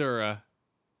Ebbing, Missouri.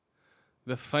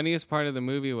 The funniest part of the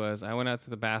movie was I went out to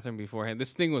the bathroom beforehand.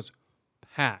 This thing was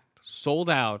packed, sold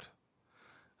out.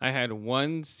 I had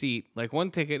one seat, like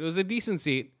one ticket. It was a decent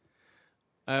seat.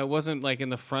 It wasn't like in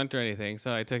the front or anything,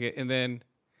 so I took it, and then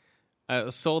it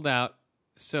was sold out.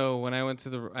 So when I went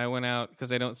out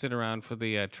because I don't sit around for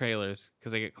the trailers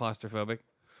because I get claustrophobic.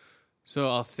 So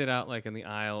I'll sit out like in the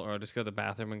aisle, or I'll just go to the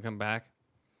bathroom and come back.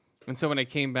 And so when I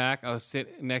came back, I was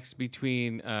sit next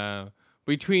between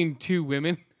 2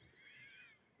 women.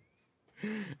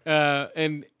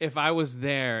 And if I was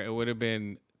there, it would have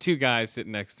been 2 guys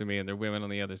sitting next to me and they're women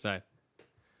on the other side.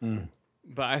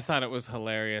 But I thought it was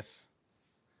hilarious.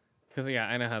 Because, yeah,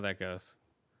 I know how that goes.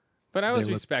 But I was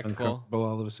They look respectful. uncomfortable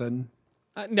all of a sudden.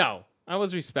 No, I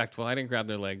was respectful. I didn't grab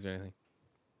their legs or anything.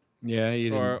 Yeah, you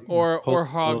didn't Or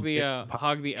hog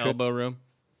little the elbow room.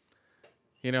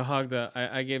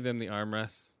 I gave them the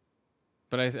armrest.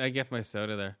 But I gave my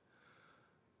soda there.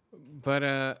 But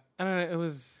I don't know, it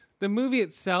was the movie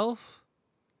itself.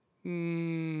 I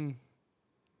don't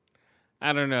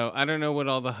know. I don't know what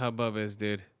all the hubbub is,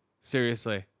 dude.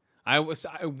 Seriously. I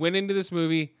went into this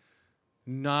movie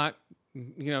not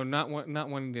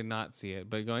wanting to not see it,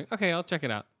 but going, okay, I'll check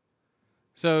it out.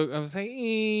 So I was like,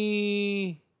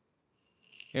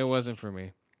 It wasn't for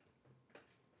me.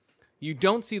 You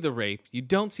don't see the rape. You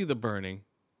don't see the burning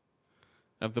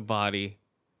of the body.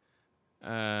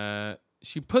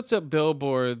 She puts up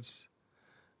billboards.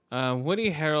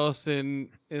 Woody Harrelson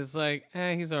is like,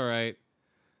 he's all right.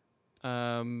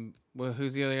 Well,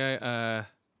 who's the other guy?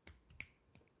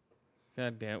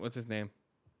 God damn, what's his name?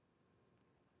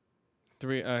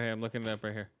 Okay, I'm looking it up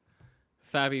right here.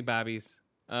 Fabby Babbies.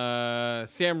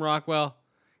 Sam Rockwell.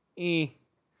 I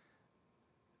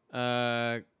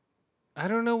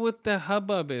don't know what the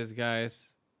hubbub is,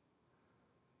 guys.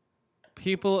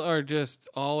 People are just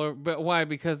all over. But why?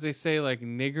 Because they say like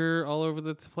nigger all over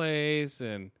the place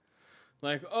and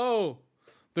like, oh,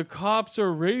 the cops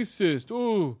are racist.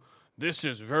 Oh, this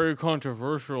is very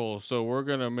controversial, so we're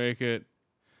going to make it.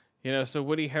 You know, so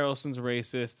Woody Harrelson's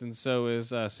racist, and so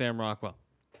is Sam Rockwell.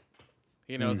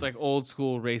 You know, it's like old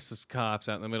school racist cops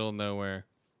out in the middle of nowhere.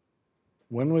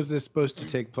 When was this supposed to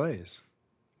take place?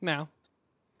 Now.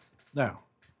 No.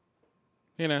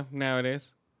 You know,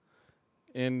 nowadays.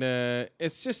 And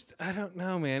it's just, I don't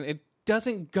know, man. It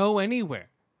doesn't go anywhere.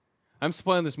 I'm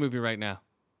spoiling this movie right now.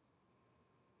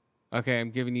 Okay,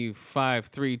 I'm giving you 5,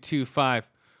 3, 2, 5.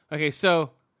 Okay,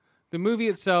 so the movie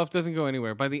itself doesn't go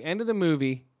anywhere. By the end of the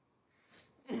movie,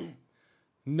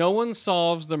 no one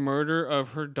solves the murder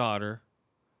of her daughter.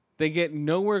 They get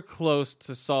nowhere close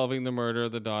to solving the murder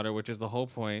of the daughter, which is the whole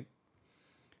point.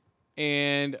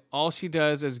 And all she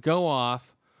does is go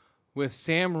off with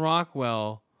Sam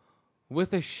Rockwell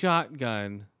with a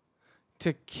shotgun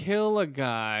to kill a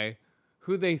guy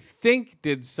who they think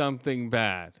did something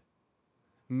bad.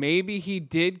 Maybe he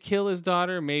did kill his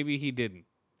daughter, maybe he didn't.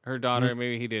 Her daughter,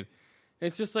 maybe he did.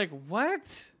 It's just like,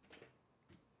 what?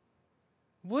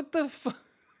 What the fuck?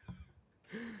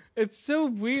 It's so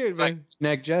weird, man. Like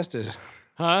neck justice.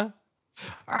 Huh?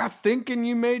 I thinking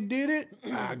you may did it.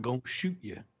 I gonna shoot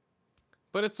you.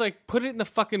 But it's like, put it in the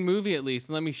fucking movie at least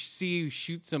and let me see you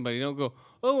shoot somebody. Don't go,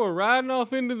 oh, we're riding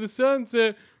off into the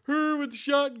sunset. Her with the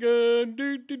shotgun.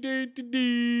 Do, do, do, do,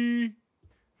 do.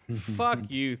 Fuck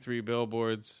you, 3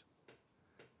 billboards.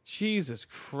 Jesus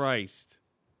Christ.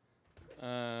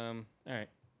 All right.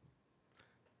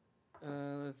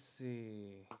 Let's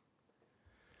see.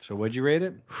 So what'd you rate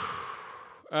it?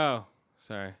 Oh,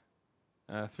 sorry.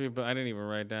 3. I didn't even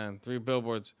write down 3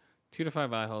 billboards. 2 to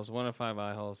 5 eye holes. 1 to 5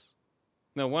 eye holes.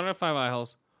 No, 1 out of 5 eye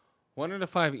holes. 1 out of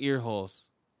 5 ear holes.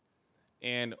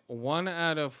 And 1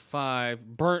 out of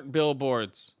 5 burnt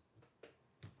billboards.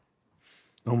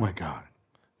 Oh my God.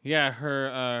 Yeah,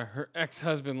 her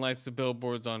ex-husband lights the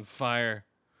billboards on fire.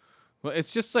 Well,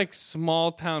 it's just like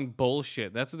small town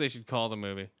bullshit. That's what they should call the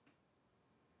movie.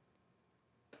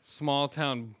 Small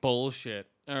town bullshit.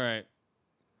 All right.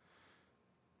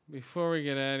 Before we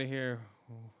get out of here,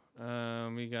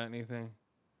 we got anything?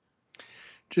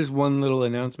 Just one little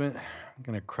announcement. I'm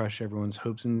going to crush everyone's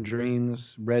hopes and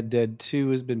dreams. Red Dead 2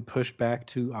 has been pushed back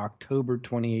to October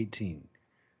 2018.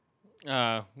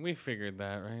 We figured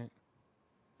that, right?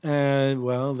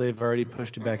 Well, they've already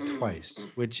pushed it back twice,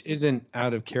 which isn't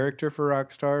out of character for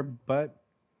Rockstar, but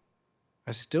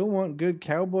I still want good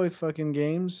cowboy fucking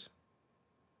games.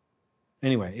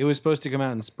 Anyway, it was supposed to come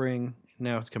out in spring.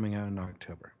 Now it's coming out in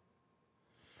October.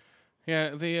 Yeah,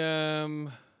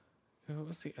 what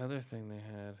was the other thing they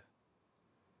had?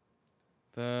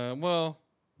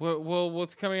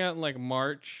 What's coming out in like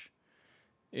March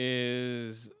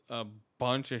is a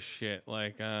bunch of shit.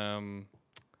 Like, God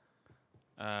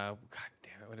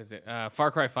damn it, what is it?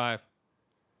 Far Cry 5.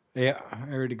 Yeah,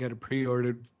 I already got it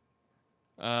pre-ordered.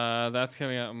 That's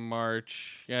coming out in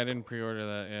March. Yeah, I didn't pre-order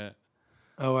that yet.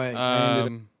 Oh, I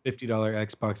ended up $50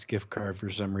 Xbox gift card for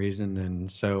some reason,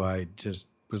 and so I just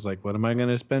was like, what am I going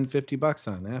to spend $50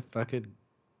 on? Fuck it.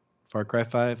 Far Cry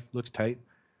 5 looks tight.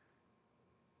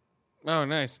 Oh,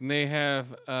 nice. And they have,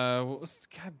 God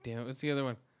damn it, what's the other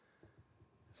one?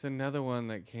 It's another one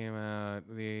that came out.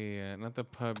 Not the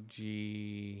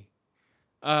PUBG.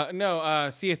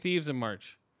 Sea of Thieves in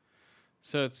March.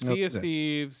 So it's Sea of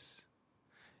Thieves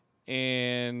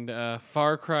and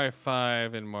Far Cry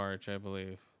 5 in March, I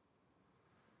believe.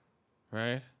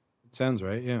 Right? It sounds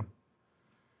right, yeah.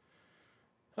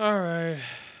 All right.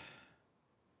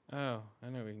 Oh, I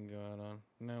know we can go out on.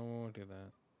 No, we won't do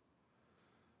that.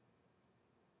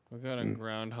 We'll go out on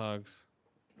Groundhogs.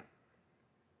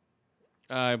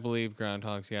 I believe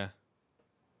Groundhogs, yeah.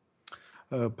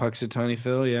 Puxatawny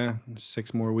Phil, yeah.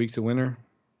 6 more weeks of winter.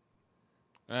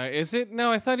 Is it?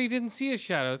 No, I thought he didn't see his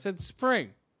shadow. It said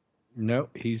spring. Nope,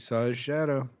 he saw his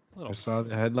shadow. I saw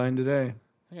the headline today.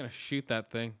 I'm going to shoot that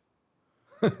thing.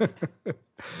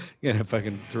 You're gonna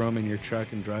fucking throw him in your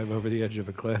truck and drive over the edge of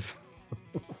a cliff.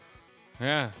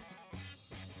 Yeah.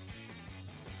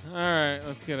 All right,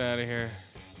 let's get out of here.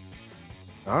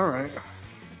 All right.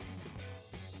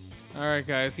 All right,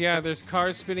 guys. Yeah, there's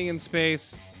cars spinning in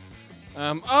space.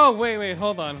 Oh, wait.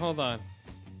 Hold on.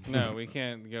 No, we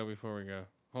can't go before we go.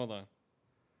 Hold on.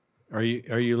 Are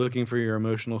you looking for your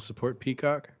emotional support,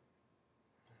 Peacock?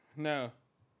 No,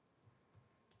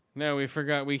 we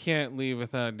forgot. We can't leave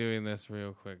without doing this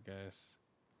real quick, guys.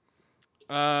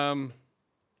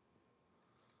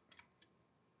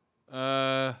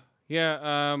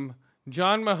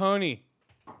 John Mahoney.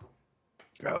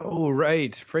 Oh,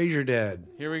 right. Frasier Dad.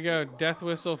 Here we go. Death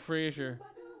Whistle Frasier.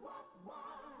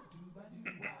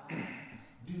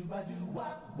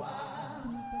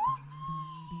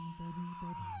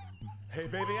 Hey,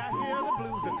 baby, I hear the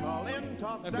blues are calling.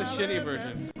 Toss That's a salads shitty and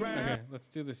version. scram- Okay, let's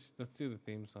do this. Let's do the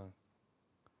theme song.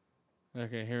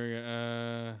 Okay, here we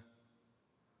go.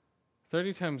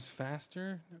 30 times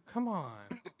faster? Come on.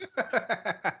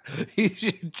 You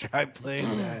should try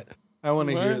playing that. I want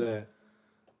to hear What? that.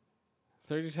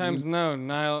 30 times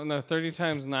no, 30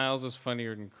 times Niles is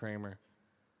funnier than Kramer.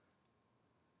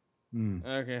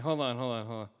 Okay, hold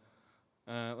on.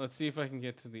 Let's see if I can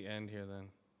get to the end here then.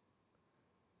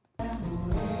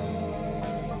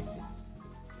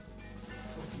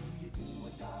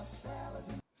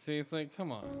 See, it's like,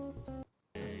 come on.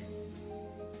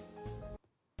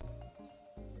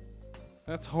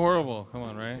 That's horrible. Come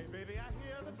on, right? Baby, I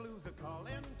hear the blues are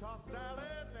calling. Toss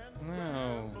salads and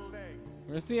No. scrambled eggs.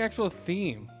 Where's the actual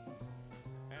theme?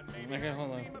 And maybe Okay, I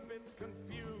hold on. seem a bit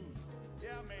confused. Yeah,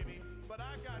 maybe, but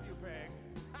I got you pegged.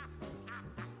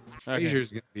 Okay.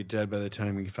 Frasier's going to be dead by the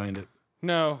time we find it.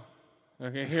 No.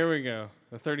 Okay, here we go.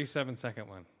 The 37-second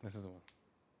one. This is the one.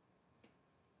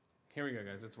 Here we go,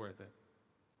 guys. It's worth it.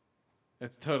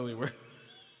 It's totally worth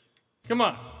it. Come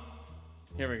on.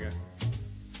 Here we go.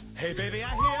 Hey, baby, I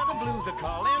hear the blues are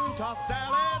calling. Toss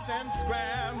salads and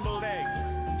scrambled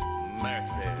eggs.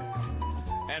 Mercy.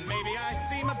 And maybe I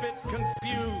seem a bit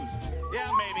confused.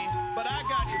 Yeah, maybe, but I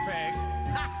got you pegged.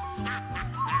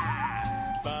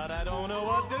 But I don't know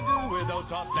what to do with those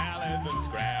tossed salads and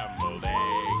scrambled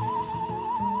eggs.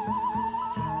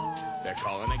 They're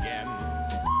calling again.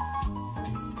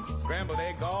 Scrambled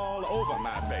eggs all over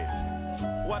my face.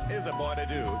 What is a boy to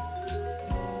do?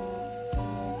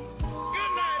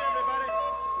 Good night, everybody.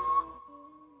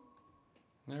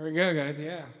 There we go, guys.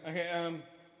 Yeah. Okay,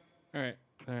 all right,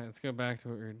 let's go back to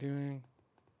what we were doing.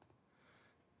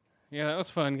 Yeah, that was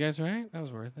fun, guys, right? That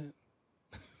was worth it.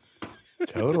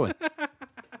 Totally.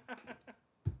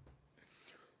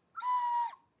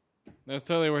 That was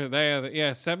totally worth it.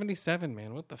 Yeah, 77,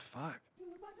 man. What the fuck?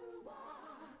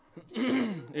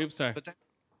 Oops, sorry. But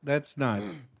that's not.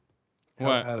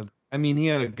 What? I mean, he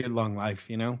had a good long life,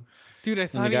 you know? Dude, I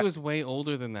thought he guy- was way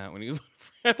older than that when he was.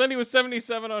 I thought he was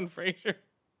 77 on Frasier.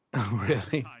 Oh,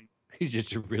 really? He's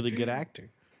just a really good actor.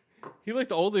 He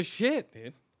looked old as shit,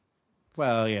 dude.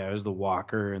 Well, yeah, it was the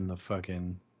Walker and the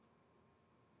fucking,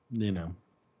 you know,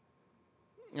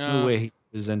 the way he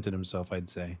presented himself, I'd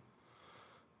say.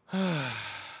 All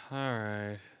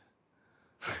right.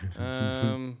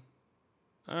 All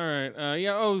right.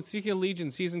 Yeah. Oh, Seeking Legion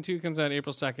season 2 comes out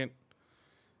April 2nd.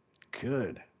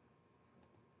 Good.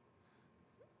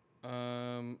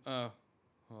 Oh,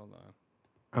 hold on.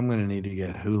 I'm going to need to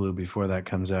get Hulu before that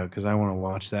comes out because I want to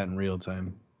watch that in real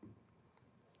time.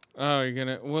 Oh, you're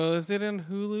gonna. Well, is it in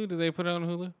Hulu? Do they put it on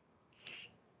Hulu?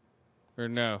 Or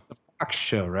no? It's a Fox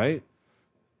show, right?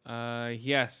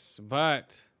 Yes,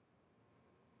 but.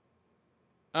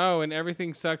 Oh, and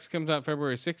Everything Sucks comes out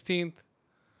February 16th.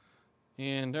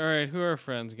 And all right, who are our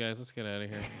friends, guys? Let's get out of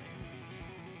here.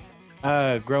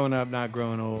 Growing Up, Not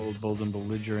Growing Old, Bold and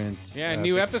Belligerent. Yeah,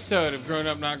 new episode of Grown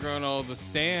Up Not Grown Old with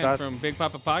Stan from Big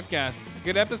Papa Podcast.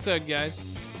 Good episode, guys.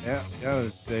 Yeah,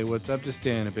 let's say what's up to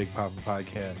Stan at Big Papa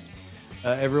Podcast.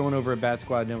 Everyone over at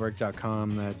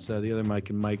BatsquadNetwork.com. That's the other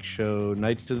Mike and Mike show.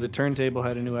 Knights to the Turntable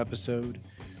had a new episode.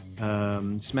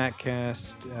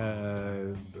 Smackcast,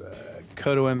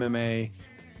 Kodo MMA,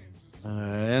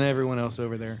 and everyone else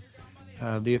over there.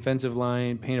 The Offensive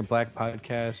Line, Paint a Black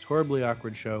Podcast, Horribly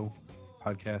Awkward Show,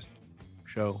 podcast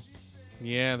show.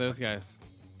 Yeah, those guys.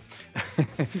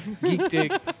 Geek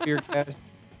Dig, Fearcast,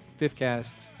 Fifth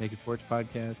Cast, Naked Sports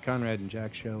Podcast, Conrad and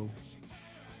Jack Show.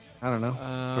 I don't know.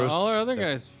 All our other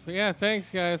guys. Yeah, thanks,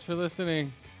 guys, for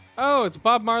listening. Oh, it's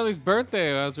Bob Marley's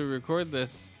birthday as we record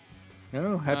this.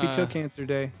 Oh, happy Toe Cancer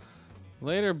Day.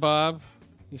 Later, Bob.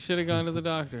 You should have gone to the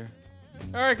doctor.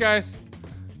 All right, guys.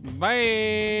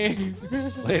 Bye.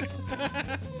 Later.